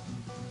course.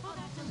 Oh,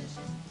 that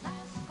delicious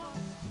last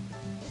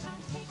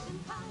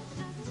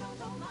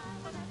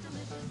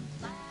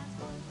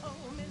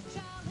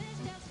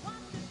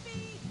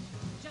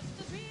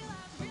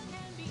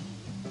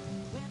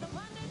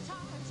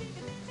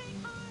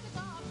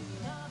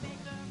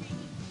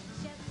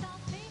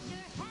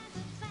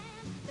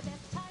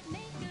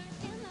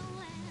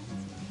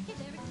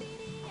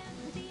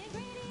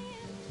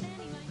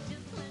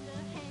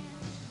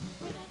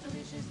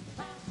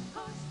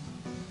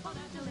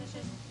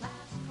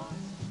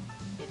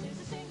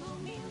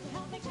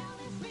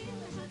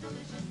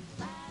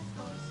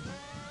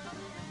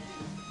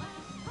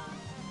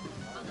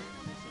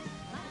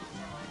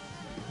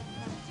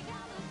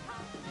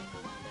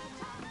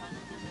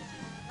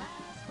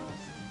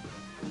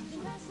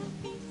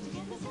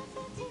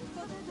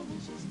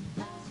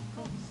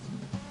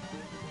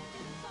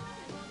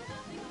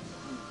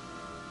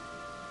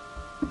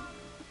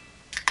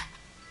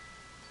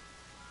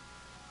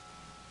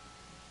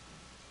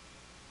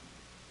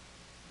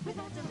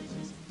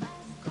delicious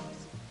last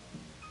course.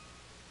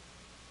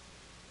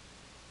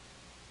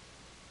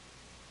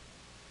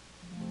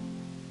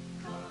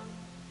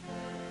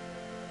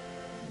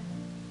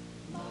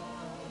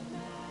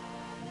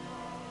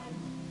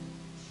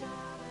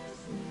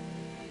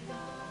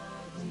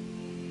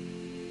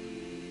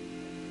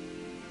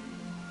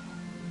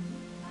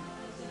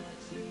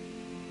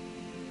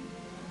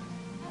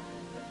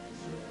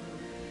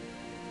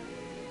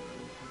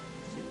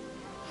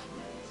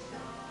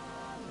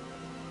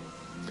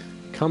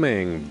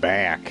 Coming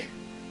back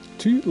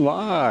to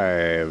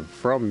live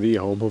from the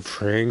home of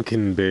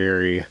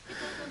Frankenberry,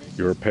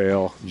 your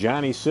pal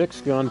Johnny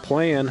Sixgun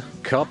playing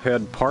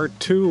Cuphead Part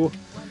 2.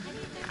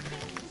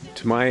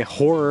 To my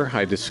horror,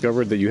 I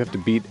discovered that you have to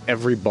beat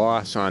every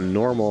boss on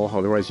normal,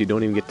 otherwise you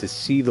don't even get to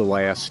see the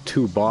last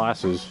two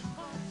bosses.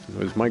 It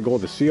was my goal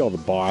to see all the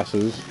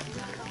bosses,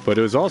 but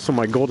it was also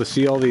my goal to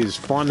see all these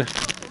fun,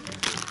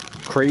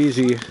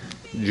 crazy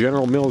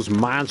General Mills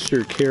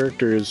monster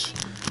characters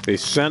they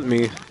sent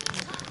me.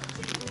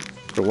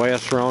 The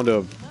last round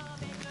of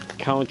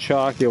Count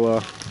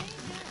Chocula,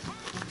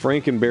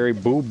 Frankenberry,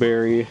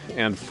 Booberry,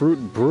 and Fruit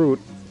Brute,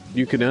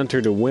 you could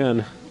enter to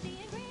win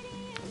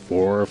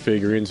 4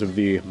 figurines of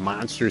the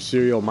Monster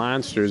Cereal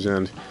Monsters,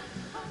 and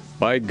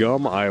by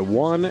gum, I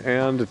won,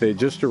 and they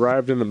just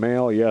arrived in the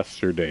mail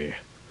yesterday.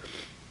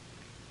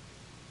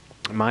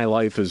 My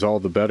life is all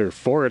the better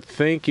for it.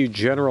 Thank you,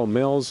 General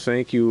Mills.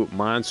 Thank you,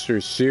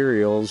 Monster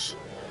Cereals.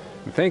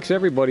 And thanks,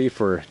 everybody,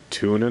 for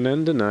tuning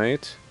in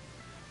tonight.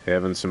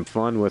 Having some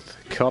fun with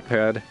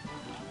Cuphead.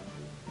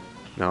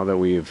 Now that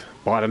we've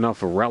bought enough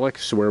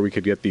relics where we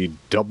could get the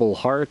double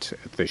heart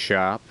at the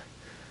shop.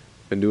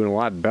 Been doing a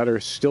lot better.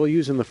 Still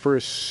using the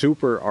first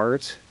super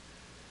art.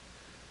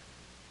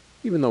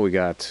 Even though we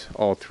got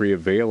all 3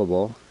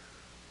 available.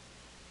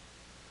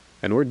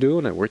 And we're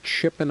doing it. We're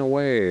chipping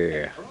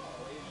away.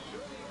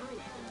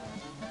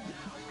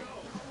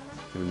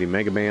 The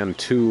Mega Man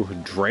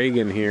 2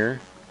 Dragon here.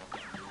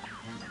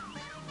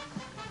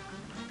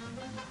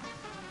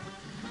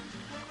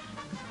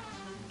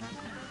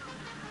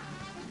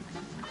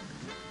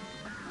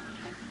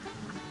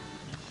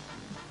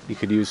 You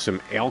could use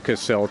some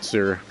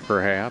Alka-Seltzer,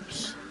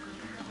 perhaps.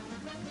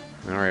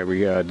 Alright,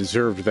 we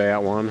deserved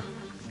that one.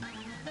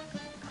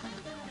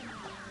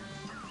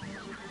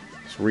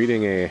 I was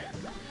reading a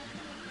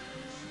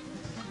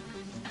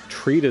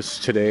treatise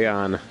today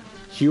on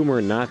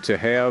humor not to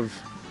have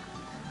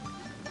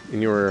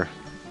in your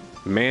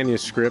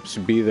manuscripts,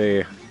 be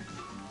they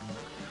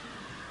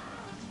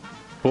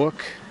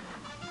book,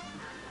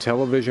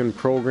 television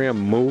program,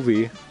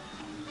 movie.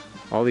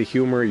 All the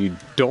humor you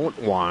don't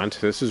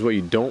want. This is what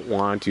you don't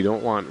want. You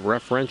don't want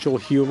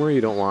referential humor. You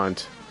don't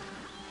want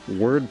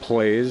word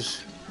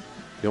plays.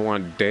 You don't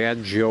want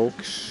dad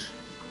jokes.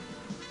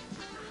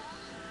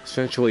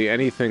 Essentially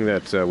anything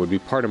that would be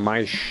part of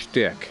my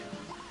shtick.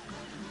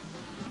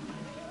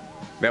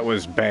 That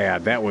was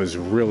bad. That was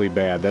really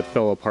bad. That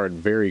fell apart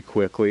very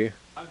quickly.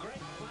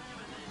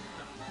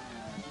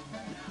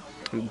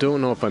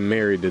 Don't know if I'm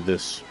married to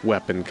this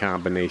weapon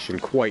combination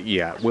quite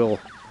yet. We'll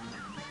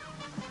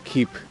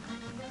keep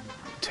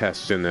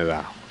testing it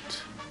out.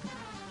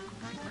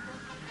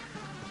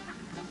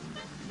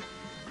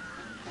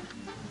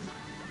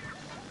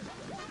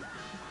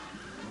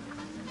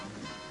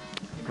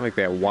 I like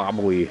that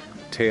wobbly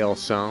tail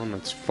sound.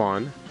 That's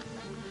fun.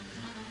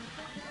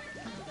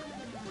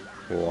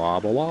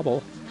 Wobble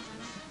wobble.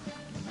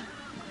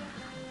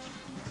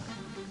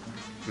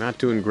 Not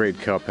doing great,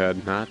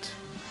 Cuphead. Not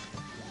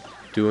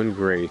doing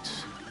great.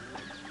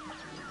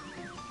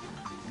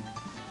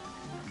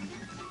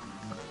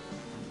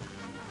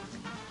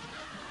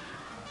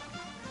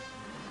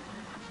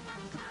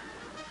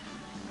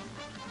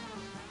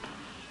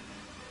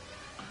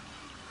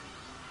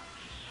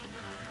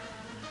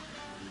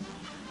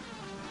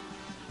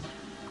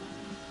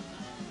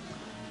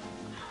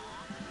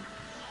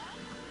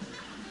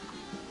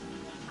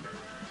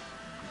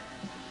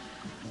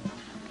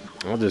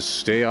 I'll just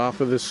stay off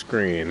of the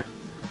screen.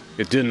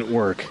 It didn't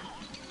work.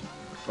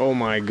 Oh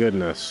my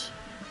goodness.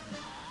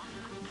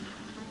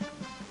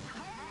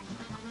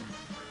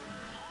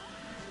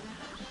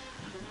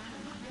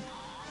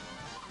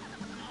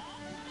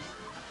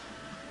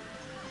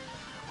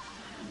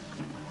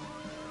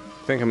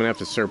 I think I'm gonna have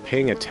to start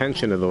paying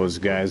attention to those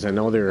guys. I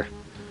know they're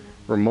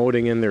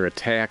remoting in their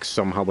attacks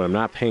somehow, but I'm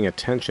not paying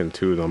attention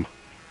to them.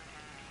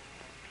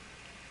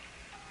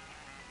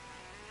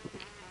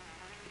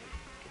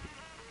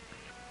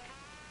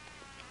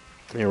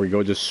 There we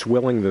go, just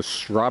swilling the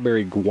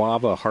strawberry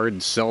guava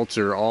hard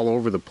seltzer all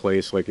over the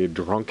place like a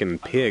drunken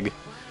pig.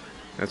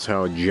 That's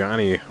how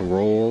Johnny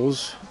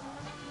rolls.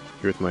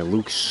 Here with my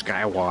Luke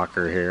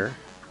Skywalker here.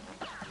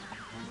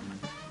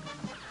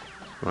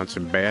 Want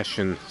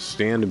Sebastian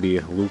Stan to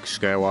be Luke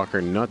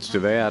Skywalker. Nuts to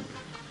that.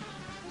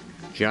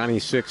 Johnny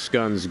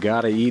Sixgun's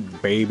gotta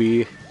eat,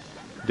 baby.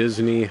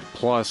 Disney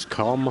Plus,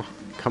 come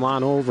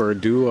on over.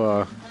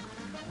 Do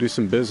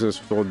some business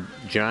with old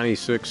Johnny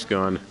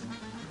Sixgun.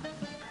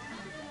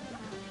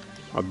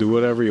 I'll do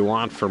whatever you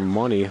want for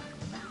money.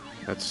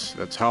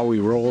 That's how we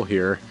roll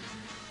here.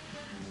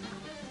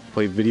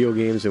 Play video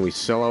games and we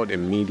sell out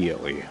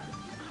immediately.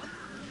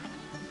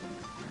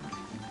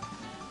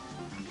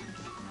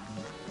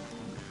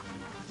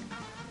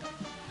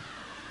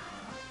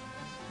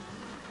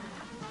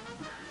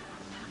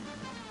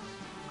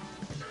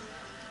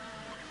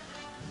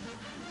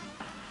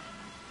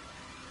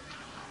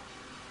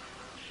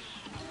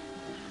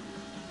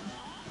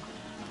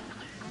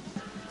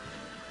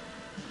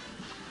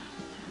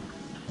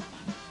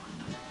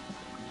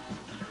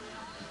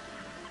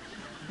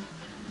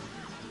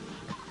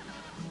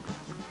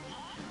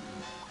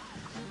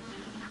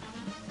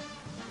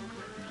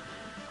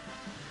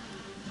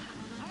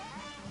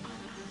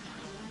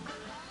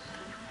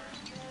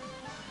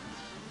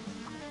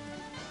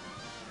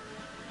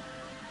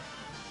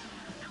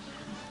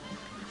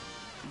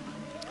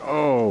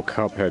 Oh,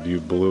 Cuphead,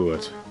 you blew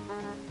it.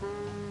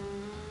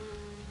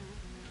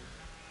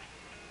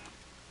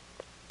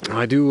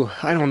 I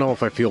don't know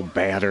if I feel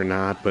bad or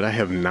not, but I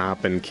have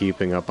not been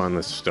keeping up on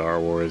the Star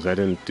Wars. I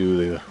didn't do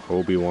the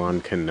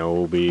Obi-Wan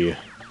Kenobi.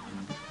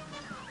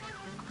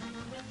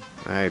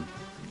 I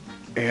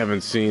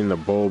haven't seen the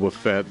Boba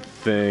Fett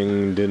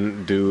thing,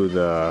 didn't do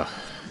the...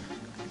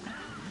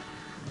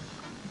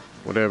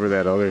 whatever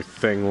that other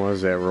thing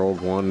was, that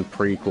Rogue One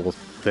prequel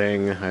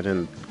thing. I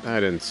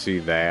didn't see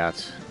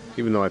that.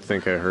 Even though I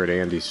think I heard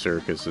Andy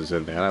Serkis is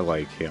in that. I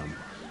like him.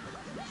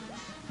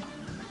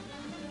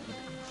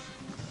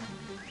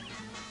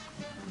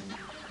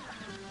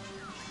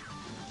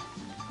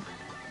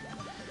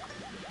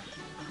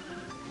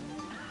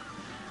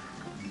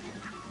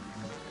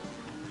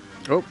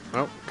 Oh,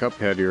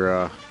 Cuphead,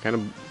 you're kind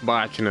of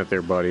botching it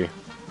there, buddy.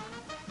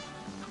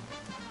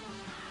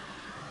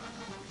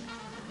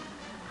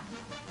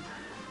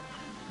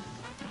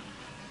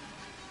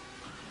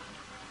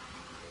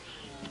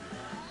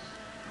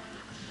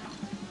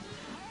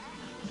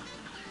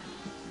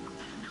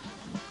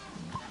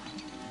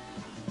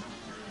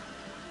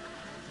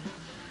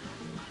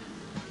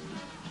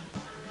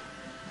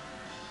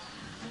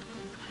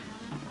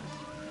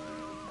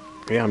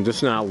 Yeah, I'm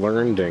just not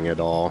learning at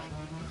all.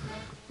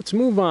 Let's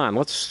move on.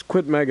 Let's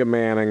quit Mega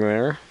Manning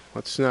there.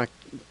 Let's not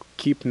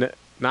keep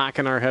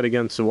knocking our head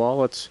against the wall.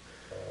 Let's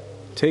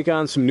take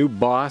on some new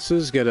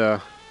bosses, get a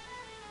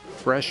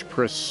fresh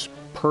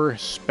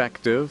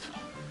perspective.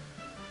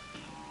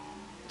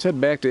 Let's head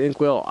back to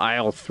Inkwell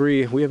Isle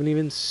 3. We haven't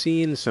even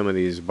seen some of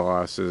these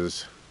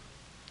bosses'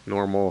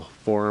 normal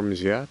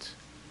forms yet.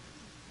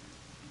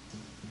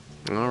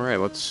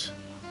 Alright, let's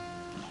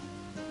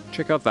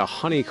check out the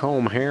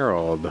Honeycomb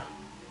Herald.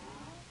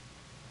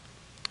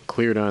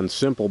 Cleared on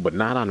simple, but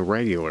not on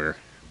regular.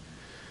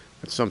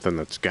 That's something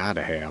that's got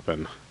to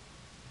happen.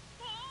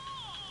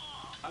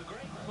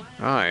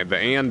 Alright, the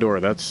Andor,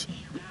 that's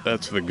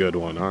the good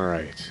one.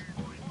 Alright.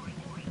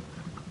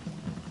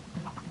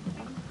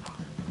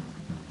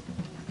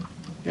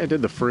 Yeah, I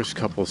did the first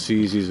couple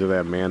seasons of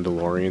that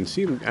Mandalorian.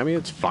 See, I mean,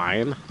 it's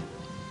fine.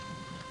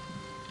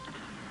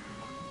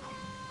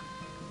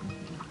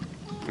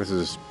 This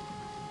is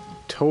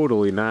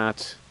totally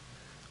not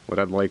what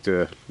I'd like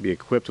to be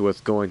equipped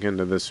with going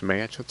into this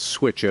match. Let's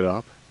switch it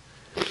up.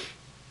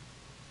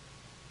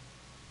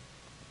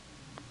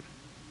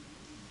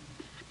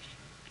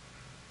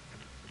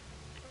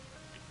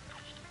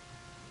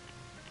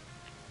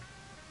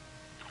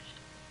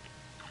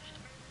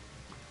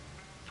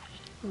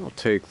 I'll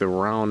take the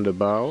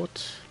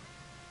roundabout.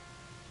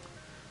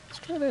 Let's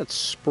try that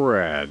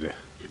spread.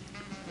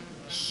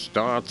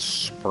 Start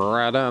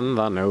spreading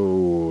the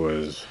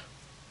news.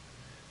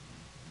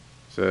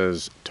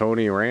 Says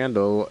Tony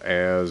Randall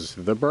as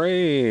the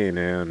Brain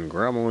in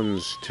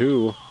Gremlins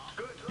 2.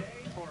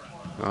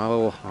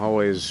 I'll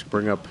always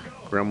bring up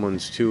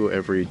Gremlins 2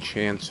 every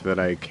chance that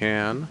I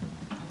can.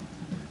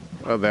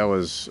 Oh, that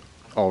was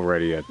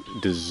already a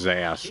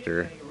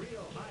disaster.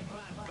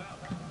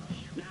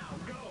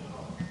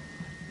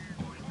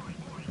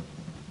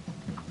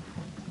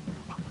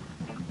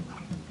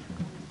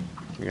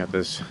 We got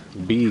this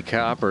bee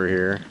copper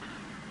here.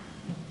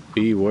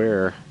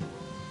 Beware.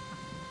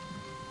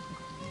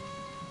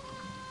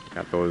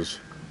 Got those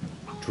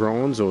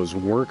drones, those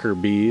worker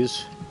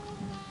bees,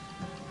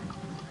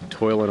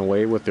 toiling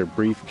away with their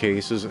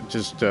briefcases,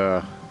 just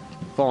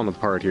falling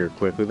apart here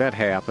quickly. That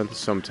happens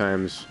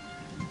sometimes.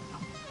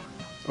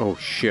 Oh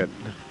shit.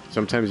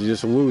 Sometimes you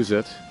just lose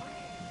it.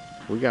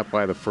 We got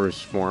by the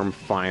first form,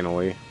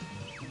 finally.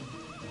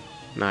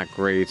 Not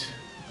great.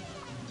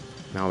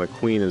 Now the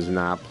queen is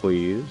not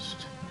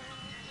pleased.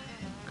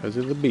 Because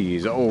of the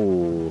bees.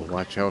 Oh,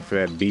 watch out for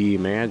that bee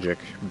magic.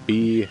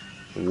 Be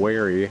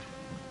wary.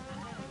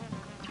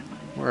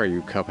 Where are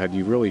you, Cuphead?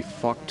 You really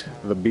fucked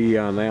the bee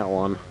on that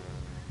one.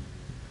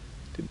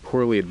 Did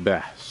poorly at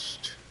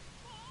best.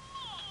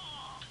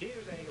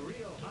 Here's a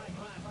real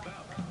high-class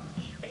bout.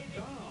 It's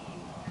on.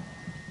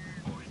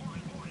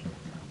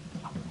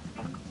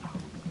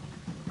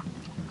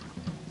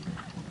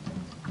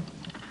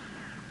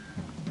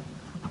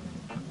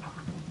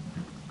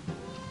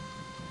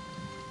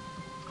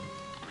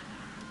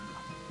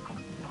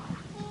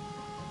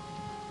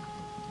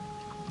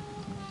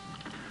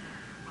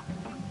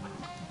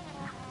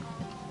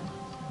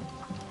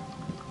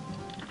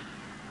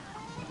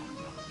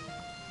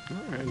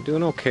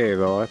 Doing okay,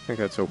 though. I think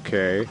that's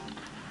okay.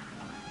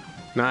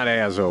 Not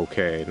as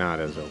okay. Not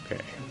as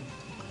okay.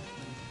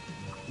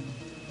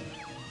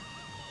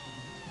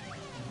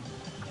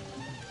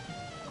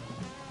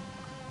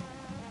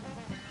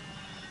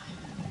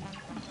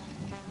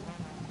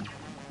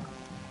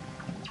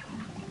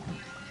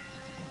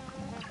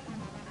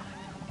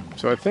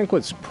 So I think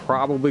what's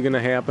probably going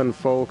to happen,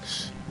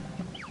 folks,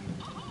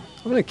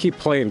 I'm going to keep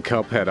playing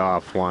Cuphead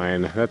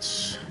offline.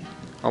 That's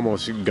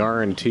almost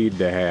guaranteed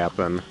to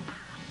happen.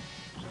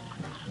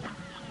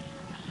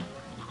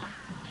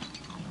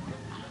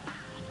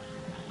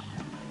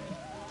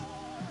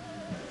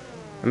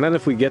 And then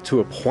if we get to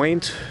a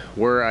point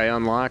where I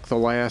unlock the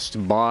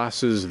last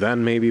bosses,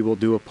 then maybe we'll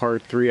do a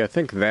part 3. I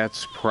think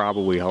that's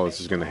probably how this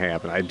is going to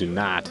happen. I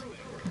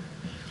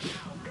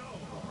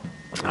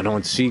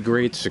don't see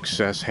great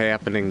success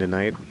happening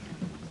tonight.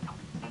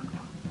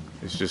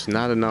 It's just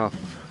not enough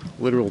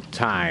literal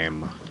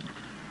time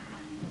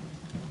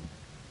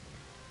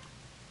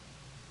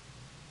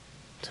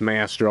to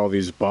master all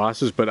these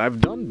bosses, but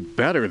I've done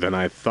better than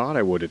I thought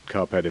I would at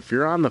Cuphead. If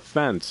you're on the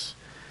fence,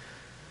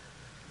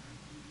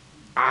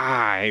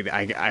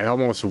 I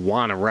almost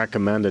want to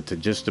recommend it to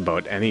just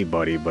about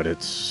anybody, but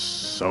it's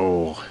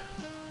so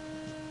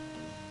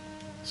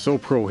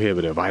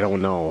prohibitive. I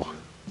don't know.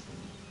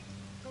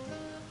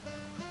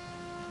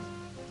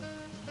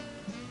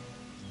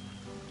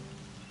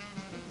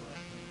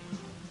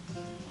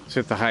 Let's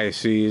hit the high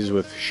seas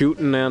with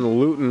shooting and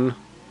looting.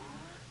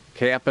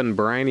 Cap'n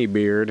Briny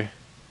Beard.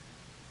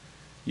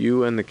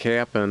 You and the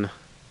Cap'n.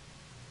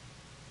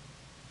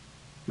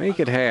 Make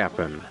it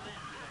happen.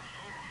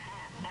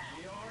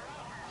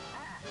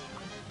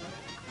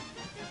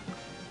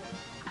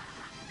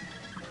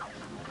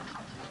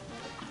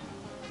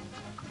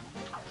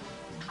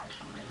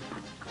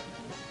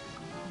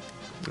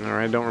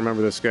 Alright, I don't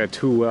remember this guy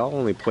too well.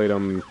 Only played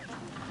him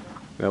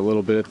a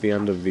little bit at the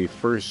end of the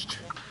first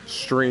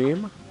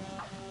stream.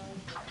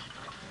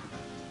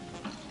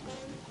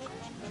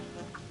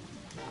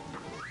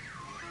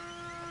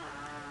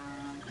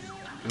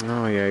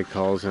 Oh yeah, he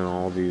calls in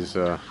all these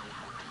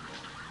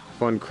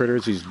fun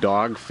critters, these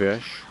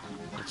dogfish.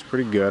 That's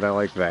pretty good, I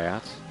like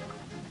that.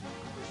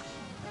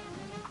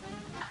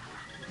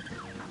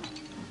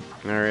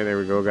 Alright, there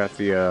we go, got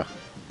the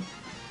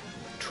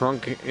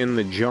trunk in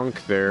the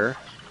junk there.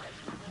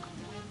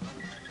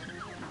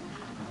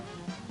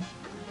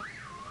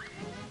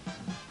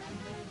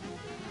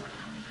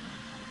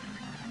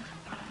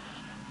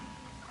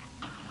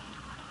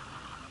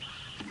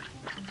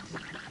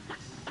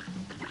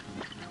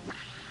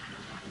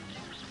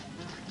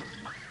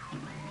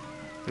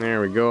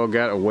 There we go,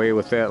 got away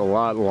with that a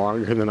lot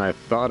longer than I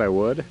thought I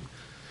would.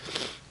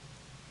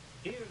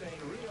 Here's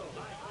a real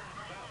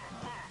high-class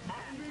bout.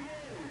 And begin.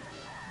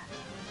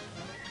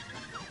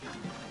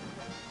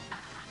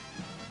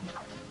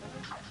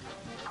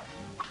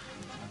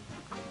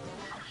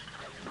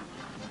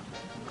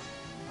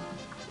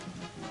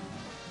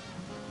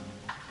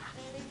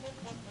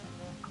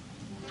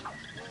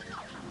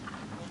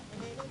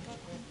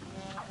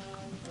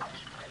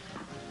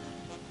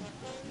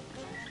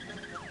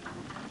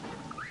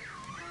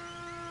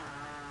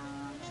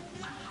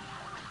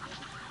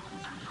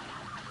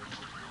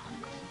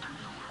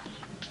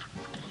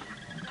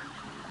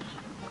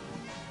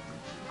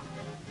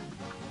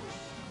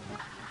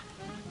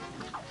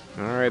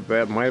 Alright,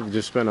 that might have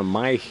just been a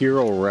My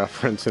Hero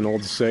reference, an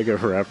old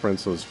Sega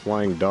reference, those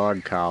flying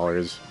dog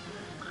collars.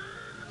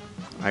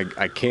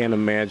 I can't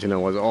imagine it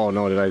was... Oh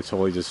no, did I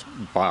totally just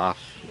boff?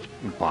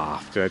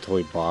 Did I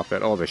totally boff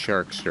that? Oh, the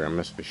Sharkster. I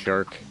missed the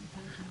shark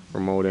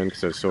remote in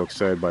because I was so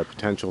excited by a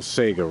potential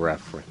Sega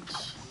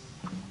reference.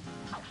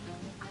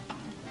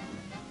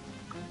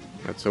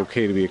 That's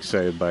okay to be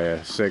excited by a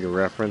Sega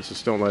reference,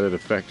 just don't let it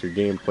affect your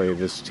gameplay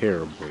this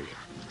terribly.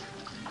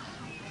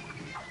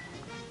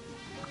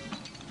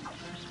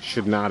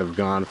 Should not have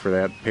gone for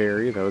that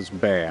parry, that was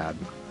bad.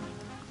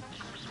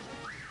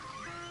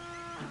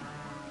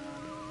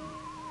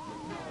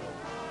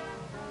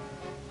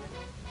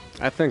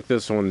 I think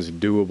this one's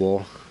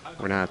doable.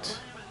 We're not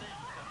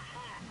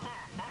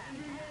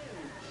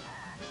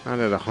at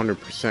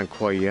 100%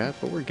 quite yet,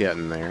 but we're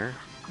getting there.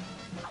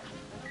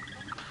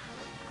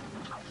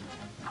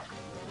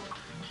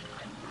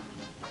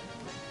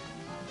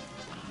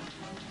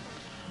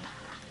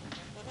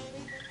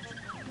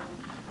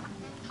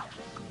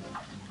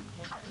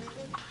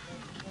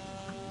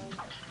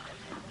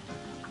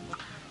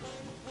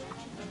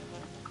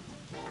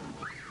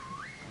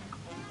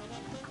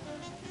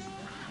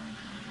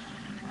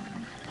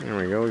 There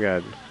we go, we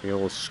got the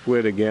old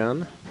squid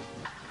again.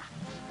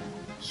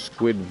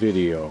 Squid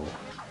video.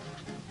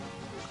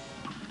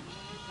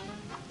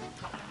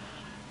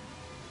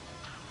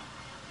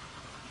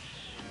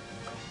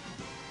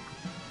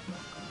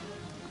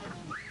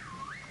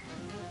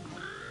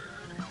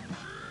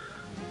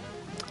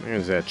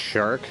 There's that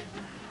shark.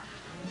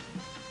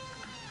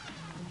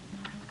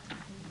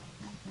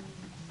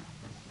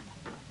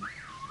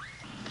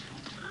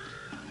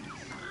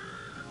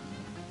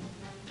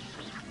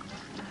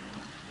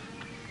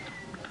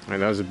 Alright,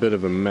 that was a bit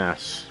of a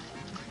mess.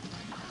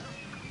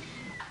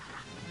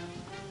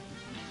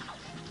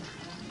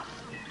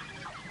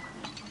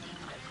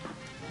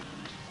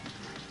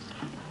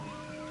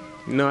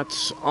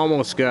 Nuts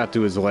almost got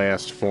to his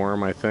last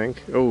form, I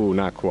think. Oh,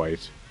 not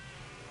quite.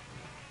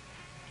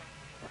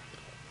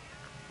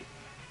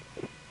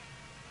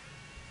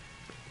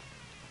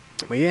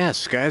 But yeah,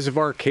 Skies of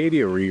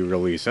Arcadia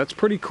re-release. That's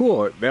pretty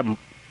cool.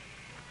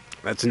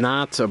 That's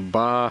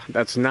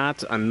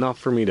not enough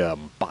for me to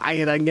buy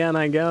it again,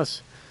 I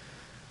guess.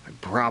 I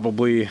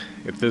probably,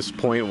 at this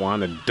point,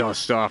 want to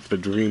dust off the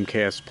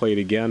Dreamcast plate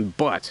again,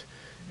 but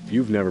if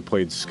you've never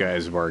played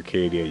Skies of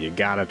Arcadia, you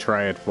gotta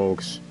try it,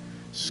 folks.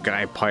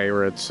 Sky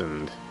Pirates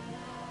and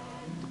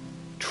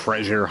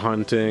treasure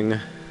hunting.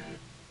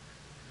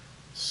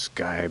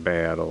 Sky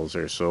battles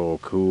are so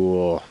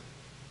cool.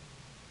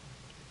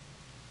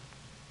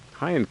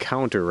 High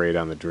encounter rate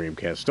on the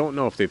Dreamcast. Don't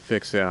know if they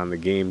fixed that on the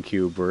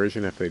GameCube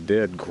version. If they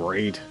did,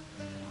 great.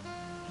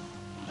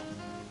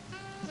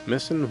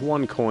 Missing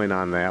one coin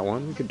on that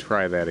one. We could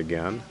try that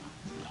again.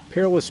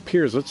 Perilous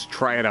Piers. Let's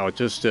try it out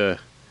just to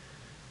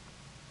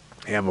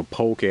have a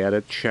poke at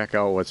it. Check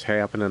out what's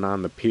happening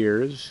on the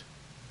piers.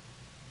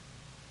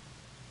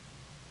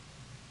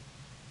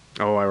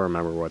 Oh, I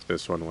remember what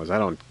this one was. I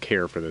don't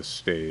care for this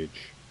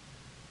stage.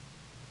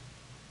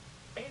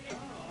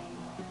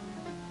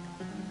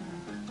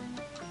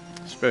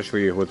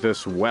 Especially with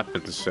this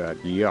weapon set.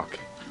 Yuck.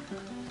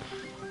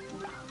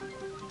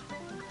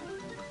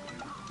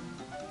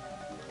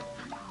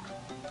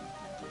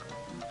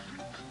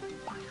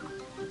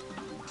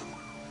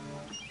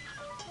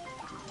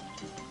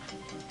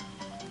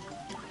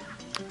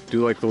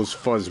 Do like those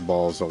fuzz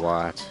balls a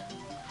lot.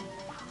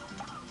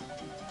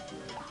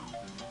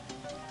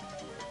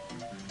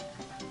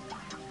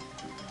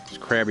 This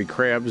Krabby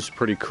Krab's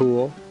pretty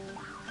cool.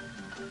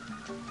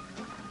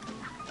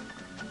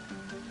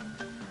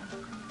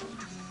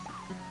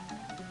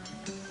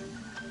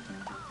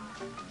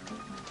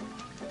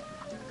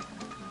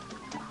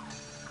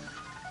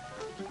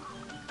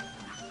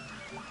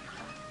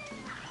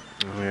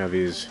 Oh yeah,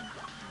 these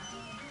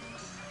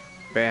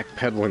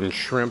backpedaling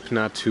shrimp,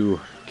 not too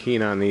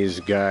keen on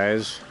these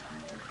guys.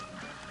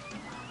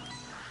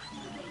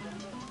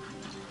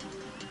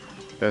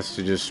 Best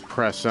to just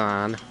press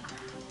on.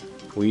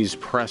 These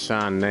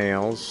press-on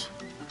nails.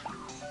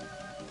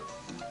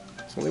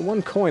 There's only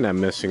one coin I'm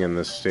missing in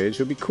this stage. It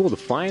would be cool to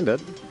find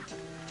it.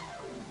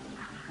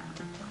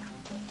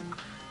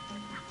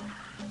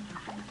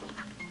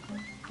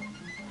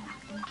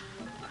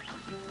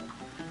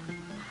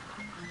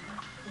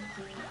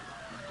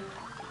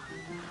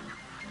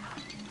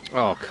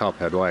 Oh,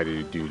 Cuphead, why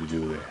did you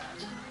do that?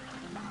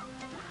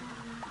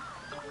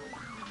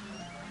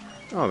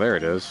 Oh, there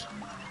it is.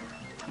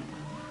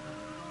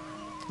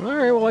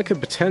 Alright, well, I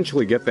could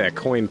potentially get that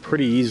coin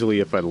pretty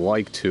easily if I'd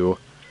like to.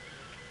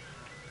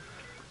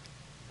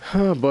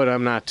 But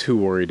I'm not too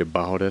worried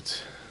about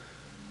it.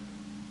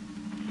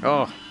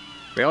 Oh,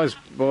 they always...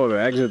 Oh, the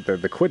exit,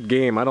 the quit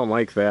game, I don't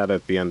like that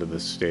at the end of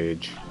this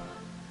stage.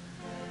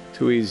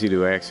 Too easy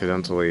to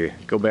accidentally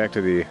go back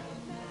to the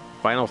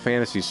Final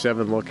Fantasy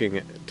VII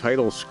looking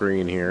title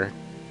screen here.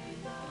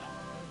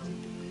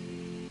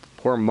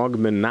 Poor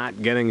Mugman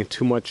not getting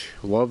too much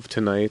love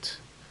tonight.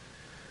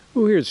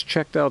 Who here's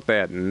checked out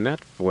that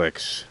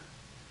Netflix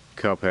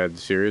Cuphead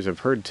series? I've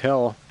heard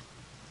tell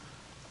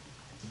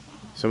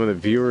some of the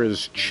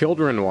viewers'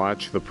 children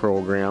watch the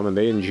program and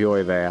they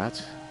enjoy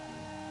that.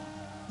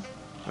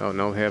 Oh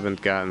no,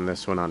 haven't gotten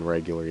this one on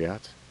regular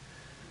yet.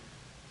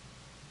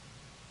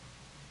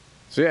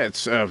 So yeah,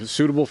 it's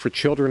suitable for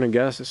children, I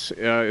guess.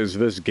 Is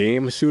this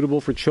game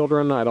suitable for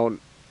children?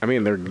 I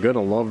mean, they're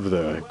gonna love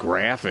the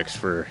graphics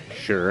for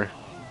sure.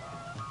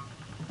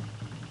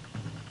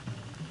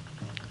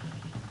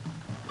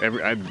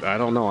 I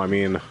don't know. I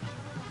mean,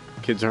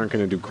 kids aren't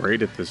gonna do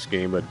great at this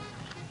game, but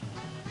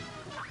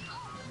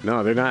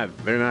no, they're not.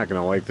 They're not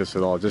gonna like this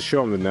at all. Just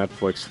show them the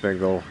Netflix thing;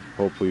 they'll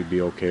hopefully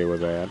be okay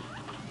with that.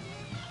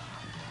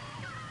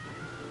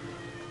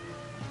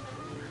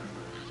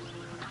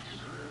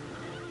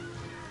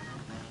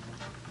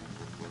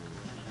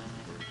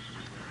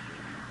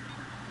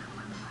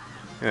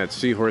 Yeah, that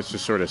seahorse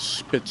just sort of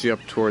spits you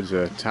up towards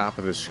the top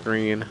of the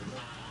screen.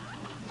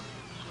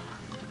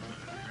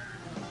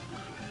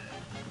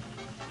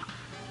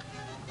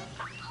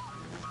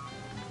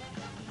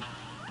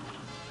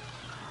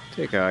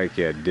 Take a hike,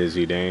 you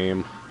dizzy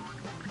dame.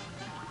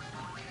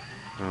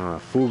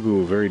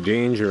 Fugu, very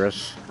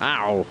dangerous.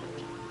 Ow!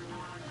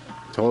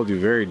 Told you,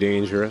 very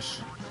dangerous.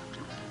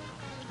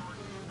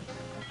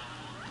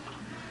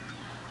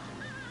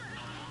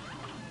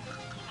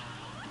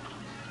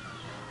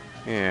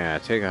 Yeah,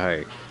 take a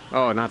hike.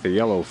 Oh, not the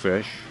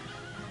yellowfish.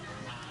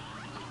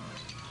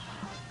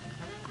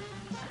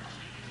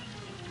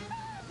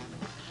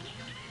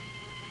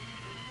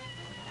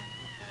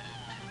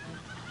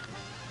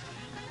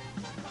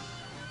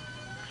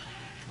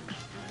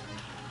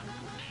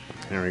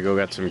 There we go,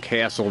 got some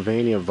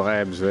Castlevania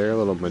vibes there, a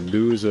little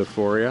Medusa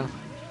for you.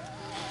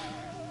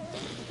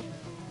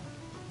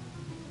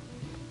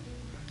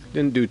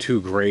 Didn't do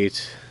too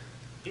great.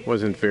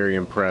 Wasn't very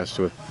impressed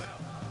with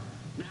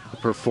the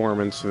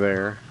performance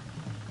there.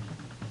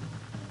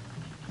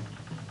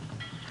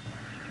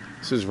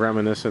 This is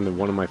reminiscent of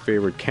one of my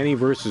favorite Kenny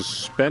versus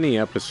Spenny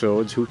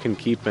episodes. Who can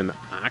keep an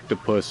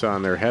octopus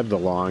on their head the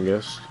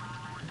longest?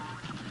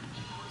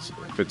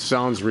 If it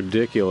sounds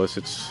ridiculous,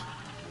 it's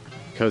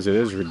because it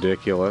is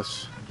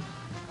ridiculous.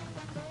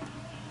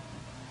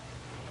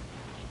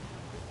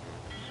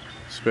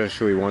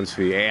 Especially once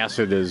the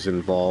acid is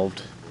involved.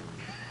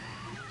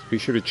 So be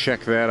sure to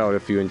check that out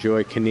if you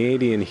enjoy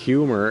Canadian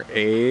humor.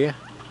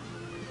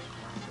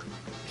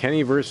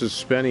 Kenny versus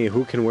Spenny,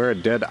 who can wear a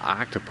dead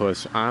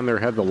octopus on their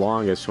head the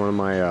longest? One of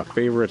my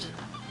favorite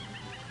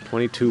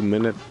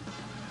 22-minute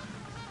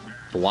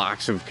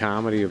blocks of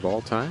comedy of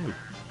all time,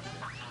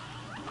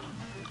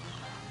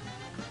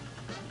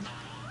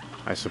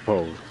 I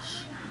suppose.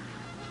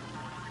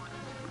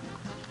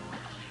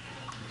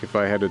 If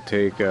I had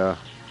to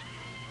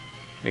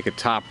make a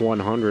top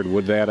 100,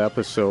 would that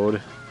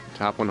episode,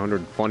 top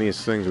 100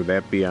 funniest things, would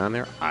that be on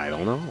there? I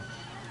don't know.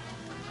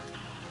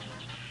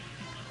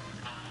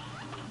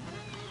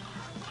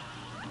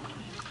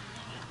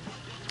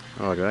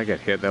 Oh, did I get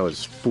hit? That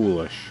was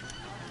foolish.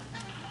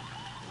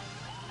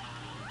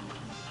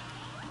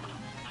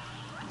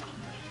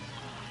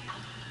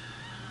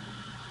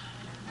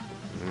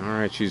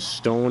 Alright, she's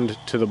stoned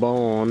to the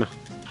bone.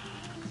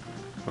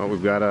 Oh,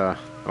 we've got a...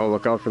 Oh,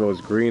 look out for those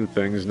green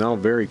things. Now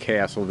very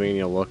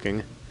Castlevania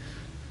looking.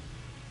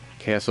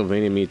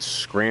 Castlevania meets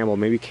Scramble.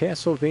 Maybe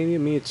Castlevania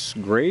meets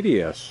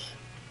Gradius.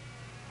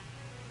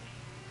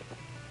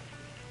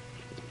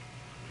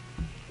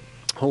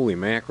 Holy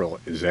mackerel,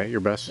 is that your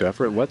best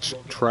effort? Let's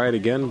try it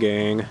again,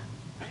 gang.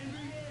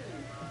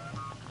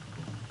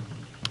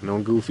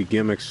 No goofy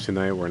gimmicks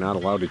tonight. We're not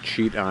allowed to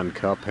cheat on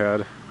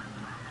Cuphead.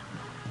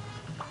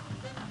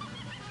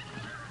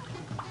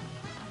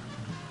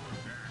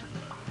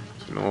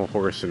 So no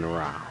horsing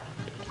around.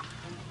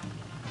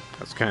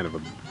 That's kind of a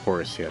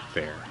horse hit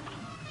there.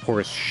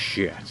 Horse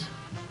shit.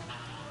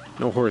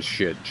 No horse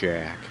shit,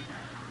 Jack.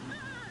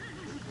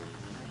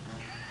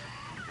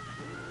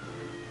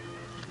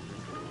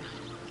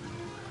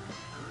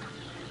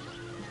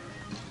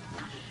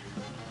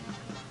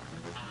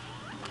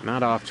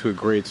 Not off to a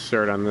great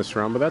start on this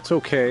round, but that's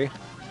okay.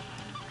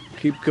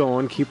 Keep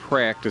going, keep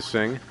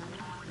practicing.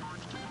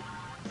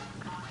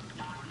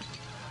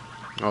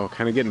 Oh,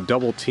 kind of getting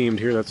double teamed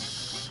here.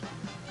 That's,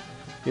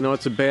 you know,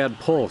 it's a bad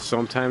pull.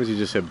 Sometimes you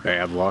just have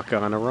bad luck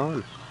on a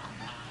run.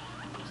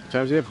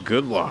 Sometimes you have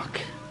good luck.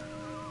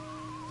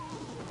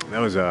 That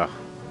was a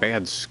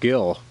bad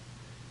skill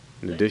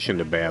in addition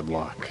to bad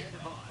luck.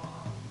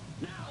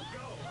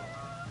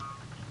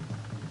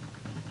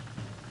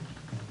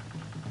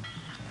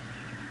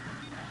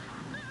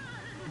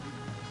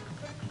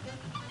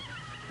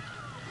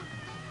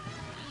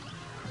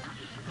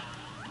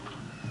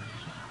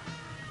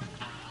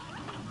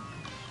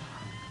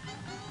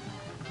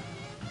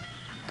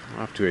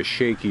 Off to a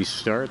shaky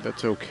start,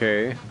 that's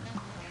okay.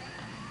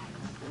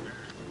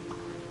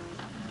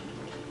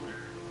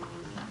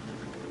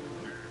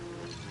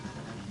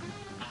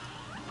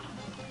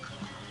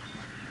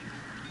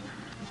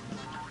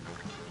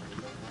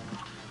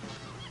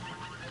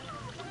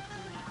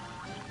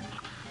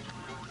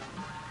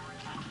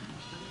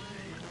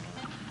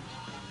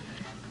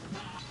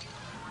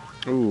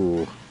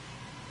 Ooh.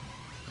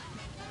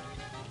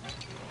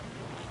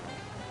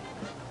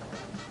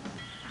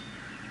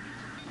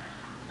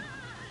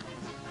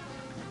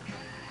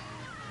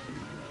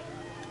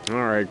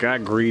 Alright,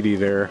 got greedy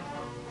there.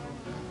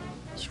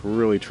 Just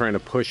really trying to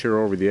push her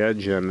over the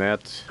edge, and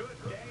that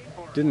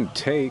didn't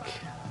take.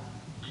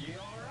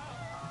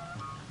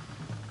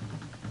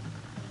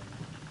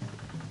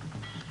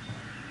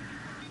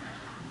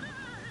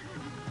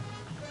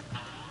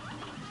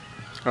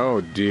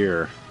 Oh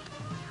dear.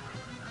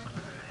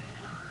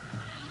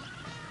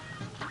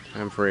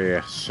 Time for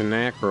a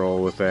snack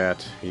roll with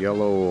that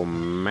yellow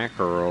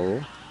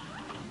mackerel.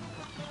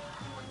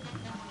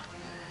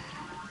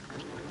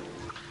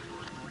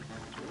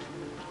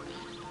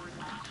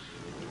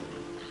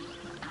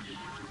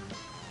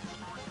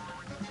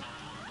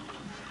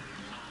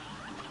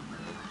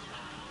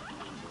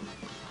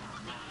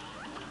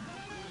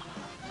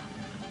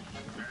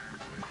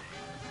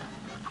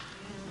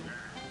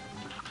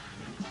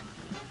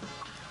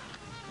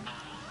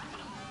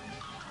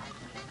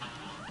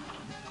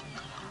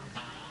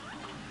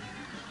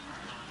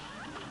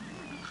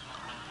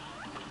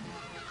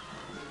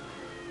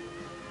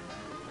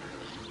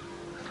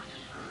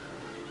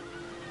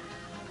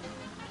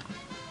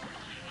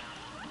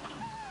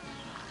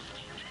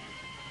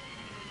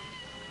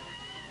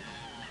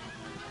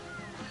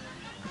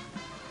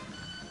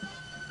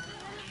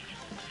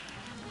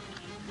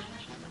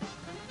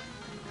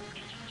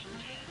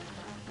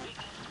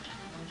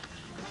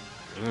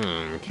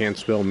 Can't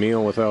spell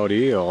meal without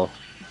eel.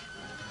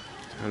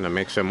 Time to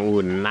make some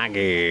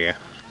unagi.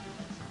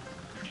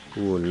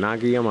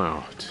 Unagi them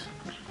out.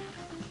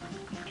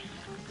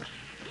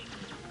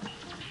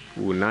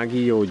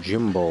 Unagi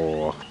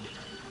Yojimbo.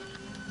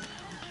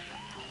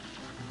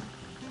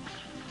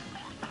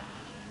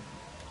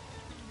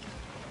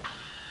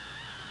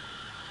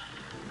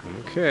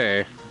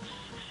 Okay.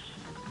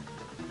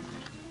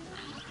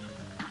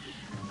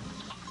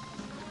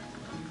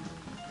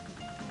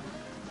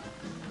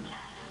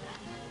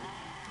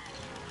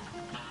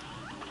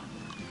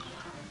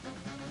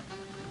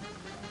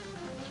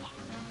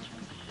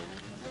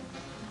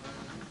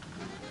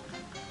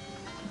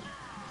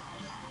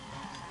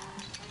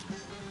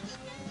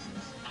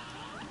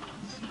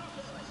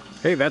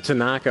 Hey, that's a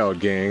knockout,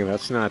 gang.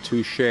 That's not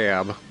too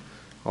shab.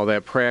 All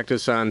that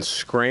practice on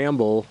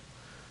Scramble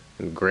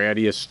and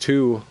Gradius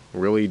 2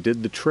 really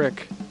did the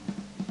trick.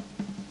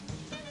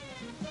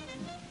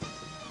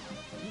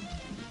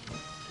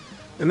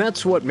 And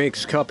that's what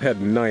makes Cuphead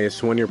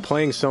nice when you're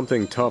playing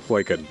something tough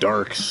like a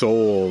Dark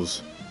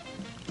Souls.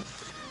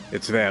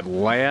 It's that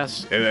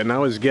last, and I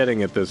was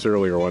getting at this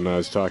earlier when I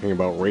was talking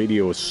about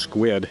Radio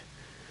Squid.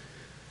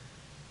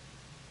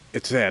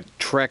 It's that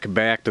trek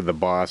back to the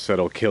boss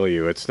that'll kill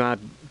you. It's not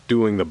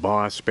doing the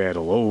boss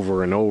battle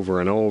over and over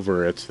and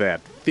over. It's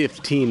that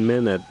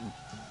 15-minute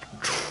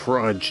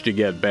trudge to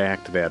get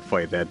back to that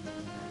fight. That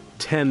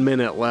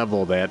 10-minute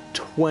level, that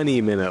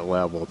 20-minute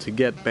level to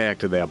get back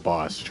to that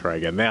boss to try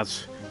again.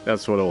 That's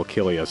what'll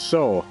kill you.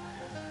 So,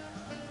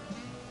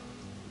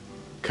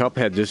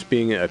 Cuphead just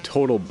being a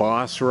total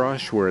boss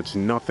rush where it's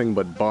nothing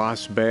but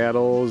boss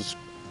battles,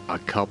 a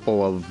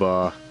couple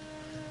of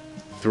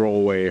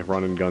throwaway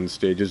run and gun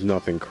stages,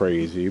 nothing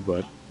crazy,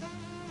 but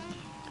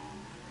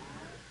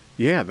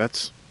yeah,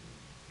 that's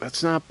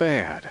not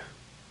bad.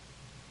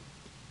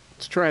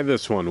 Let's try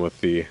this one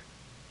with the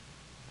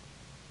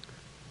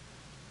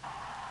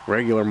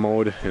regular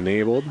mode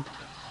enabled.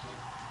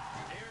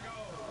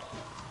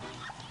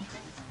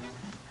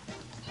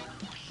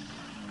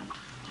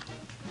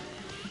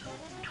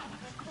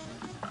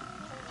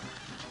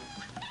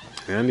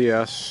 And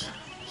yes,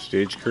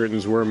 stage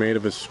curtains were made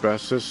of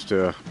asbestos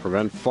to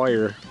prevent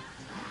fire.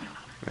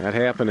 That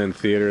happened in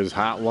theaters.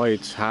 Hot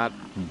lights, hot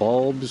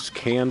bulbs,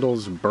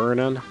 candles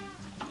burning.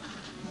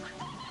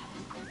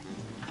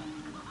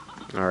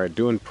 Alright,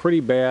 doing pretty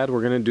bad.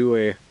 We're going to do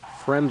a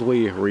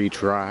friendly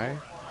retry.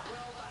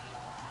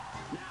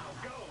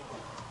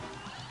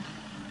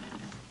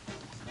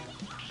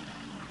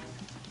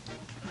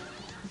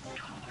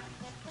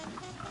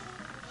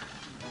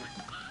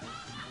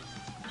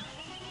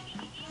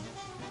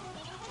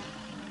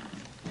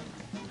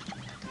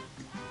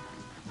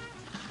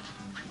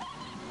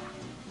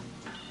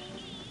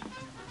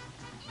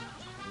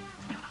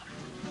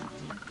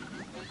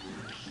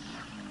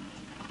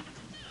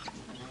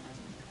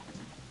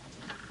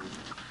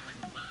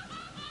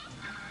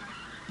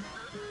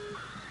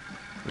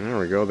 There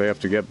we go. They have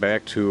to get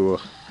back to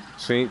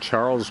St.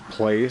 Charles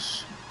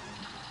Place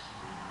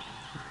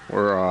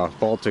or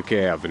Baltic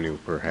Avenue,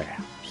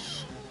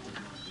 perhaps.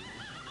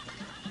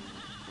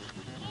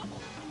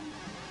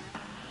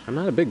 I'm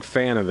not a big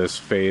fan of this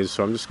phase,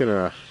 so I'm just going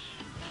to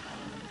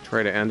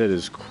try to end it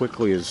as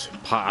quickly as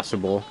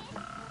possible.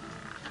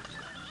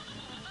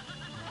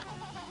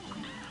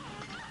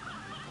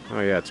 Oh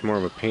yeah, it's more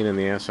of a pain in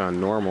the ass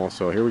on normal,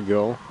 so here we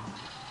go.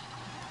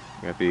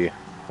 Got the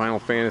Final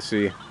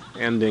Fantasy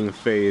ending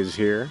phase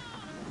here.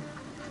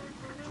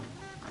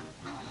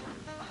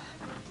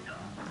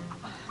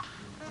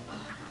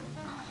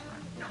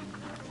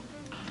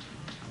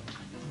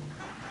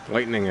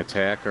 Lightning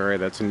attack, alright,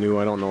 that's new,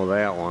 I don't know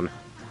that one.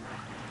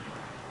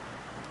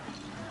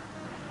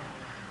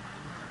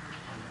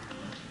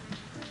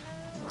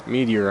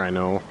 Meteor, I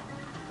know.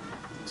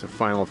 It's a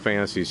Final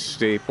Fantasy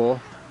staple.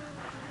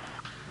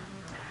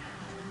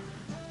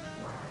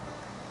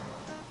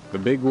 The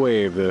big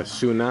wave, the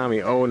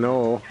tsunami, oh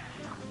no.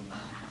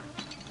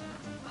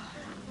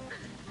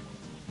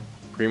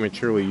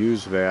 Prematurely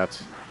used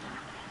that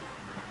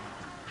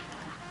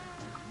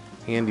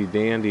handy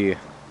dandy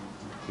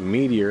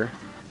meteor.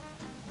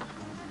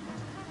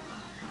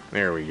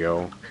 There we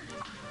go.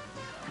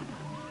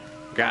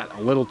 Got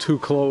a little too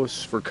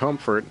close for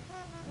comfort.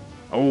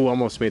 Oh,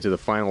 almost made it to the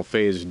final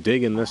phase.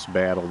 Digging this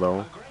battle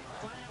though.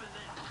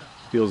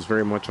 Feels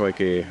very much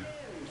like a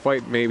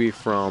fight maybe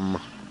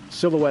from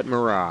Silhouette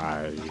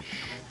Mirage.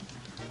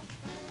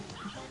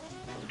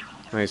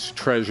 Nice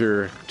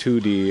treasure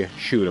 2D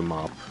shoot 'em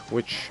up,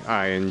 which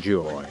I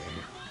enjoy.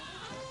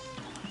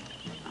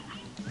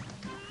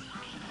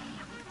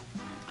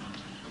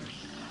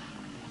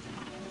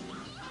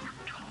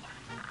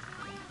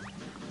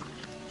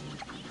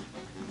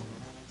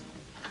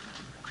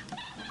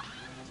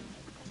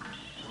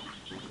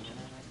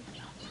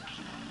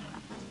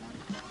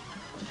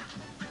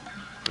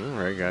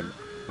 Alright, got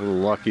a little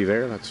lucky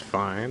there, that's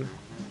fine.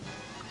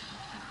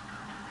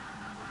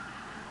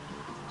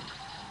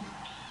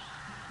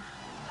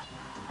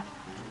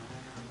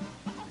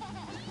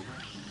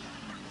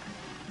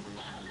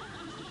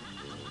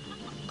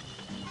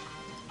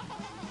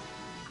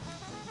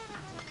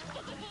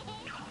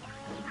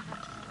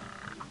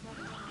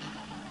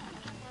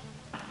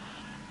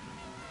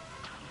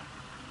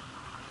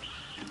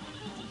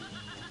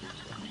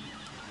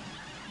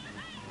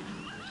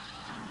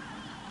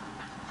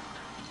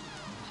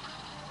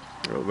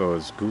 Oh,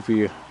 those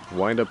goofy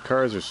wind-up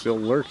cars are still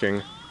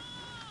lurking.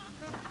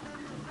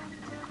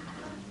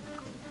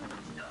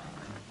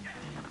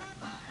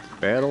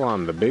 Battle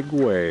on the big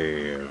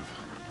wave.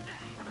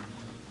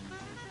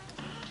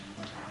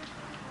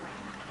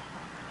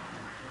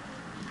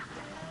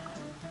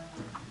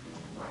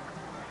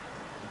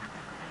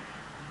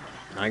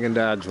 I can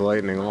dodge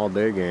lightning all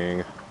day,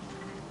 gang.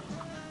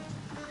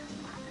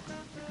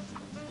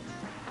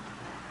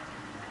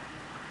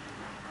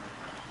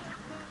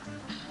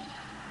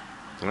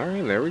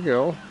 Alright, there we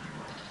go.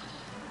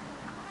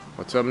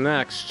 What's up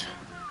next?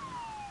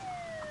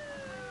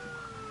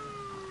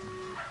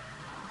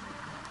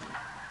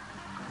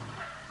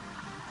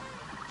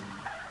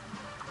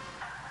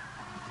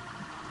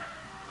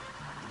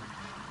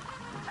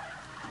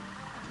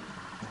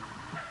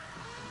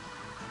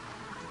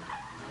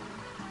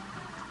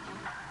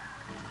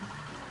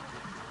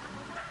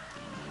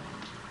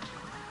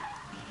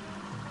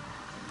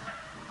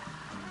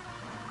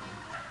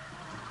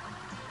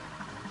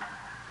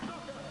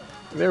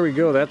 There we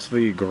go, that's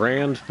the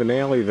grand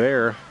finale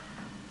there.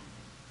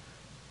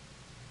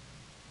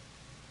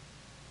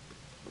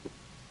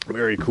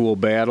 Very cool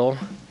battle.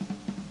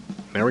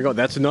 There we go,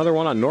 that's another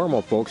one on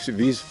normal, folks.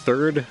 These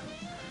third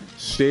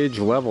stage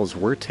levels,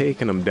 we're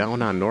taking them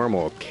down on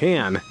normal.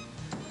 Can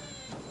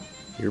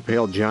your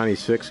pale Johnny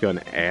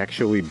Sixgun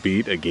actually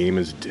beat a game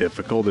as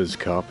difficult as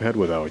Cuphead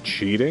without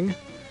cheating?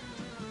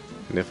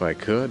 And if I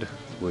could,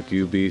 would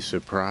you be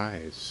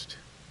surprised?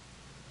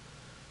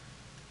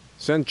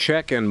 Send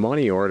check and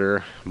money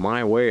order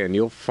my way and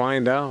you'll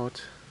find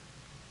out.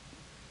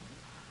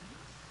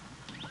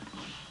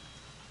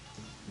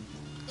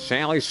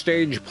 Sally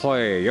stage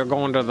play. You're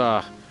going to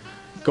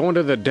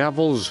the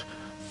devil's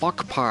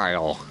fuck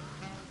pile.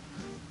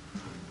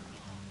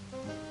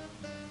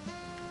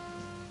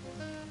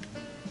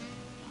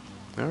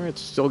 Alright,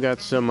 still got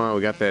some,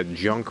 we got that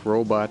junk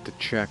robot to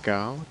check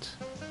out.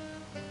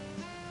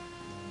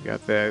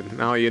 Got that.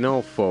 Now, you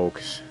know,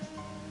 folks,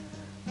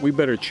 we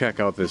better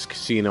check out this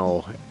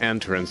casino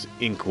entrance,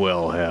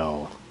 Inkwell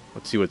Hell.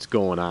 Let's see what's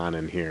going on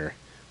in here.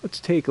 Let's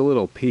take a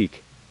little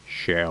peek,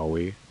 shall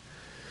we?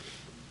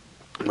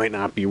 Might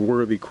not be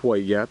worthy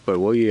quite yet, but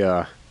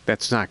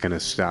that's not going to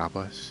stop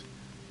us.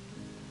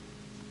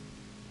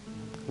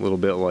 A little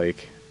bit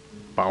like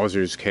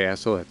Bowser's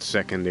Castle, that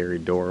secondary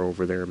door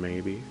over there,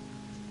 maybe.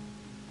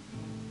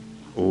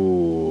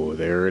 Ooh,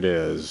 there it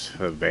is.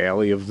 The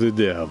Valley of the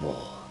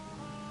Devil.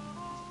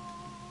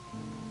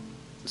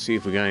 Let's see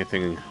if we got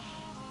anything.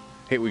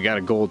 Hey, we got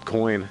a gold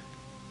coin.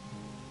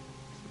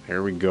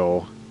 There we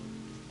go.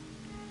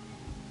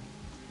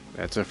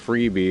 That's a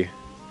freebie.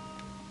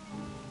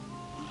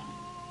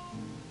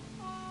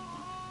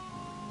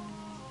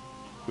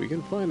 We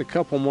can find a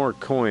couple more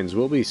coins.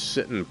 We'll be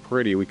sitting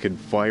pretty. We could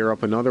fire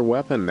up another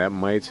weapon. That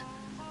might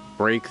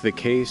break the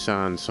case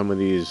on some of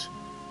these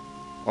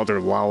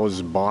other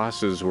Lao's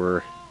bosses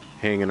we're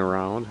hanging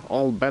around.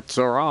 All bets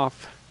are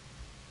off.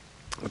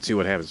 Let's see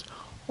what happens.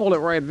 Hold it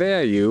right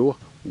there, you.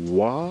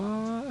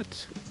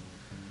 What?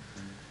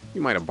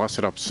 You might have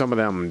busted up some of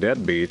them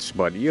deadbeats,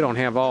 but you don't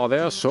have all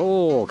their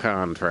soul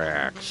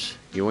contracts.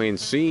 You ain't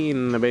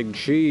seen the big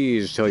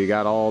cheese till you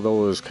got all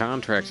those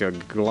contracts, you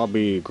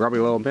grubby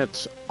little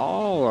bits.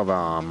 All of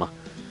them.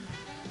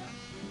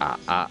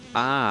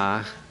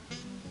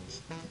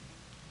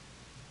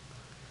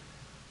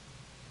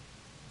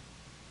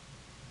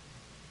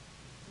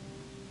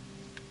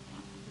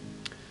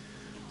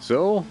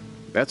 So,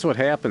 that's what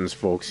happens,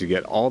 folks. You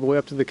get all the way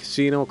up to the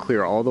casino,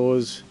 clear all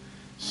those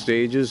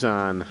stages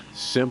on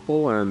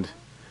simple, and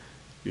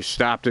you're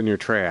stopped in your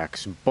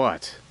tracks.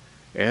 But,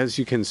 as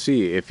you can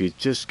see, if you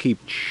just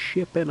keep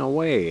chipping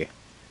away,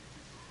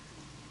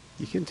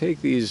 you can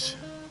take these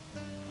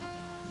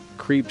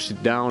creeps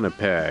down a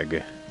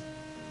peg.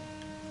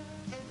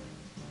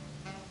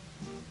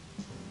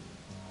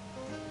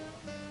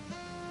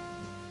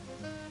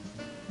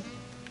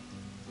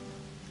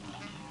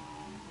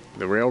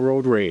 The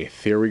Railroad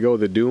Wraith. Here we go,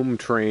 the Doom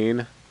Train.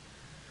 I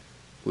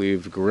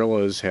believe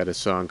Gorillaz had a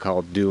song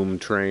called Doom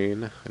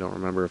Train. I don't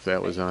remember if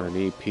that was on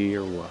an EP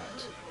or what.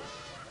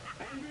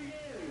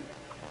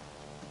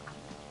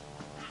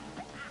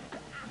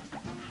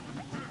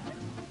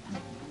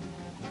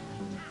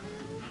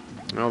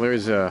 Oh,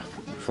 there's a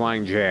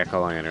flying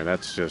jack-o'-lantern.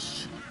 That's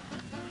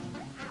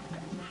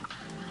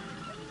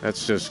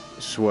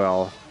just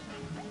swell.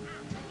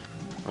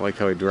 I like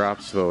how he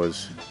drops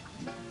those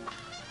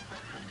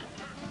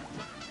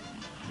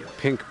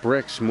pink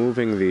bricks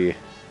moving the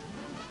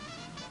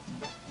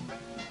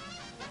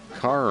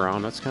car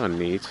around. That's kind of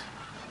neat.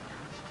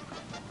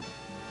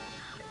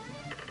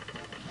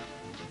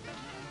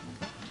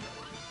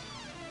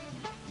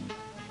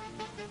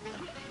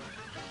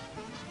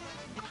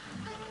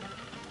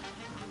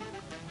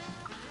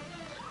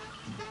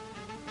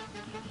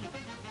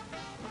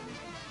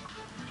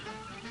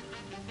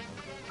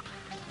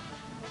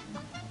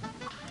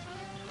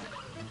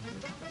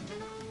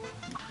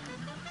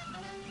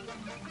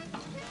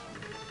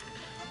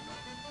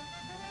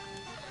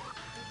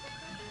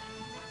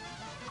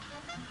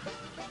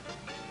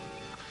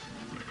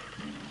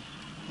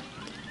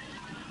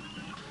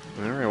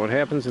 Alright, what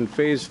happens in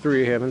Phase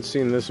 3? I haven't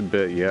seen this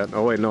bit yet.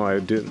 Oh wait, no, I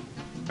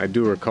I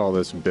do recall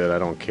this bit. I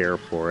don't care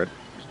for it.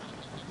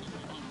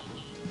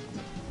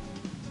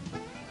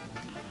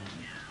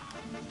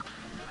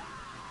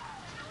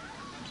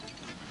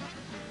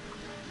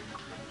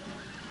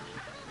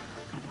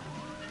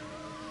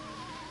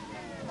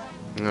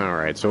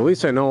 Alright, so at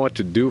least I know what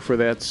to do for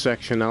that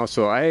section now.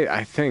 So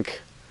I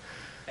think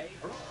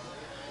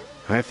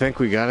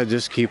we gotta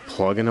just keep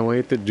plugging away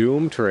at the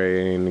Doom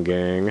train,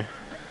 gang.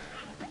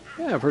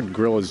 Yeah, I've heard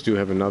Gorillaz do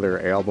have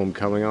another album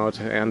coming out,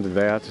 and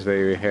that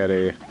they had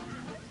a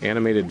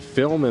animated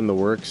film in the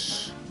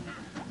works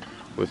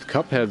with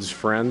Cuphead's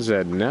friends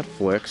at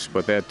Netflix,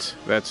 but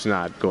that's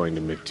not going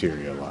to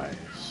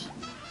materialize.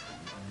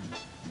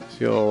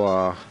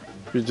 So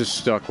you're just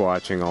stuck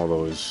watching all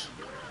those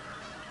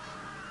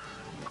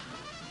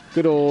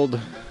good old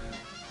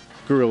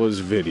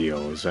Gorillaz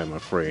videos, I'm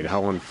afraid.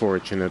 How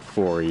unfortunate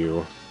for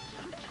you.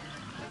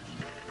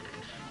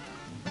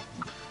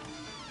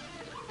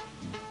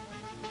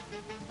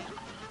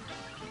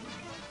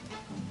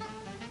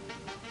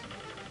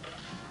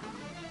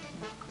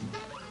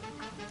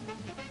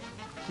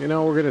 You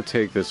know, we're gonna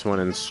take this one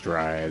in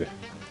stride.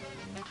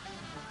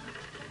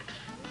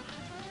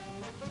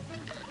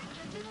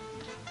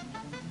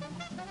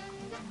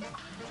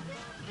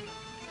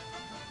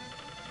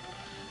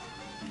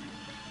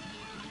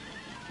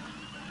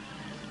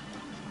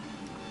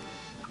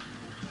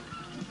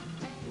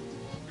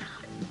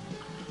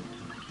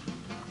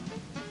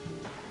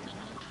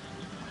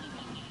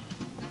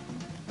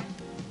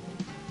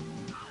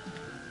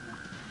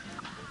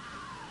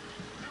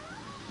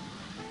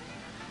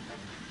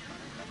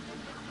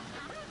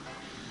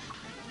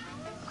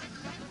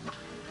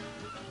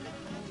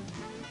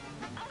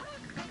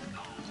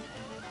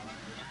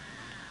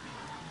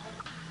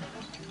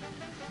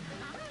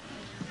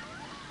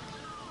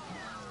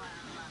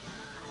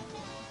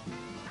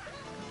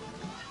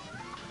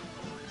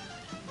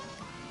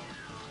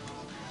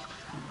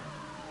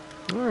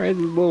 Alright, a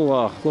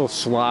little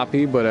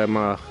sloppy, but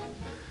I'm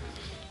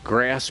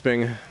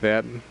grasping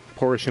that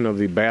portion of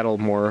the battle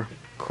more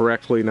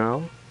correctly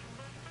now.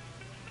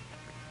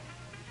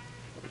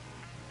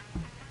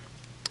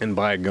 And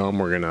by gum,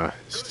 we're gonna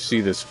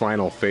see this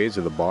final phase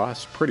of the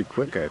boss pretty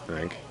quick, I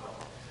think.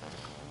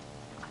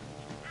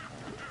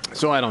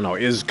 So I don't know,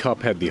 is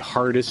Cuphead the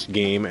hardest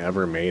game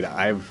ever made?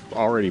 I've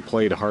already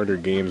played harder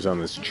games on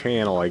this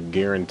channel, I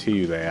guarantee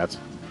you that.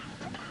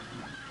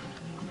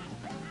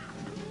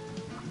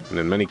 And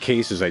in many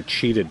cases, I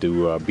cheated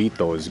to beat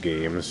those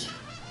games.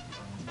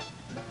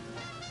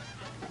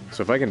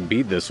 So if I can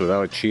beat this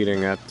without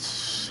cheating, that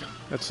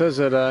says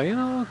that, you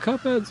know,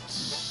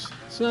 Cuphead's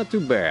it's not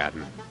too bad.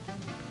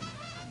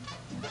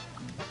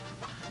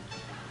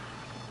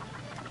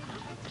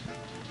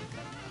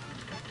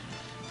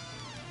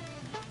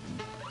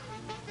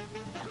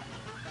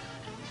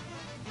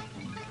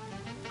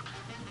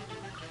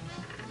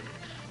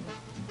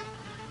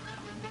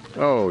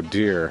 Oh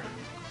dear.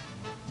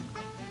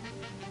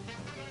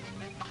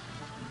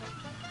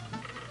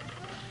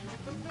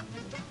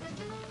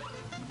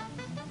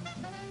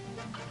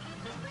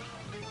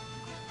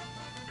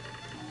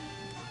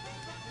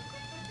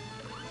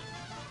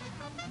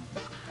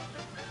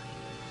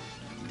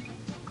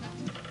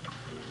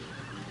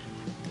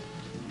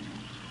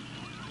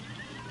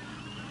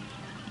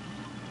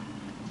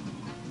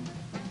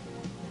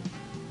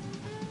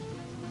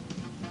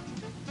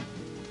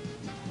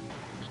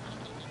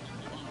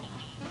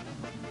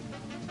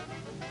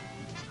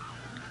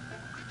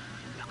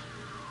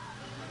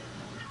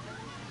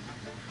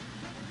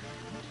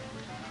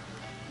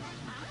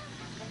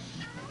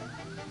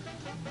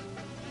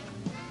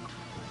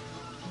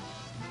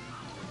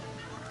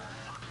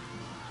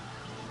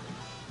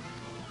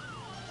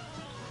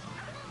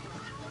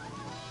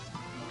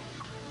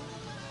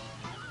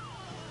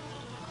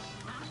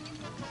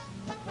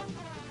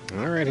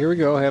 Alright, here we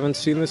go. Haven't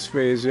seen this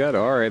phase yet.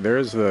 Alright,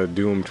 there's the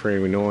Doom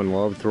train we know and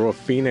love. Throw a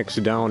phoenix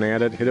down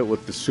at it, hit it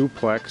with the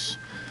suplex.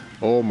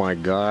 Oh my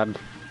god.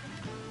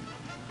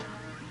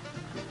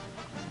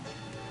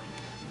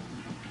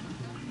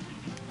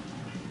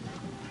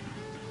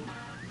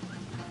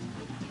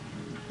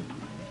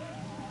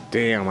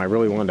 Damn, I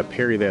really wanted to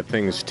parry that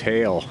thing's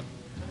tail.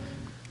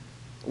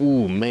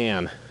 Ooh,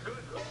 man.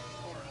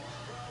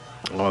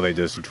 Oh, they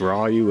just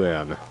draw you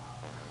in.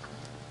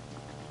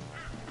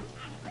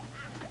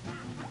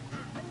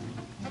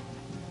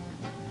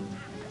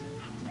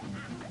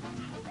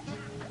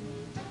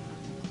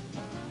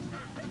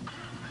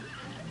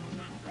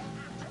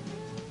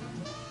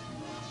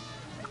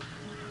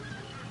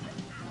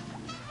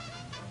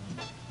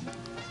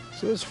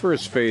 So this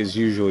first phase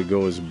usually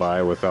goes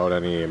by without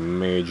any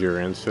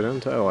major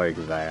incident. I like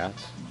that.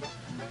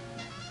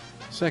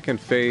 Second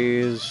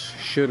phase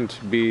shouldn't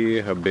be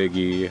a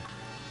biggie.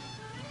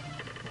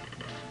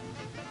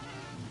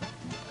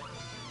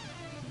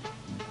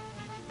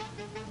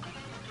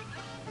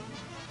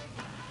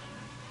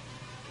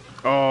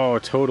 Oh,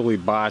 totally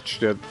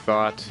botched it,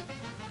 thought.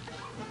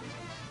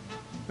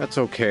 That's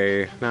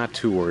okay, not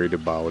too worried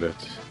about it.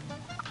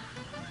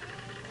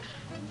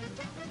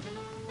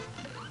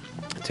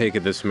 take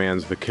it this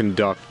man's the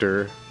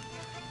conductor.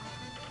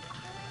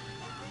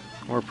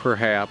 Or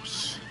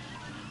perhaps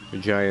a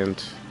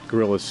giant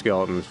gorilla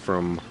skeleton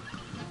from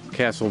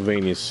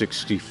Castlevania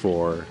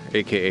 64,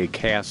 aka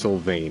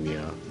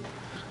Castlevania.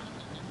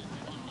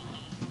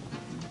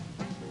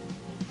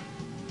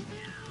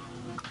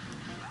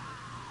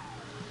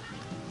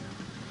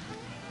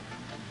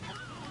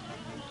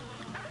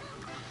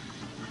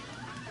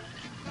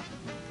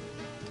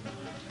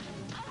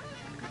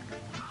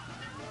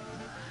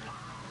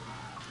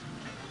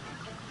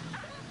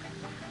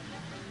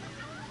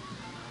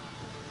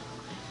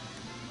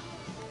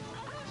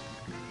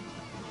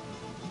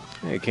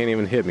 Hey, it can't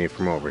even hit me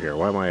from over here.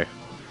 Why am I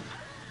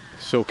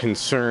so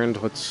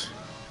concerned? Let's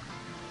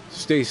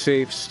stay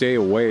safe, stay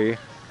away.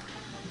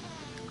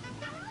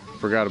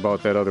 Forgot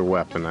about that other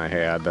weapon I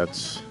had.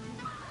 That's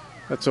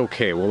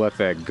okay. We'll let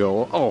that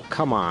go. Oh,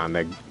 come on.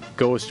 That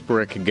ghost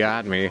brick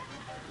got me.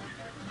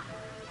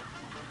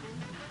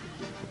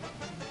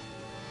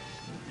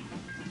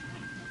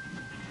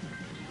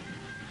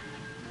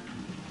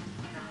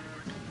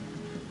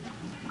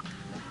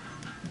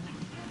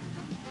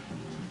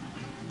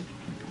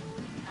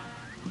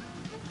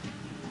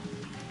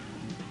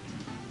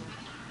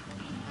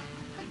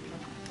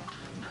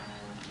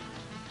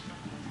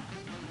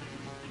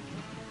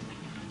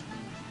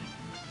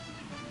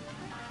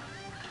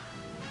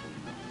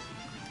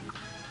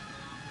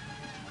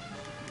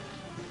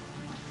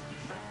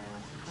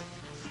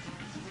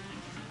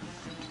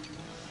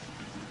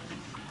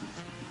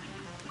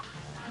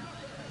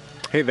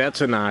 Hey,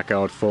 that's a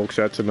knockout, folks.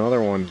 That's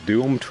another one.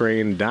 Doom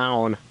Train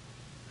down.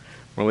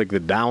 More like the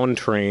down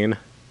train.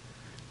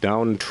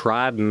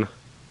 Downtrodden.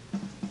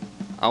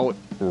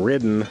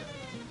 Outridden.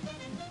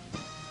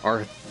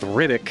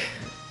 Arthritic.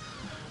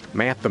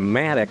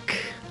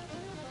 Mathematic.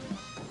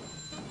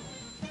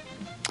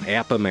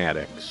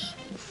 Appomattox.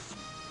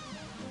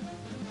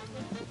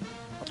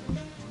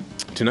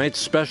 Tonight's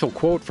special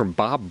quote from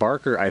Bob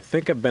Barker. I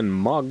think I've been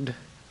mugged.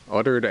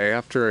 Uttered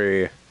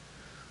after a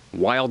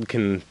wild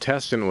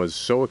contestant was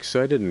so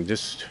excited and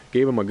just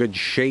gave him a good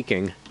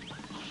shaking.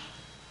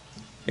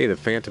 Hey, the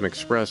Phantom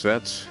Express,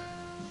 that's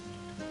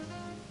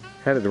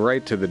headed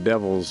right to the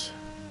Devil's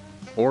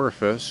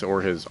orifice,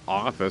 or his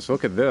office.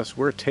 Look at this.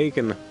 We're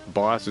taking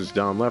bosses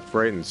down left,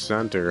 right, and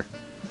center.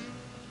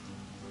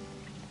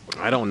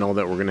 I don't know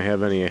that we're going to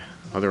have any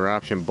other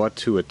option but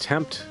to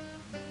attempt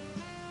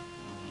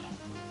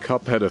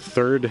Cuphead a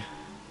third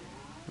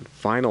and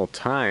final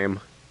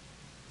time.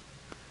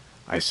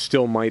 I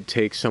still might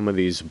take some of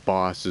these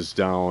bosses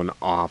down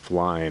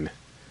offline.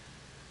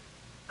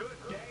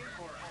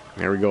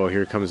 There we go.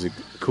 Here comes the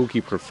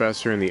kooky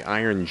professor and the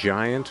Iron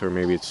Giant, or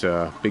maybe it's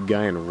a big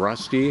guy in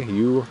Rusty.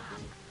 You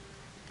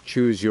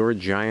choose your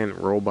giant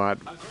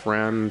robot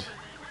friend,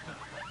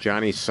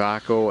 Johnny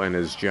Sacco and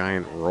his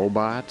giant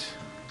robot.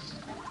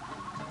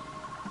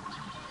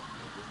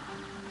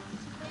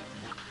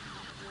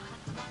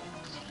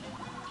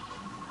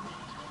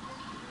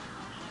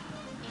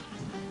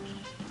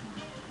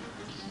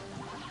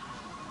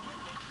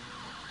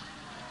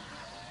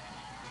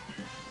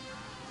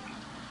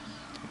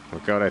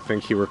 Look out, I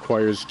think he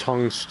requires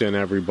tungsten,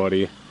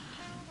 everybody.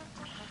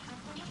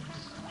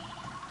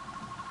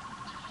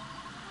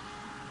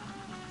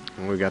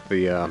 And we got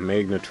the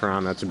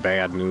Magnetron, that's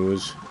bad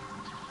news.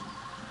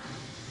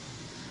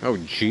 Oh,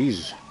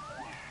 jeez.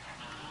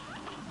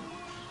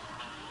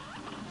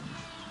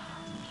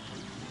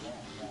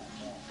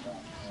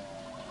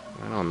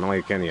 I don't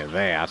like any of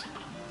that.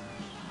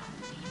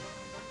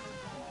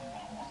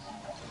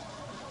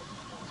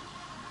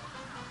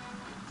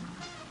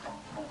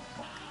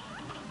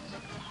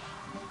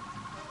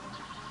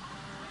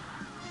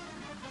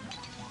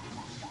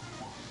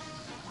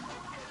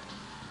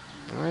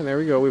 Alright, there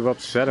we go. We've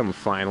upset him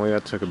finally.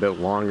 That took a bit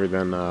longer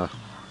than,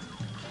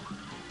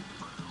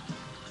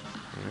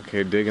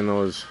 Okay, digging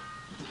those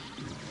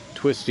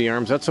twisty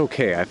arms. That's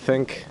okay, I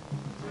think.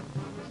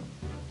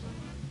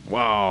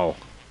 Wow.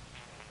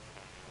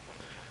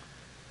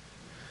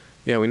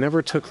 Yeah, we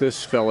never took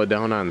this fella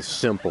down on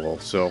simple,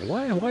 so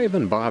why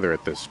even bother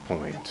at this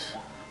point?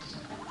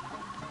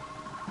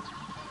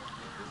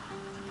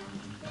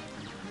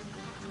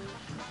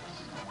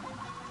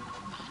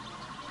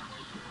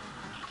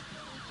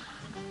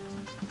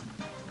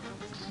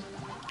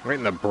 Right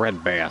in the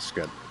bread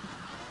basket.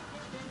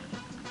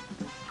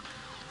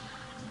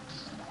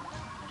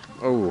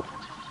 Oh.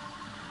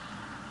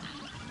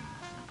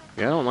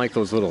 Yeah, I don't like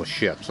those little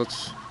ships.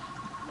 Let's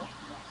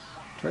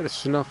try to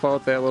snuff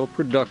out that little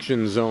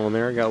production zone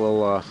there. Got a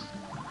little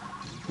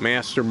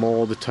master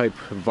mold type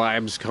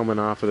vibes coming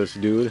off of this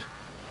dude.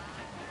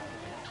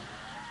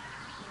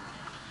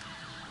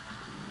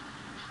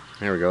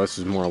 There we go. This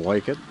is more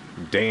like it.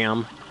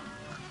 Damn.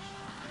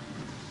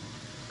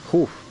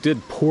 Whew,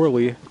 did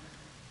poorly.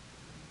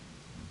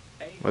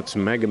 Let's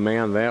Mega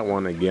Man that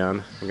one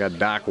again. We got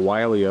Doc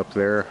Wily up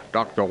there.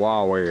 Dr.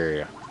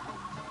 Wily.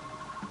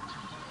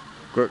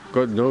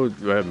 Good news,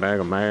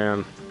 Mega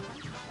Man.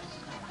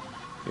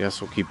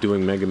 Yes, we'll keep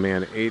doing Mega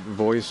Man 8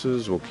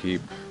 voices. We'll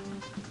keep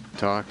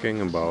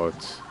talking about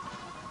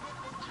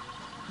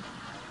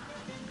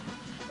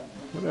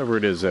whatever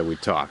it is that we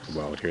talked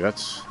about here.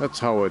 That's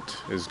how it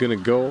is going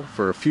to go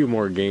for a few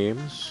more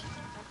games.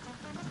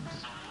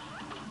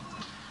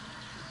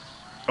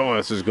 Oh,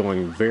 this is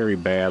going very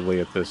badly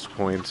at this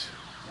point.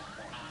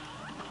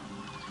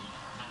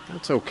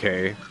 That's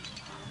okay.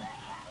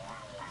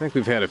 I think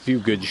we've had a few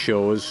good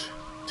shows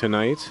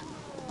tonight.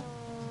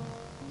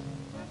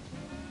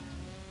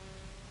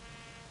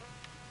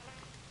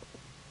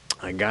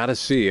 I gotta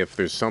see if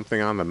there's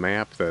something on the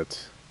map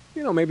that,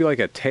 you know, maybe like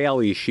a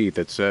tally sheet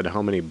that said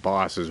how many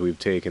bosses we've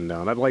taken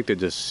down. I'd like to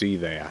just see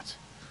that.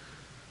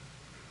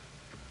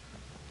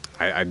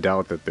 I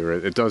doubt that there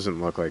is. It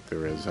doesn't look like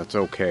there is. That's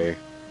okay.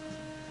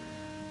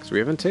 Because we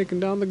haven't taken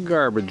down the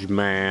garbage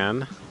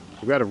man.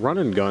 We've got a run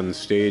and gun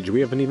stage we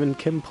haven't even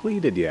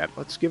completed yet.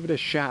 Let's give it a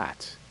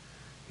shot.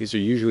 These are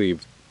usually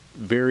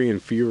very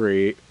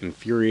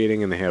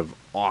infuriating and they have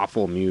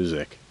awful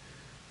music.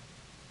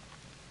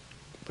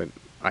 But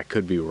I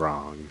could be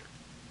wrong.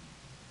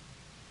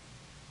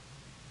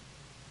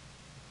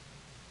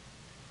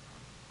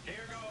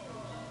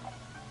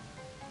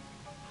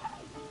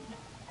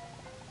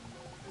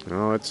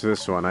 Oh, it's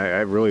this one.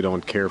 I really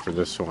don't care for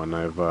this one.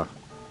 I've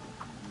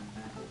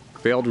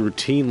failed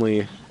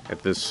routinely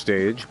at this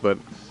stage, but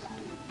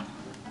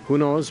who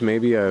knows?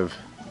 Maybe I've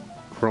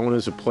grown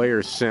as a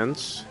player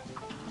since.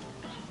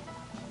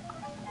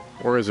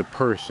 Or as a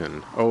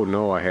person. Oh,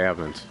 no, I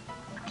haven't.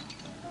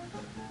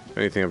 If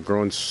anything, I've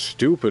grown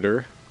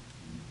stupider.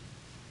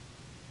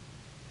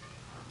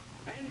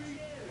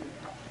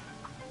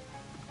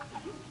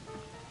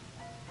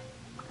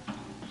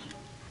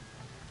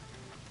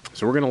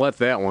 So we're going to let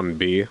that one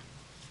be.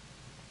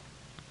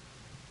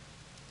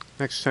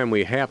 Next time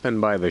we happen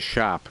by the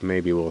shop,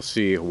 maybe we'll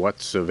see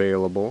what's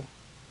available.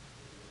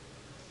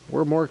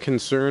 We're more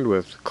concerned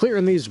with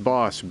clearing these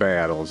boss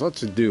battles. Let's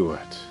do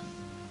it.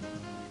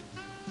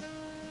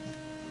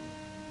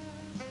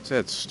 What's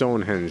that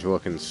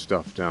Stonehenge-looking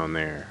stuff down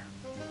there?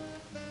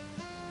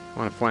 I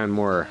want to find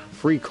more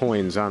free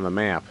coins on the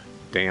map,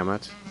 damn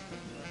it.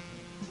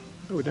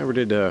 Oh, we never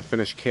did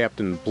finish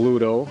Captain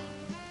Bluto.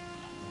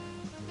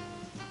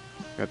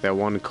 Got that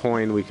one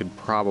coin we could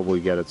probably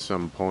get at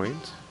some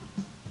point.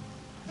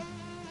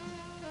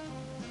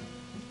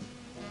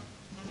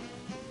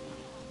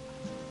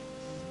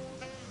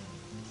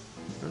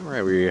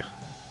 Alright, we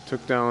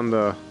took down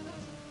the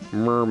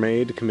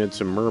mermaid, committed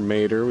some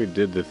mermaider. We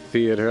did the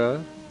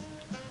theater.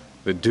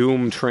 The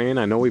Doom Train.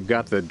 I know we've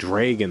got the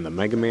dragon, the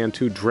Mega Man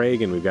 2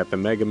 dragon. We've got the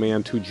Mega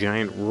Man 2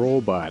 giant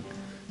robot.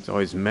 It's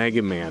always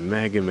Mega Man,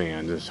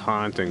 just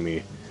haunting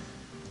me.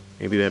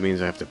 Maybe that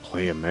means I have to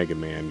play a Mega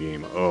Man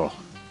game. Oh.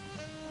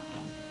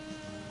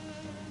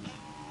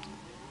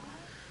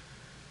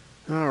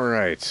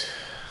 Alright.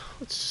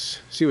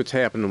 Let's see what's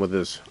happening with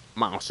this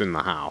mouse in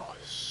the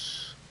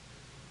house.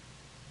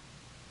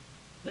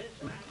 This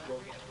match will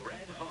get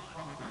red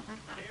hot.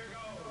 Here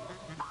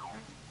goes.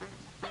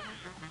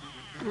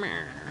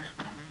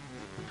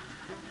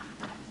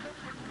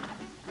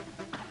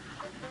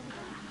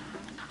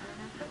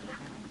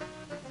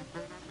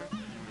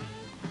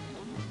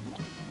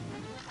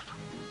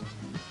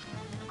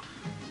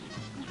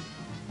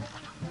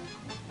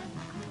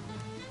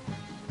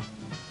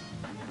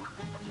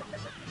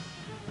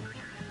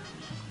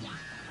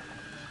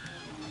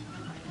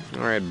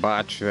 Alright,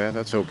 botch that.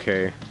 That's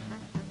okay.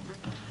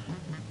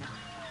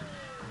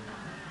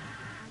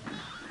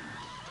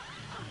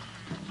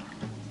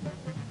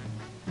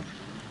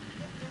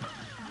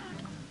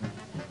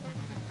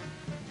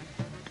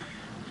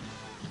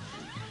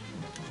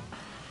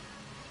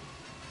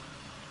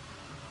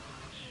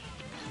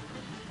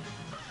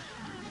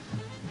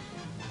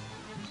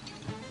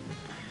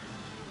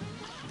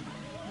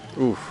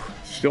 Oof.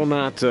 Still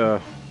not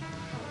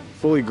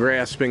fully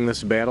grasping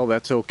this battle.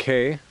 That's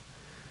okay.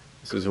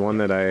 This is one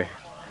that I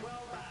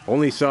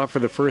only saw for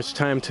the first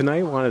time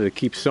tonight. Wanted to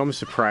keep some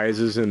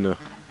surprises in the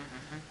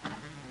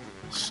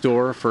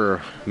store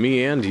for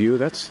me and you.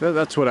 That's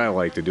what I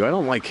like to do. I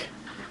don't like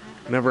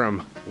whenever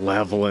I'm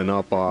leveling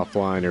up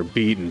offline or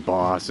beating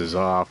bosses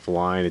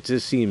offline. It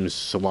just seems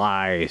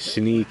sly,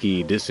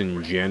 sneaky,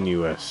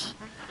 disingenuous.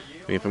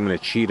 I mean, if I'm going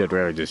to cheat, I'd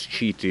rather just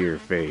cheat to your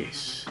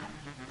face.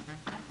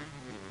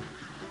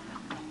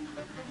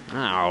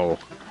 Ow.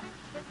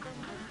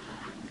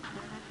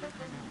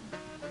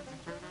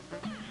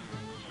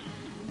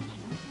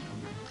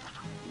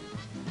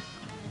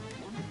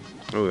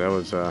 Oh, that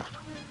was a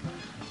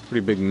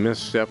pretty big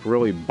misstep.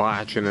 Really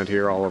botching it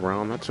here all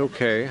around. That's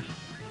okay.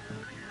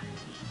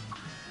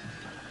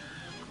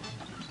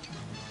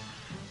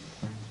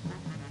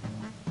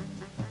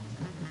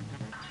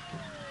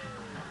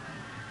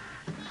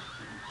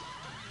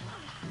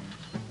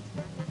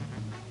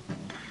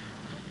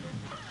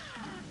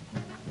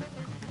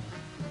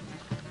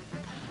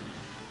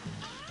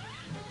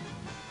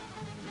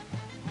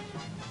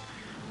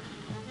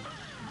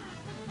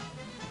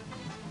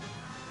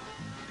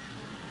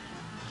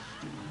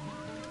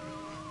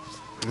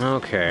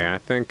 Okay, I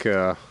think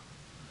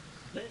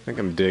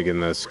I'm digging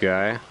this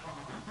guy.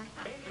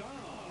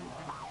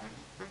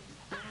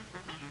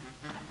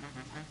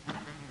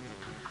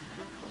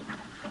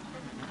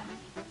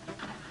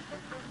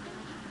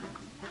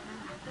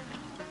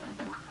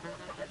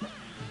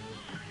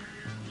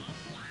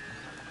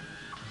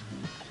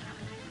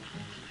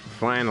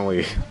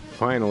 Finally,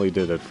 finally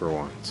did it for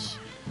once.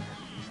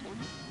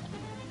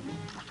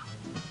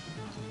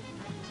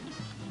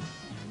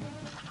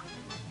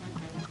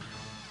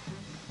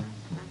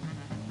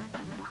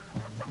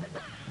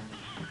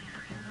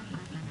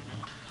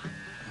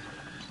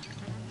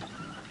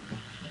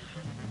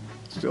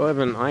 Still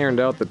haven't ironed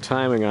out the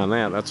timing on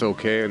that. That's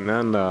okay. And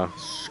then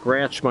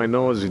scratched my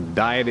nose and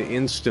died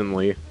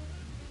instantly.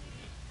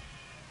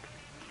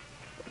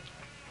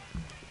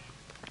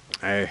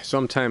 I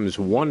sometimes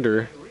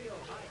wonder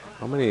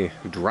how many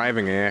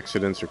driving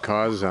accidents are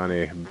caused on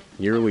a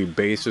yearly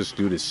basis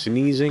due to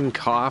sneezing,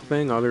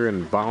 coughing, other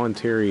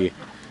involuntary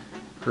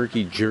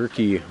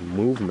herky-jerky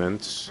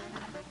movements,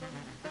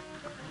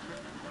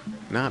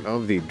 not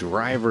of the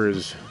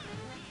driver's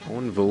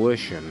own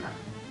volition.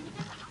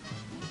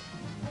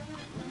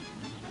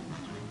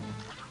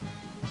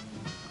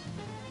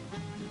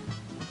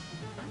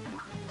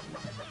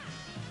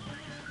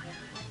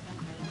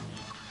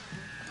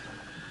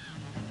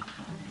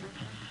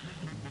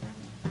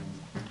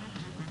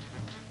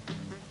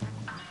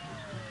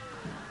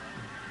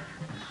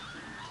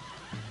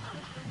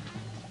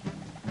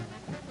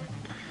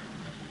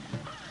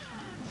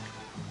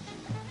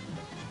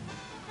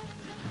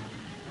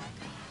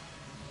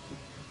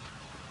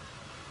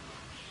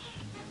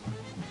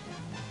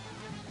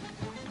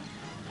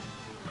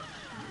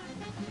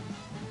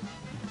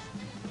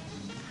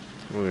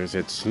 Oh, there's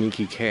that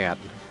sneaky cat.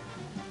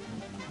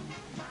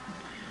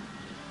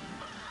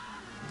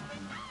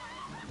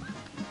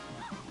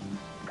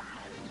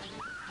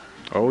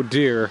 Oh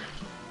dear.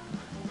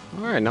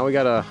 Alright, now we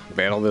gotta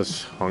battle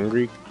this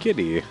hungry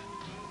kitty.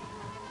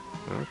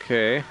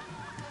 Okay.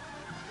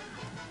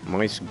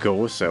 Nice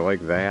ghost, I like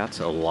that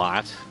a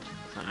lot.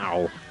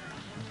 Ow.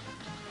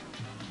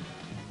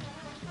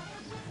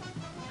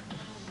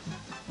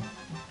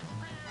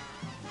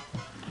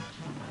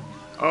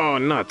 Oh,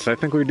 nuts. I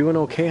think we're doing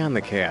okay on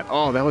the cat.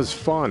 Oh, that was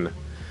fun.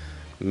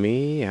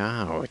 Me,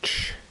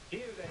 ouch.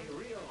 Here's a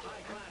real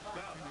high-class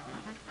bout.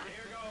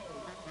 Here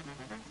goes.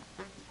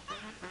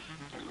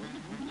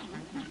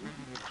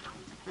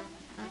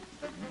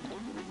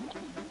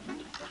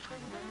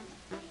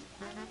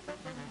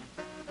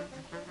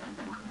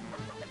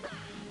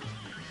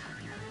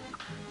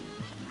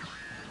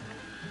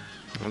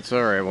 That's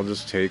alright, we'll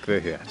just take the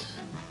hit.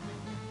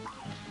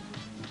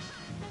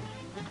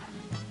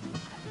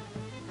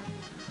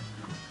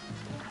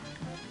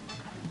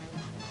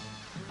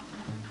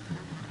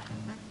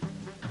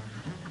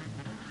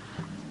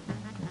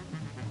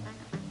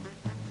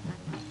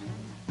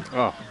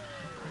 Oh.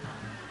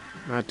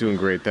 Not doing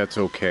great, that's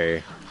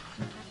okay.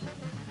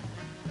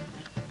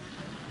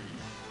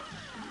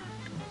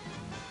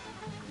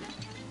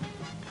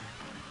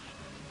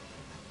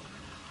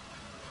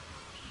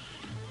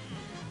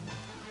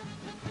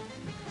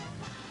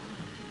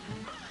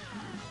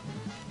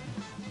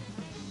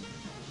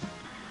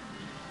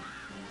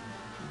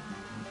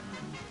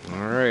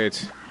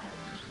 Alright.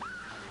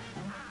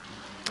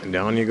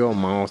 Down you go,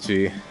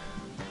 Mousy.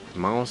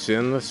 Mouse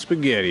in the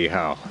spaghetti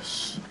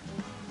house.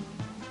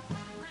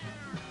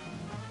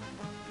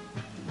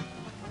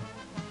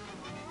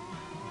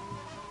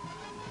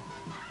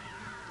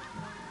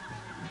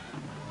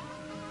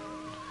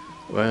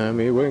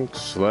 Slammy winks,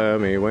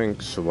 slammy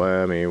winks,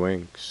 slammy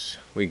winks.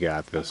 We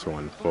got this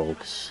one,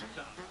 folks.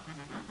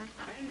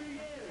 And begin.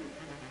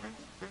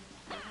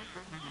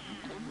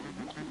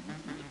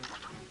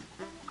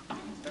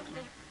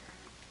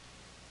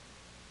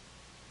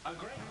 A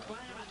great slam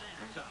and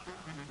that's up.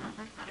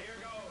 Here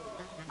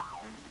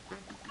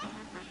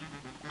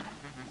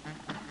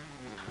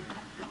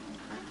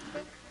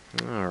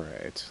goes.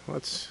 Alright,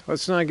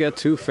 let's not get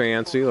too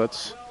fancy.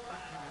 Let's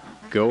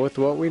go with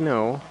what we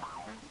know.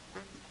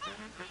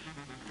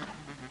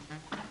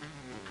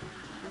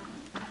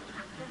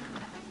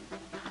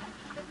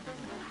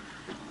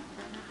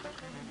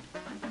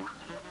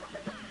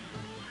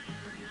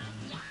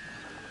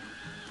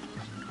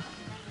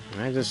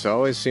 I just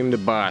always seem to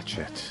botch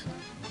it.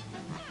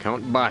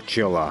 Count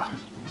Botchula.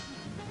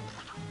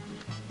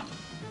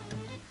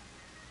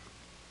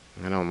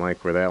 I don't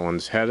like where that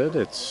one's headed.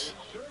 It's,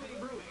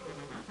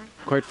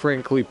 quite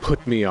frankly,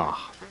 put me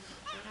off.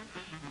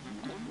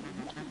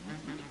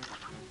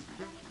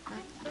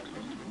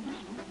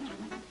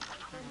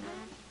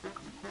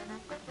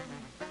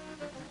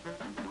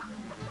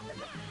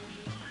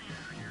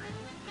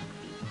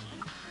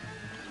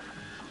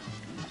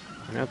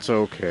 That's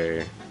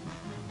okay.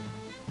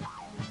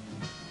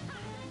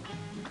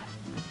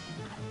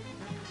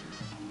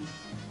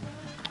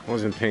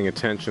 Wasn't paying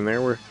attention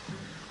there. We're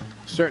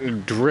starting to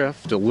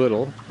drift a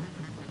little.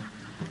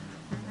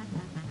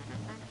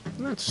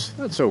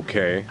 That's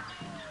okay.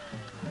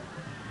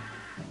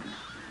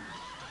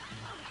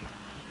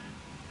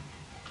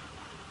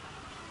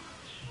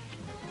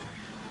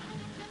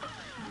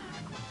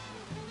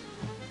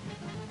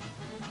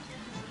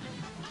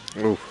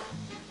 Oof.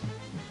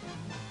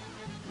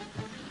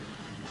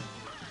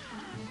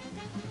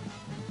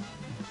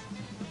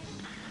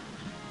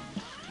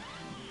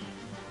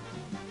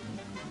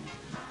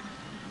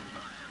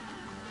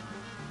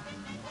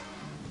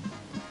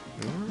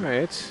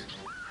 Alright.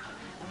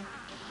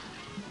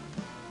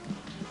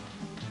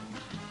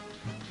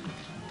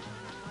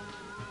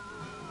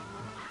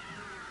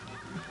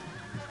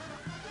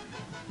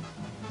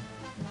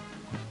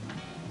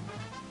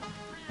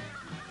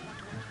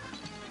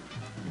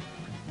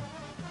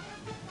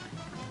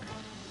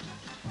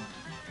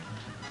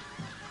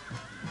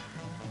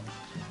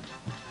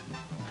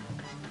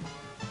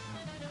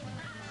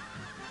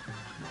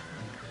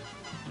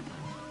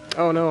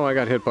 Oh no, I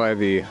got hit by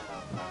the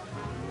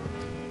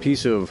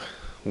piece of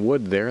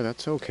wood there.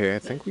 That's okay. I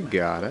think we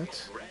got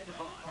it.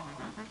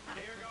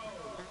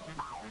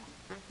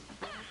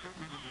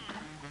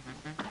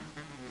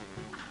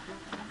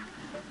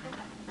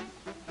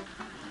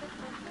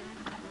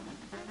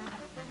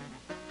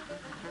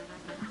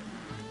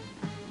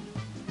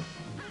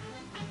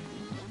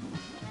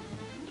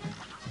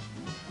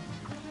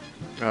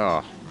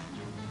 Oh.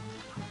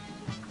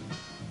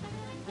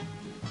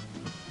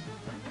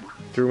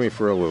 Threw me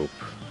for a loop.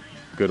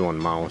 Good one,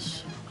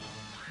 mouse.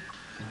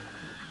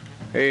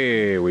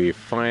 Hey, we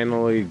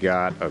finally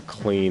got a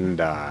clean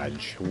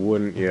dodge.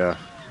 Wouldn't you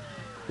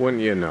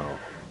know?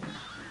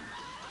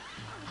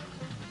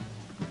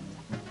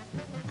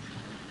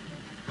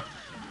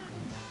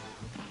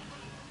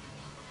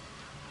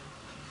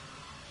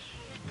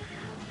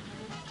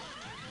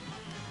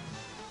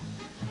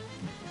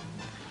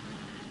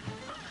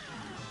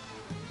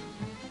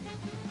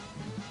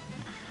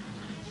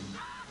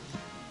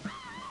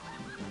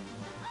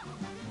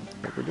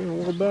 I think we're doing a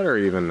little better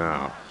even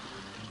now.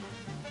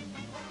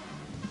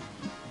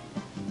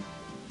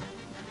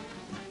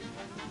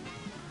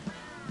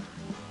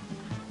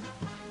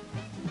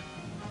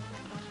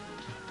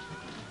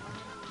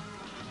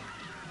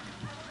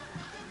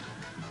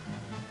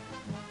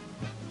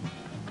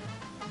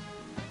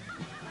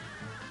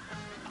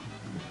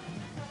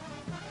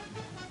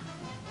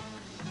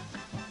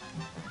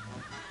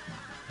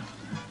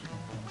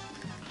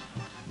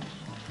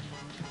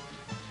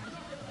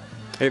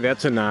 Hey,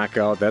 that's a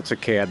knockout. That's a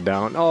cat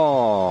down.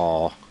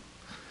 Oh,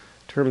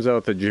 turns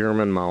out the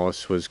German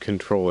mouse was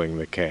controlling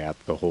the cat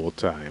the whole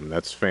time.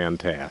 That's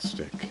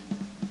fantastic.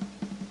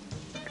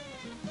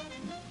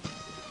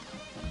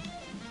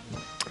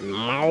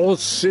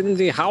 Mouse in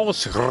the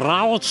house.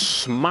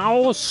 Raus,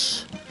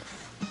 mouse.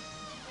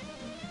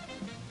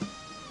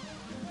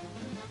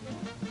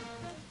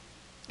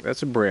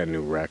 That's a brand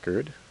new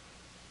record.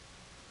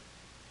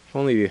 If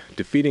only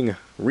defeating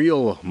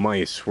real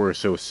mice were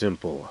so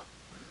simple.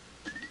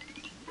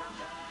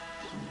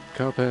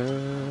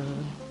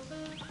 Cuphead.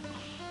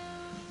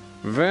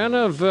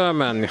 Werner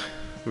Verman.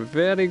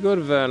 Very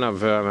good, Werner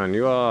Verman.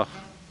 You are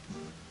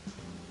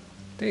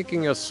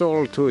taking your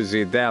soul to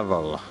the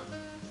devil.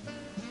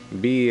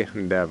 Be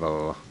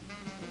devil.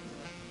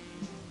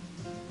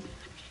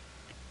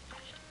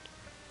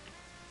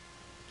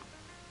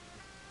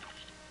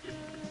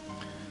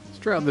 Let's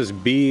try out this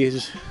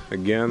bees.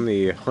 Again,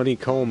 the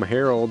Honeycomb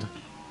Herald.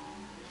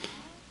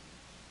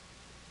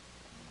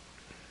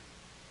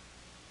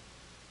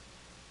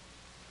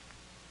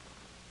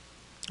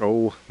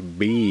 Oh,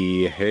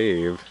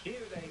 behave. Here's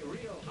a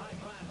real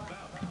high-class bout.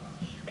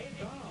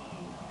 It's on.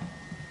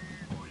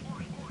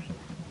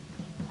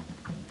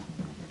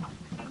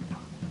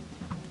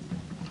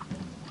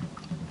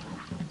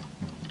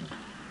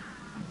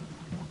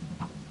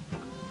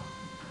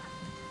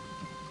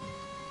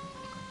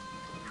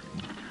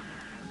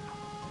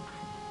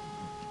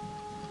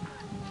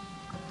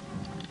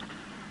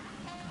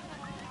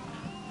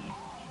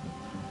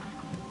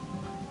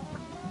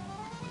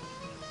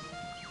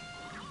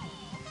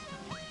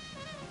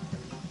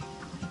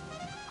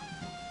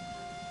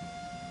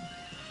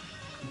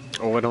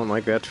 Oh, I don't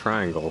like that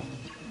triangle.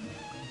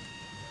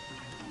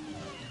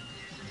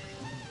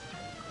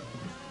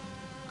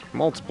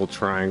 Multiple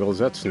triangles,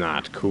 that's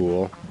not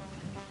cool.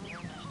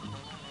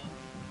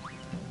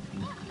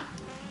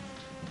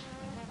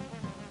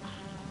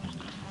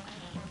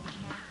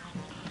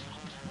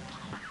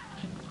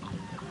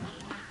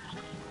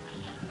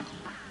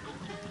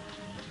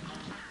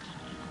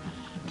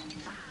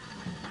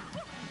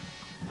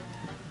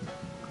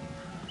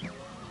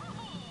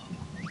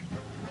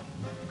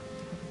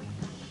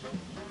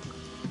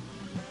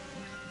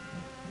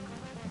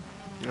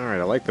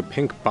 Alright, I like the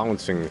pink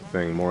bouncing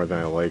thing more than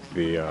I like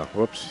the,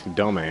 whoops,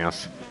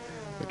 dumbass.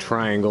 The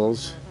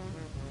triangles.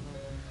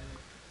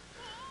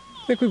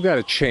 I think we've got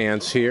a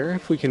chance here.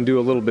 If we can do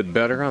a little bit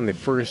better on the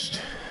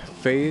first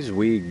phase,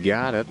 we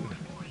got it.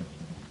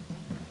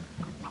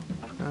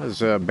 Not as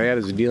bad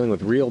as dealing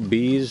with real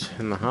bees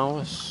in the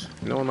house.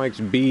 No one likes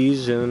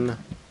bees in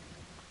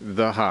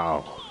the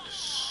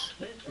house. This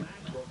match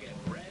will get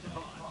red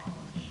hot.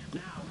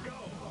 Now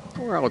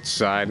go. Or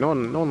outside. No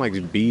one likes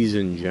bees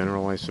in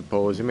general, I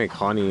suppose. They make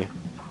honey.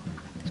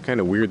 It's kind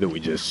of weird that we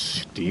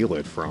just steal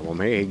it from them.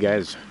 Hey,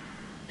 guys,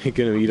 you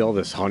gonna eat all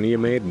this honey you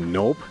made?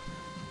 Nope.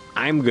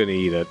 I'm gonna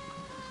eat it.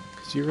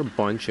 Because you're a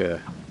bunch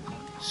of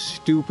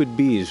stupid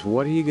bees.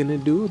 What are you gonna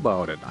do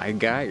about it? I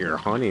got your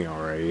honey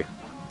already.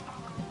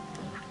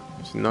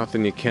 There's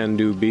nothing you can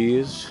do,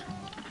 bees.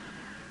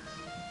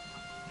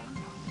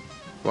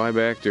 fly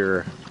back to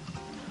your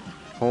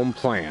home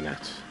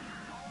planet.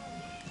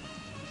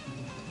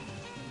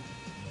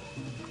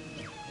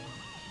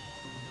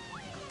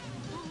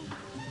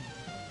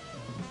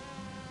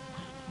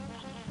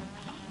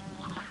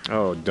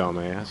 Oh,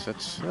 dumbass.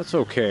 That's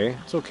okay.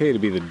 It's okay to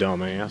be the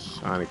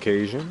dumbass on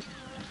occasion.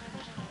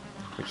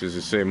 Which is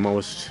to say,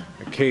 most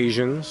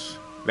occasions.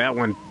 That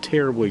went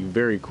terribly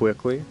very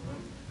quickly.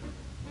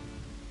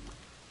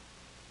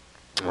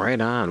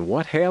 Right on.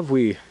 What have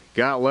we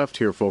got left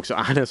here, folks?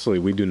 Honestly,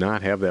 we do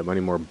not have that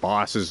many more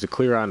bosses to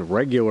clear on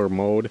regular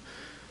mode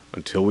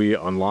until we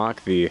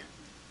unlock the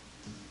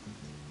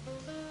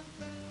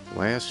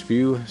last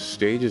few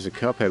stages of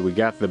Cuphead. We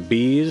got the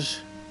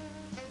bees.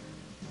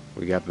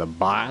 We got the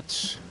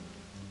bots.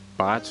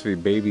 Bots, the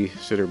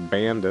babysitter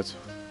bandits.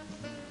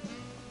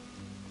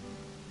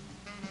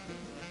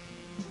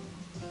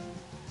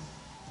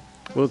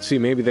 Well, let's see,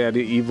 maybe that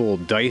evil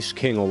Dice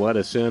King will let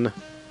us in.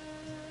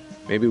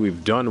 Maybe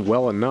we've done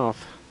well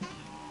enough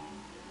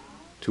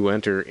to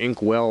enter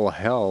Inkwell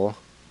Hell.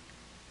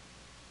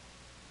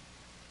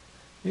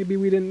 Maybe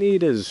we didn't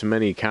need as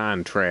many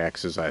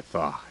contracts as I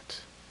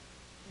thought.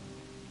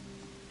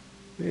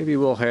 Maybe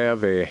we'll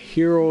have a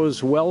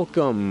hero's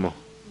welcome.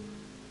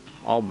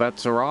 All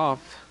bets are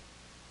off.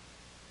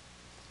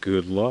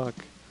 Good luck.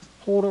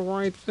 Hold it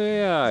right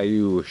there,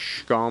 you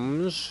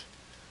scums.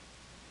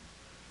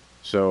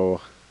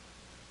 So,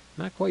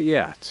 not quite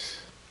yet.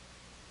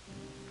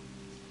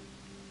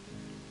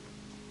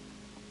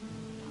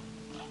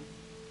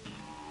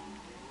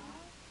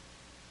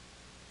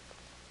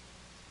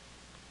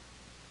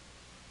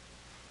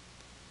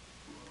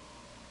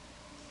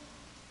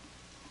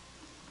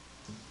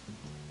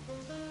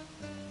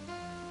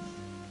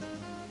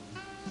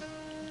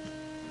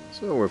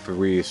 So if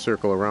we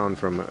circle around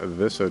from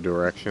this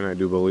direction, I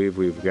do believe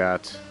we've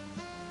got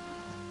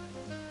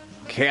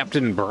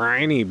Captain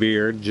Briny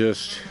Beard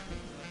just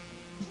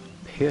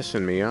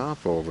pissing me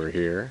off over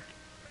here.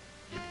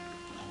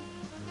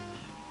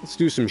 Let's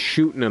do some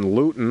shooting and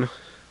looting.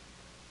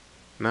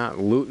 Not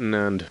looting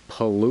and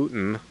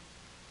polluting.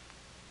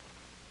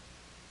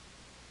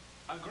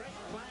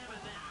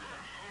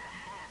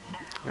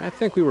 I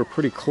think we were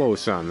pretty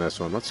close on this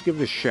one. Let's give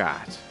it a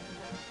shot.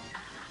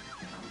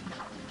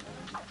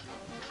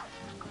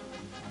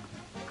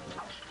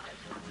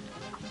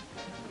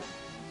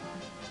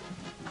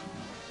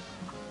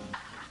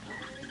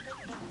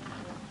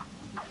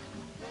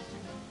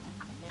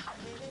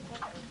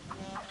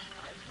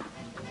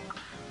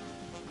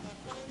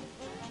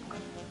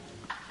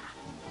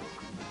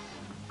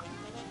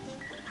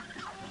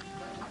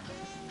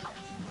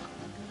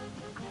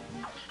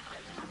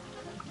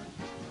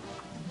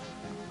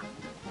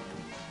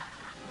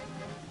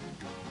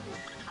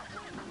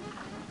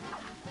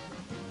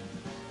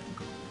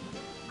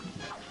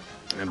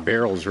 That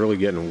barrel's really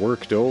getting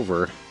worked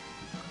over.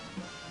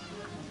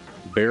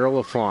 Barrel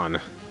of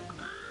fun.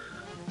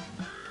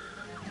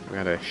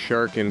 Got a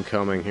shark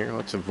incoming here.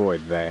 Let's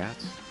avoid that.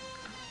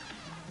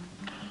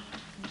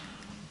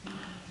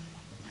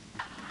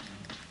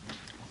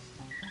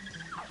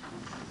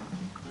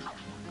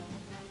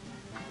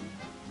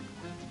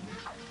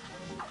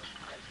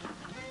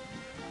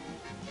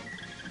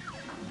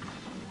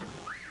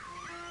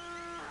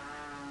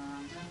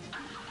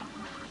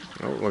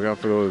 Oh, look out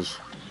for those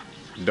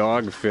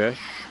dogfish.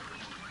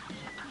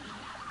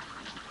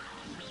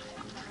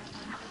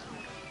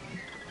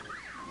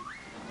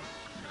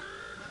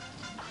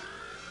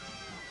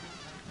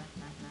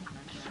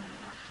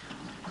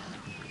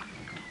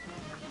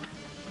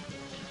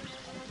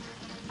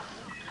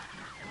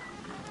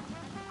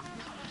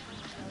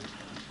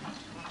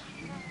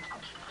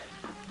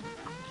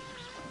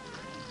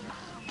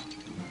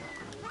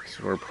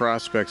 So our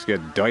prospects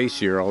get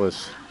dicier, all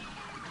this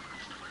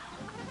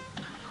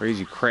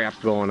crazy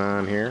crap going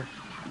on here.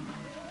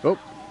 Oh,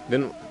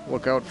 didn't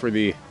look out for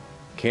the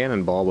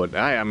cannonball, but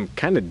I'm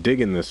kind of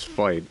digging this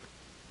fight.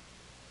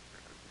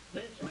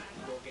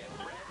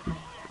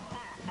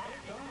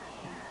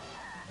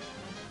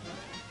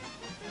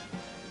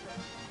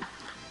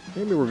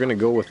 Maybe we're going to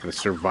go with the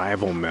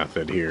survival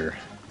method here.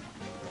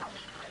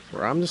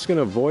 Where I'm just going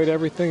to avoid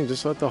everything,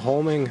 just let the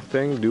homing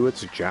thing do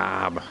its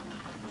job.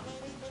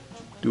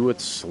 Do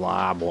its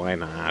slob, why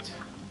not?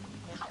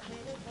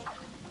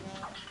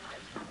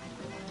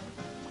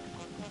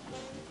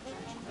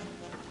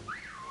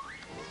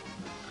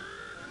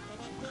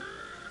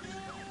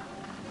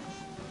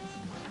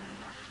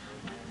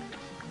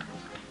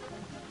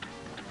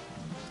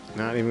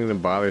 Not even gonna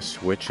bother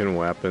switching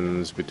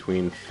weapons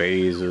between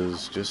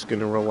phases. Just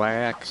gonna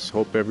relax.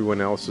 Hope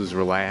everyone else is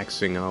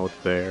relaxing out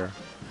there.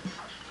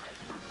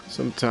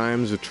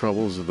 Sometimes the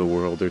troubles of the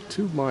world are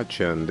too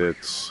much, and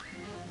it's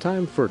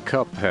time for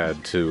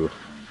Cuphead to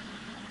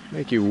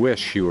make you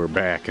wish you were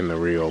back in the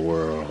real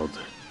world.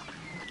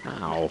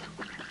 Ow.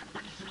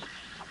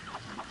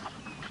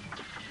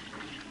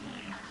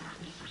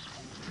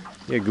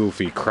 You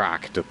goofy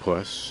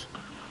croctopus.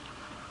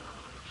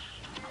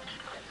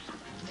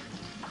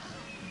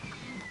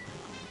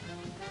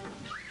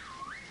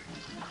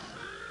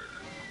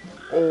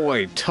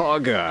 Oi,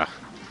 Tugga!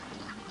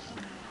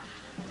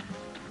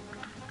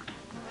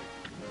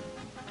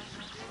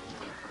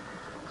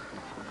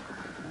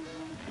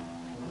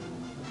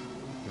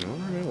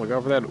 Alright, look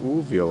out for that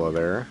uvula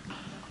there.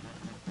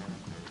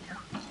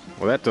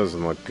 Well, that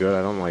doesn't look good.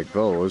 I don't like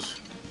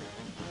those.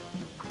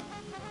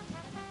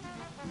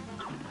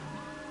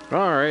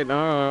 Alright,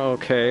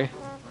 okay.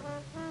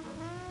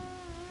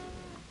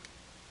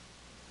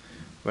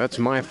 That's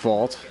my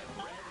fault.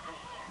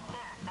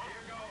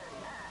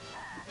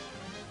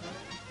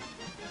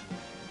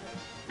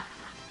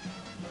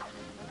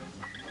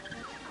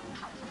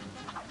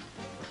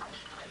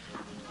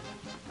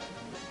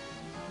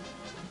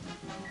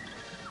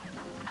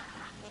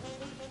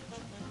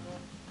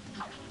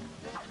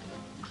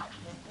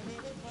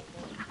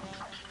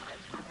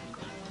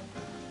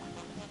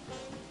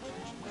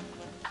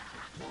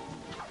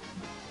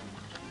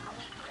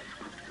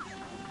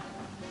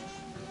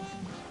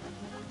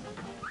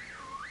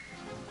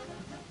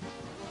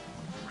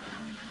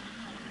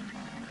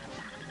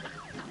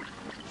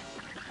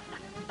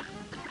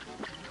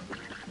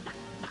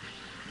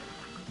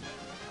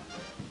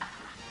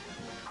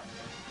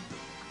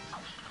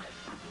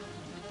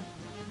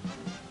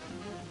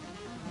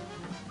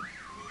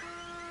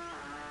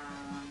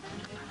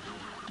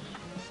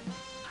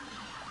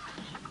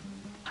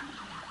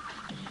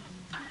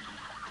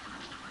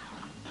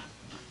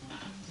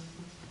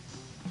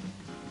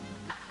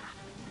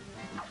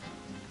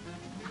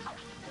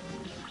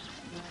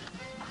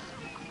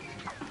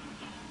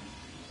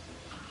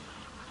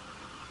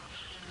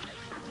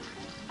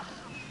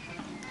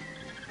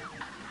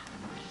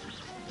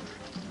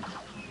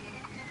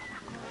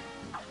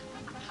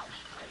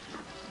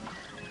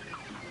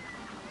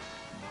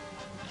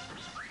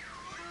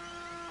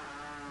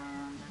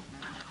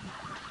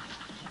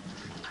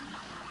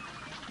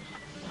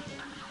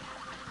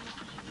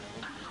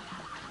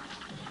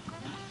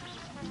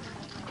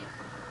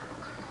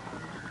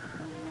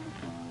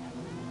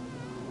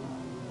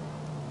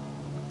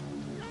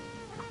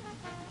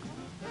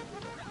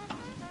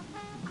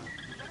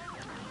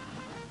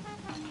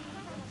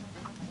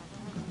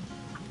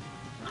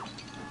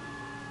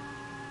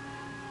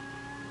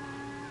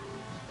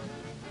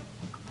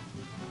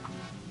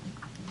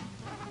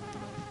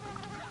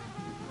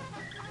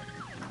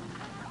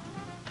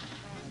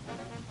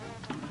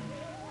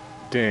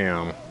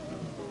 Damn.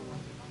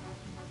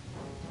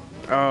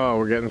 Oh,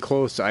 we're getting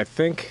close. I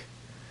think...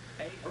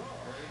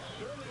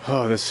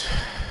 Oh, this...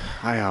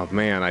 Oh,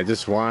 man, I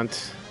just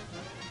want...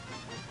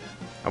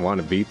 I want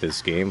to beat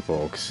this game,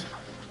 folks.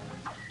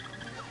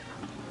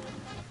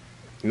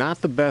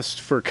 Not the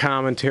best for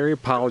commentary.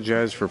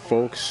 Apologize for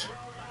folks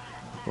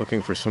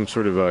looking for some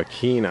sort of a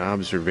keen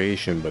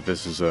observation, but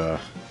this is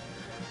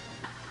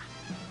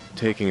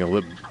taking a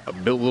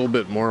little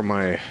bit more of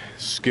my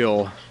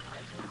skill.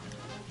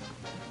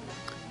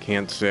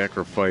 Can't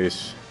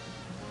sacrifice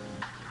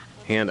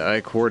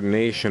hand-eye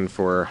coordination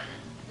for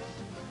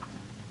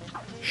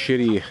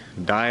shitty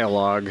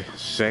dialogue,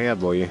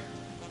 sadly.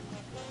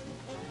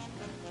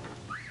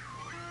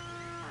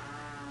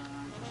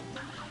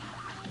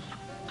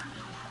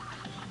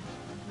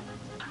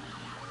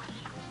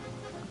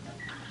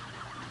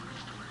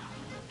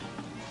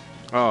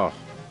 Oh.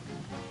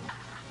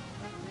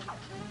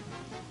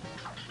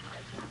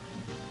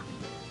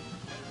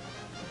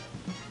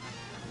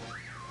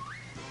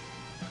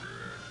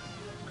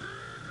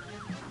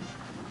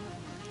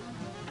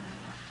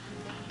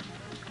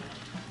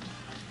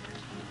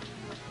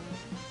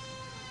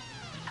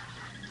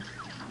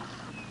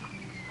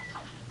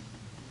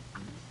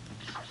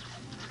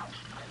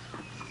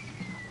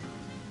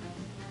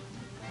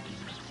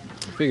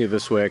 I figure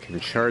this way I can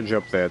charge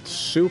up that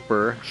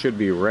super. Should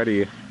be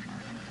ready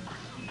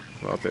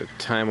about the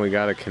time we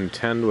gotta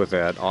contend with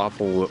that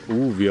awful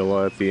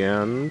uvula at the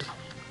end.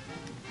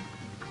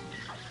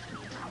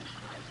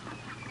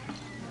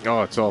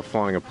 Oh, it's all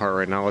falling apart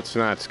right now. Let's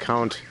not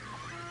count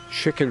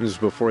chickens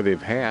before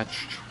they've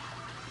hatched.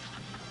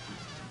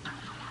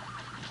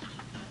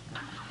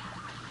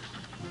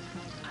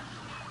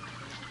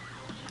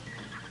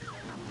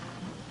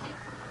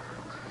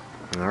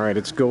 Alright,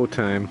 it's go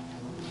time.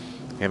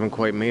 Haven't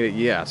quite made it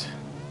yet.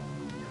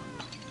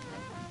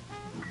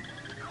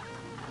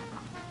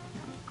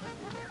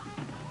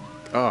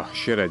 Oh,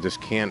 shit, I just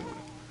can't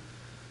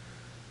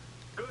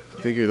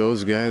figure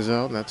those guys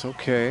out. That's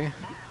okay.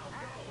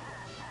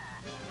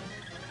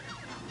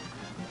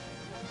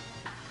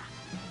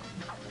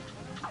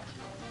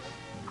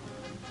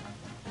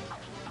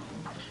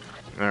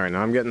 Alright,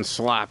 now I'm getting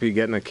sloppy,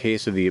 getting a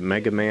case of the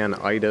Mega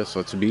Man-itis.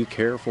 Let's be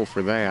careful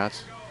for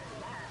that.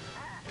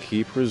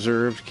 Keep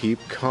reserved, keep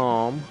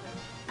calm.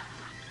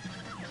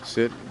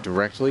 Sit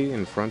directly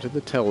in front of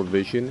the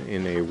television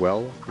in a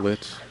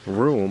well-lit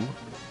room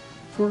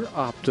for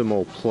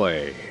optimal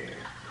play.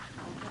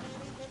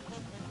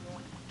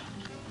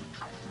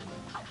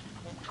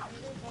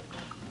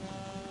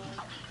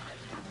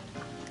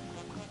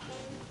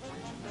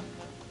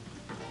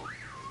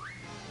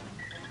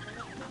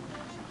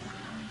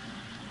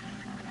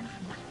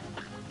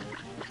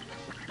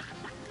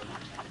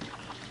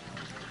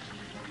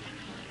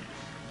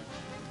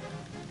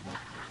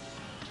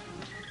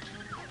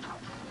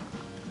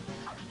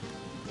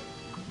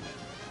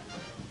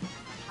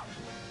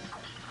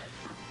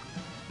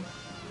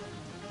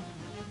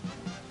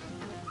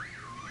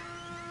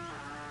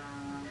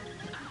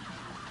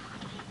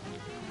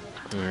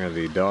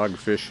 The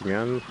dogfish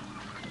again.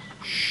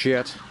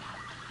 Shit.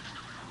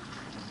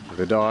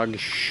 The dog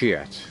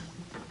shit.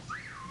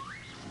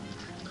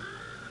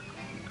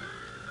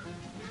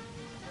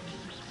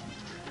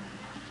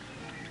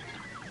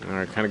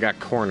 Alright, kind of got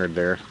cornered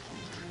there.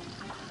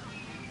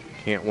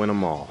 Can't win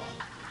them all.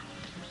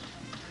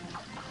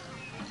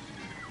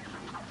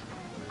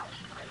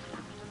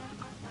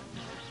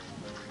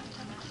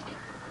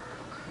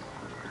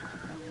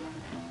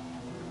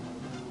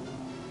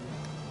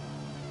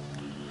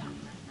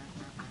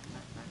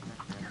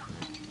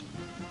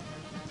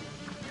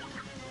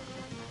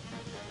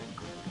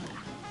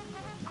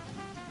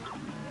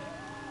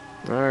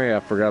 Oh yeah, I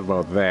forgot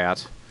about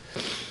that.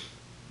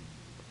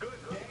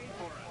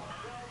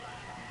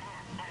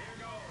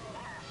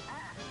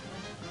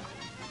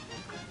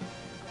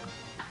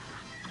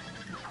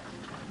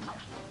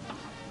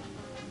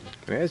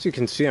 And as you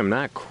can see, I'm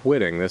not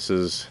quitting. This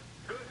is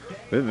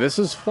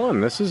fun.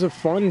 This is a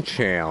fun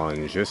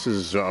challenge. This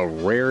is a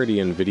rarity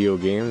in video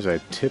games. I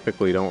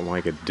typically don't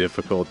like a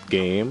difficult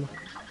game.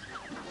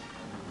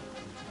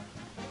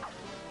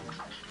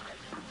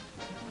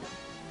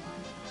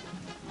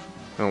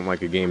 I don't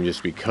like a game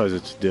just because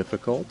it's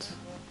difficult.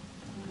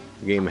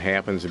 The game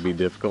happens to be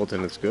difficult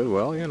and it's good.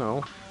 Well, you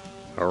know,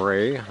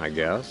 hooray, I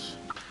guess.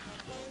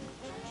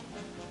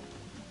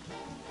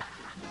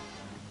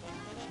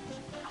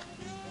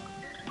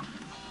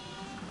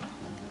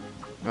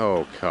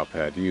 Oh,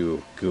 Cuphead,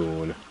 you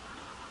goon.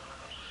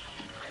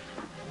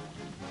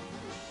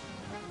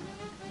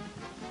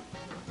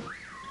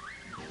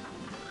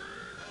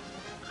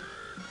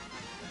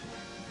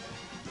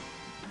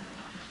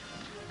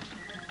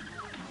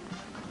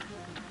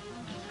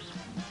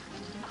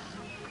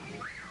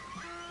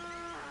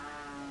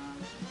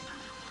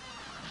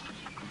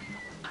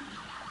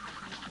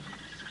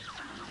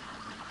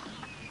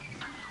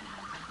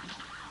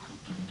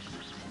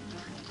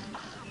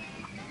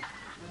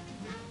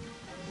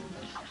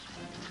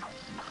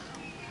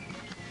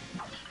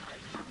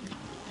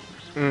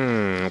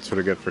 That's what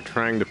I get for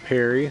trying to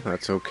parry.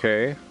 That's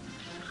okay.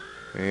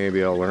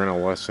 Maybe I'll learn a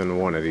lesson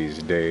one of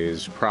these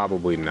days.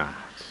 Probably not.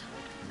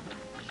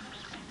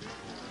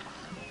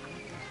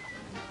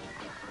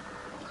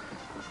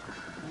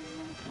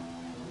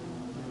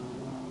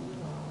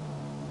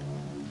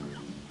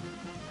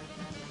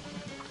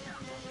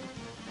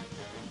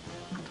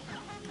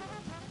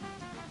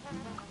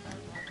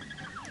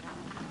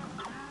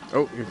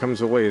 Oh, here comes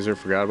the laser.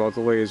 Forgot about the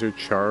laser.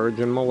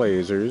 Charging my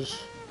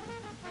lasers.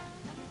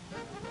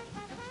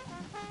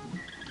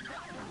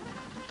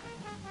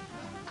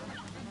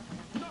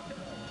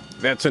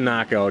 That's a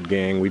knockout,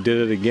 gang. We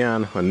did it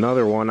again.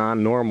 Another one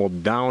on normal.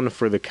 Down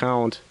for the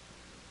count.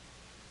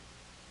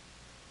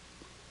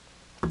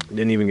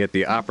 Didn't even get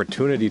the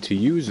opportunity to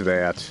use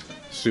that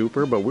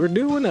super, but we're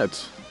doing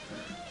it.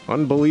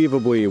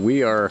 Unbelievably,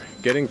 we are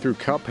getting through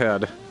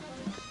Cuphead.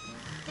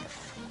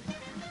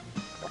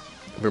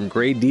 From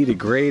grade D to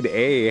grade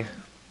A.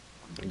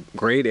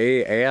 Grade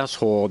A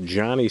asshole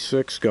Johnny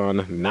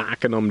Sixgun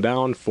knocking them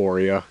down for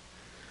you.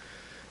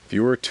 If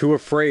you were too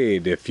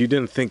afraid, if you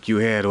didn't think you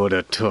had what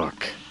it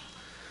took,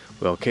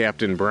 well,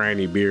 Captain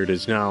Briny Beard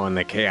is now in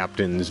the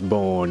captain's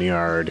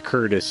boneyard,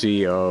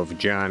 courtesy of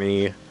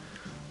Johnny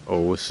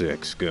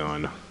 06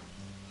 Gun.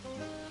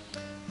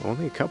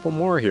 Only a couple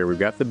more here. We've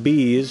got the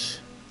bees.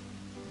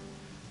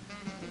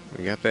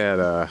 We got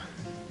that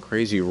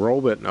crazy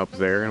robot up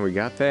there, and we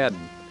got that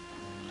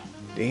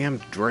damn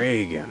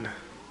dragon.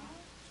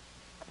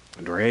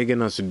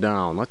 Dragging us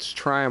down. Let's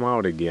try him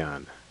out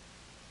again.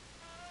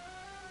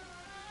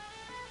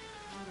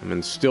 I'm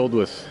instilled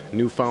with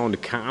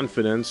newfound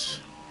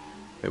confidence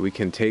that we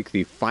can take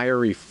the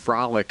fiery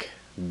frolic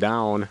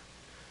down,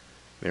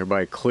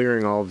 thereby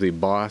clearing all of the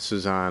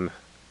bosses on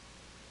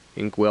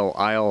Inkwell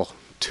Isle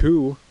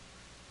 2,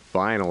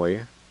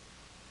 finally.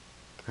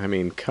 I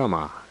mean, come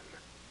on.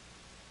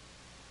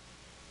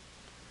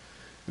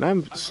 And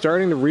I'm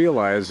starting to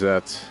realize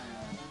that,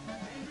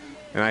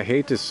 and I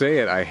hate to say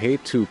it, I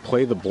hate to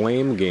play the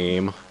blame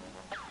game,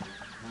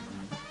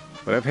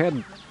 but I've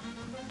had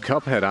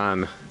Cuphead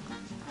on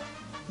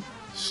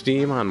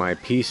Steam on my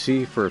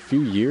PC for a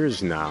few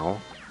years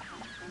now.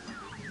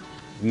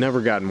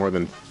 Never gotten more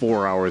than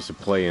 4 hours to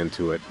play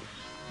into it.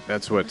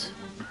 That's what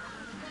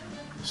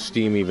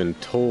Steam even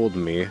told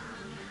me.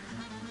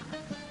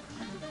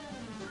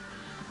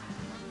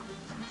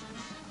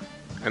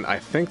 And I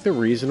think the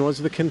reason was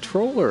the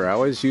controller. I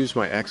always use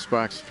my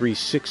Xbox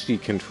 360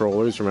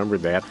 controllers. Remember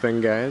that thing,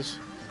 guys?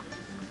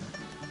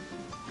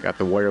 Got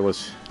the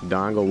wireless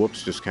dongle.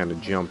 Whoops, just kind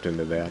of jumped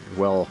into that.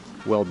 Well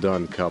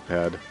done,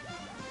 Cuphead.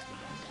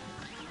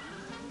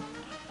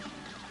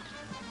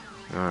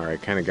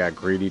 Alright, kind of got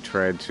greedy,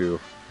 tried to...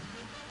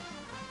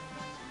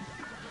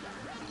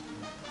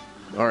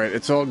 Alright,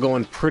 it's all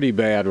going pretty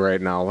bad right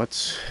now.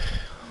 Let's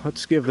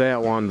give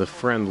that one the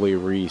friendly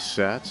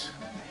reset.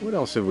 What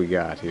else have we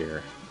got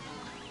here?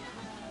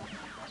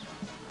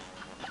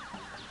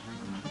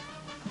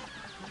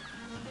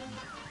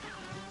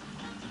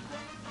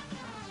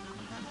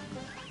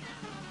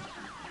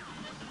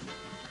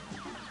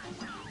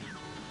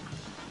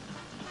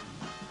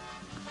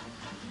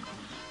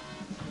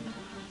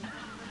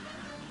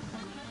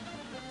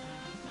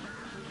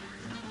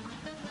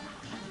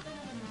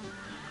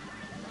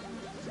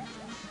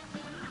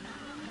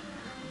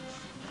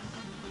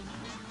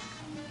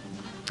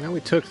 Now we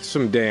took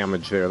some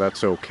damage there.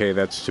 That's okay.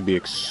 That's to be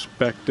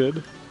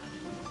expected.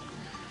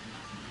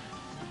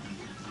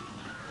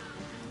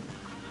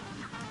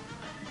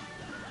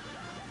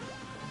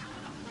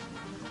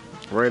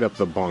 Right up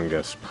the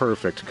bungus.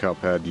 Perfect,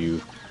 Cuphead,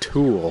 you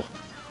tool.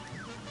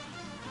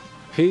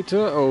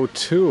 Peter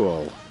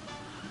O'Toole.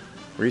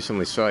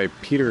 Recently saw a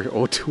Peter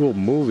O'Toole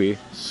movie.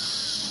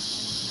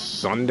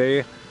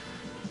 Sunday,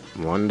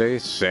 Monday,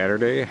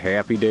 Saturday,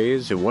 happy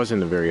days. It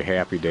wasn't a very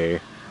happy day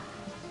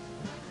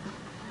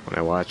when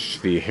I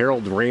watched the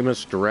Harold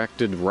Ramis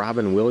directed,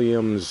 Robin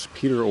Williams,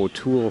 Peter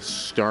O'Toole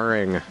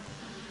starring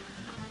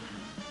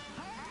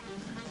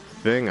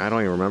thing. I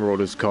don't even remember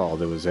what it's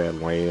called. It was that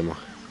lame,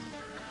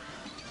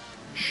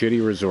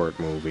 shitty resort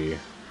movie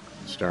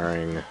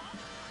starring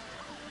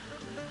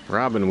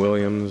Robin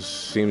Williams.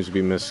 Seems to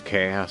be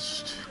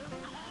miscast.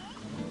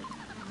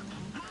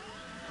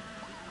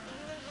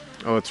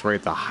 Oh, that's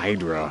right, the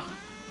Hydra.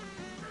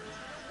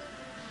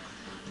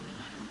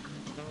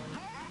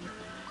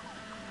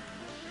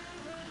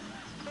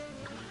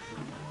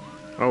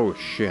 Oh,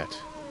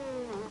 shit.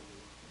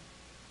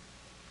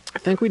 I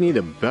think we need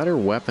a better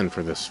weapon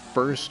for this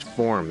first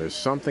form. There's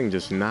something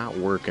just not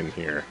working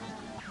here.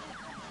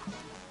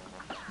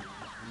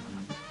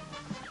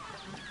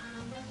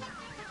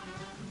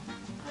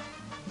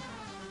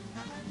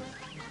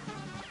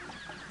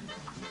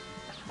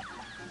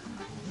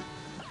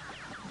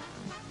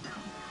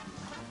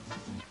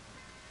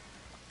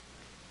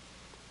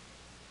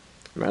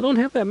 I don't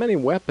have that many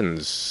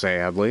weapons,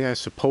 sadly. I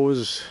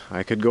suppose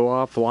I could go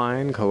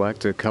offline,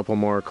 collect a couple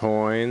more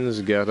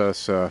coins, get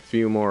us a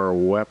few more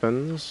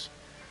weapons.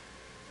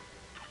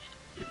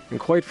 And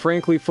quite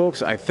frankly,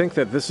 folks, I think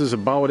that this is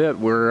about it.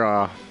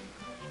 We're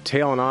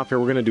tailing off here.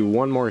 We're going to do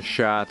one more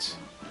shot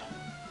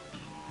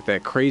at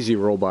that crazy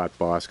robot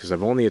boss, because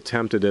I've only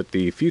attempted it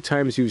the few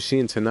times you've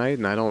seen tonight,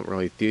 and I don't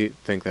really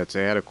think that's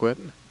adequate.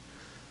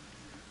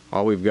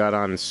 All we've got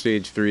on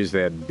stage 3 is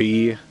that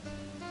B.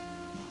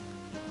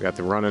 We got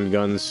the run and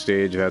gun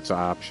stage, that's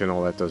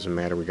optional, that doesn't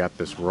matter. We got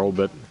this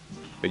robot,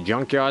 the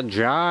Junkyard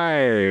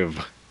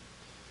Jive.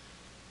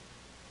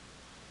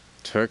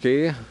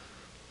 Turkey.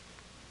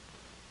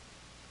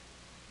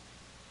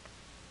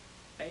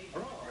 A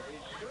brawl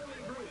is surely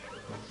brewing.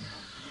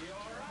 You're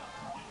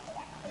up.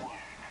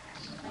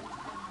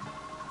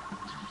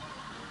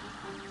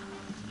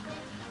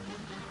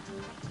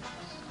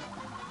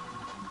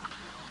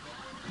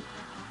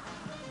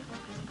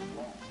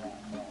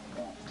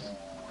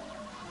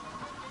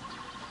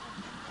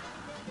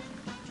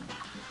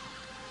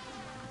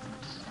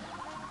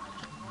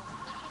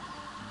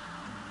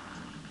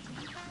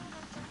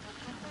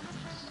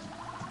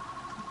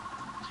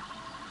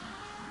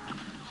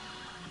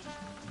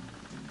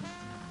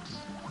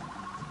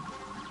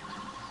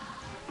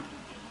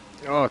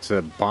 Oh, it's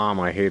that bomb.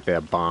 I hate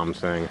that bomb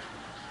thing.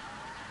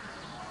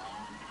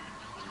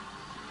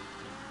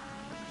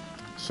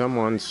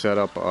 Someone set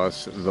up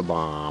us the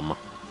bomb.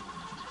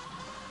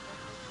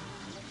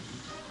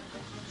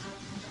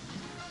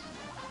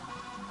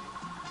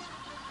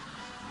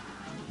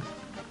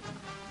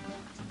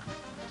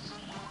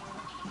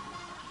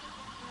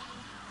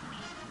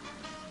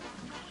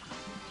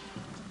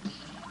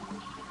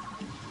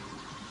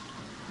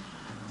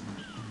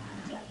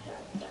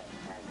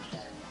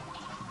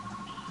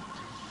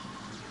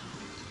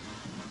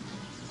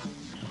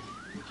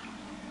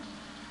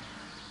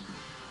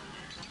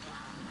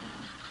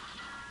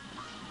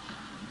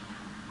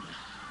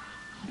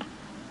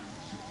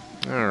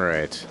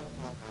 Alright.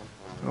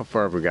 How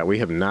far have we got? We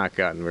have not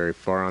gotten very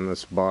far on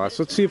this boss.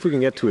 Let's see if we can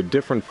get to a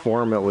different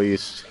form at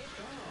least.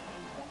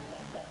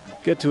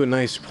 Get to a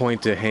nice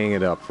point to hang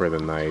it up for the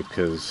night,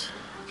 because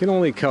you can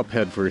only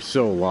Cuphead for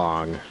so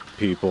long,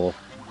 people.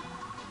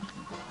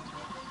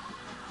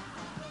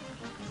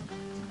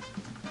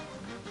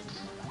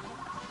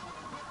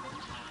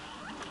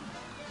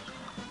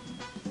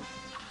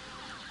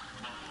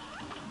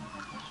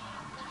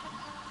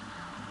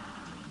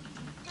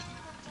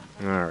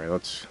 Alright,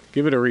 let's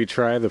give it a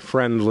retry, the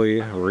friendly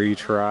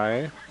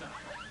retry.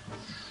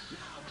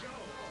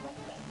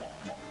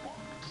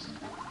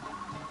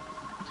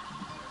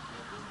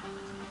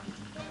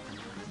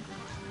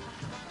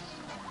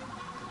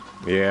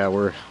 Yeah,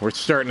 we're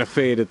starting to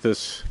fade at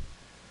this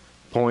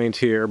point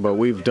here, but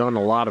we've done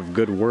a lot of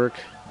good work.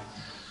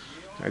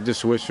 I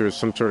just wish there was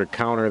some sort of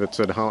counter that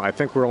said how. I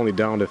think we're only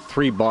down to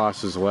 3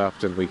 bosses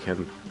left, and we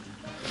can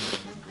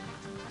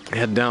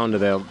head down to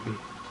that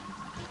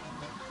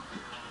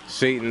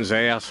Satan's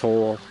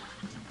asshole.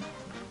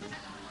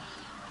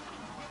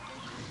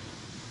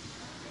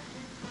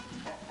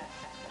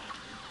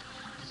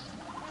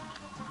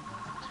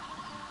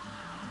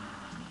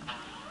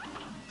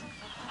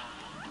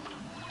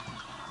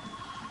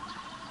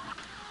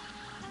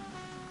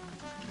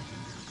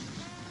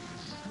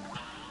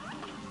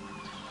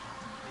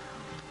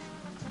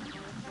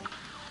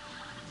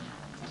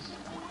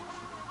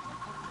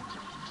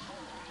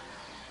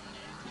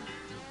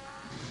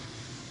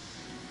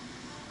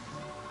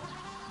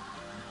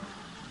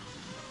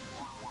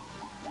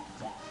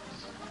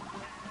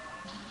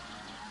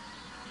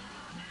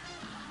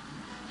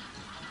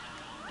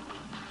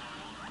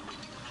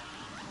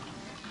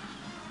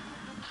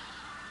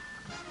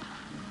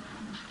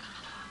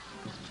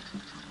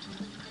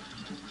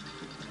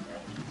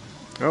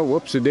 Oh,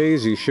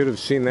 whoopsie-daisy. Should have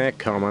seen that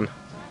coming.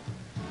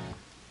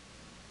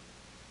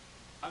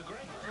 A great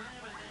slam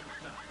and then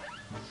some.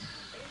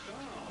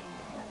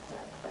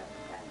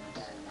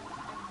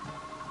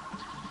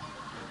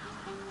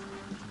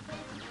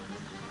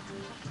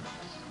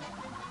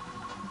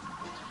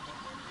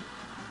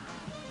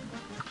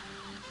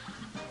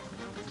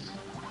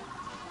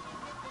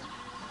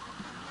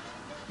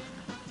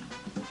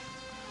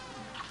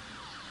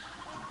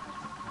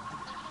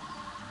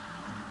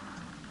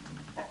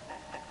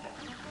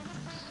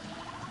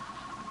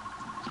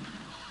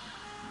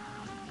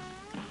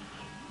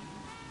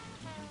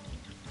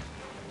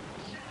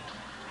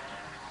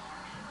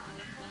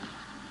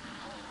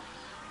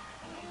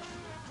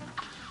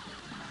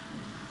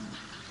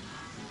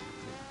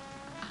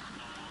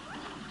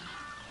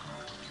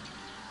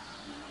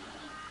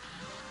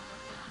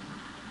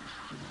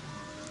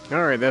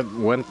 Alright, that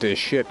went to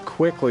shit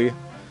quickly.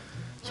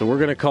 So we're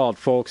going to call it,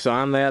 folks.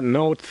 On that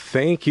note,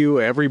 thank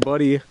you,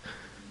 everybody,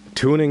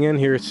 tuning in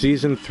here.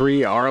 Season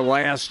 3, our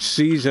last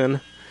season.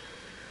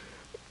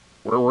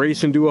 We're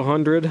racing to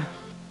 100.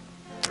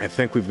 I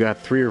think we've got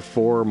 3 or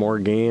 4 more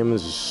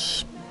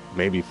games.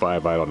 Maybe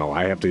 5, I don't know.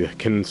 I have to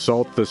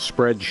consult the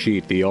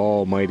spreadsheet, the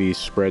almighty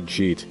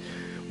spreadsheet.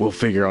 We'll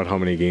figure out how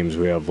many games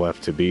we have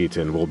left to beat,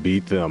 and we'll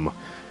beat them.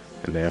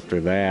 And after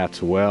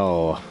that,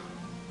 well,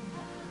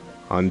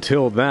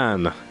 until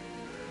then,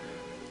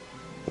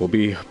 we'll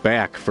be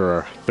back for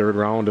our 3rd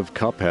round of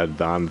Cuphead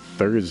on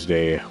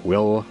Thursday.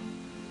 Will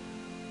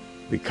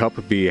the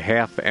cup be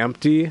half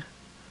empty,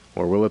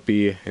 or will it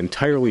be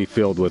entirely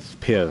filled with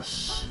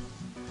piss?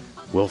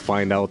 We'll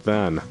find out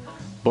then.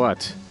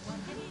 But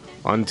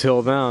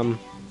until then,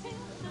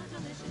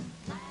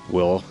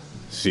 we'll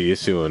see you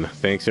soon.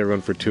 Thanks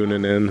everyone for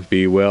tuning in.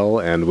 Be well,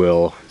 and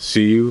we'll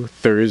see you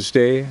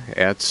Thursday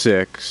at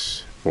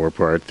 6 for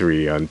part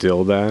 3.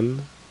 Until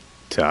then,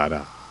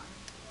 ta-da.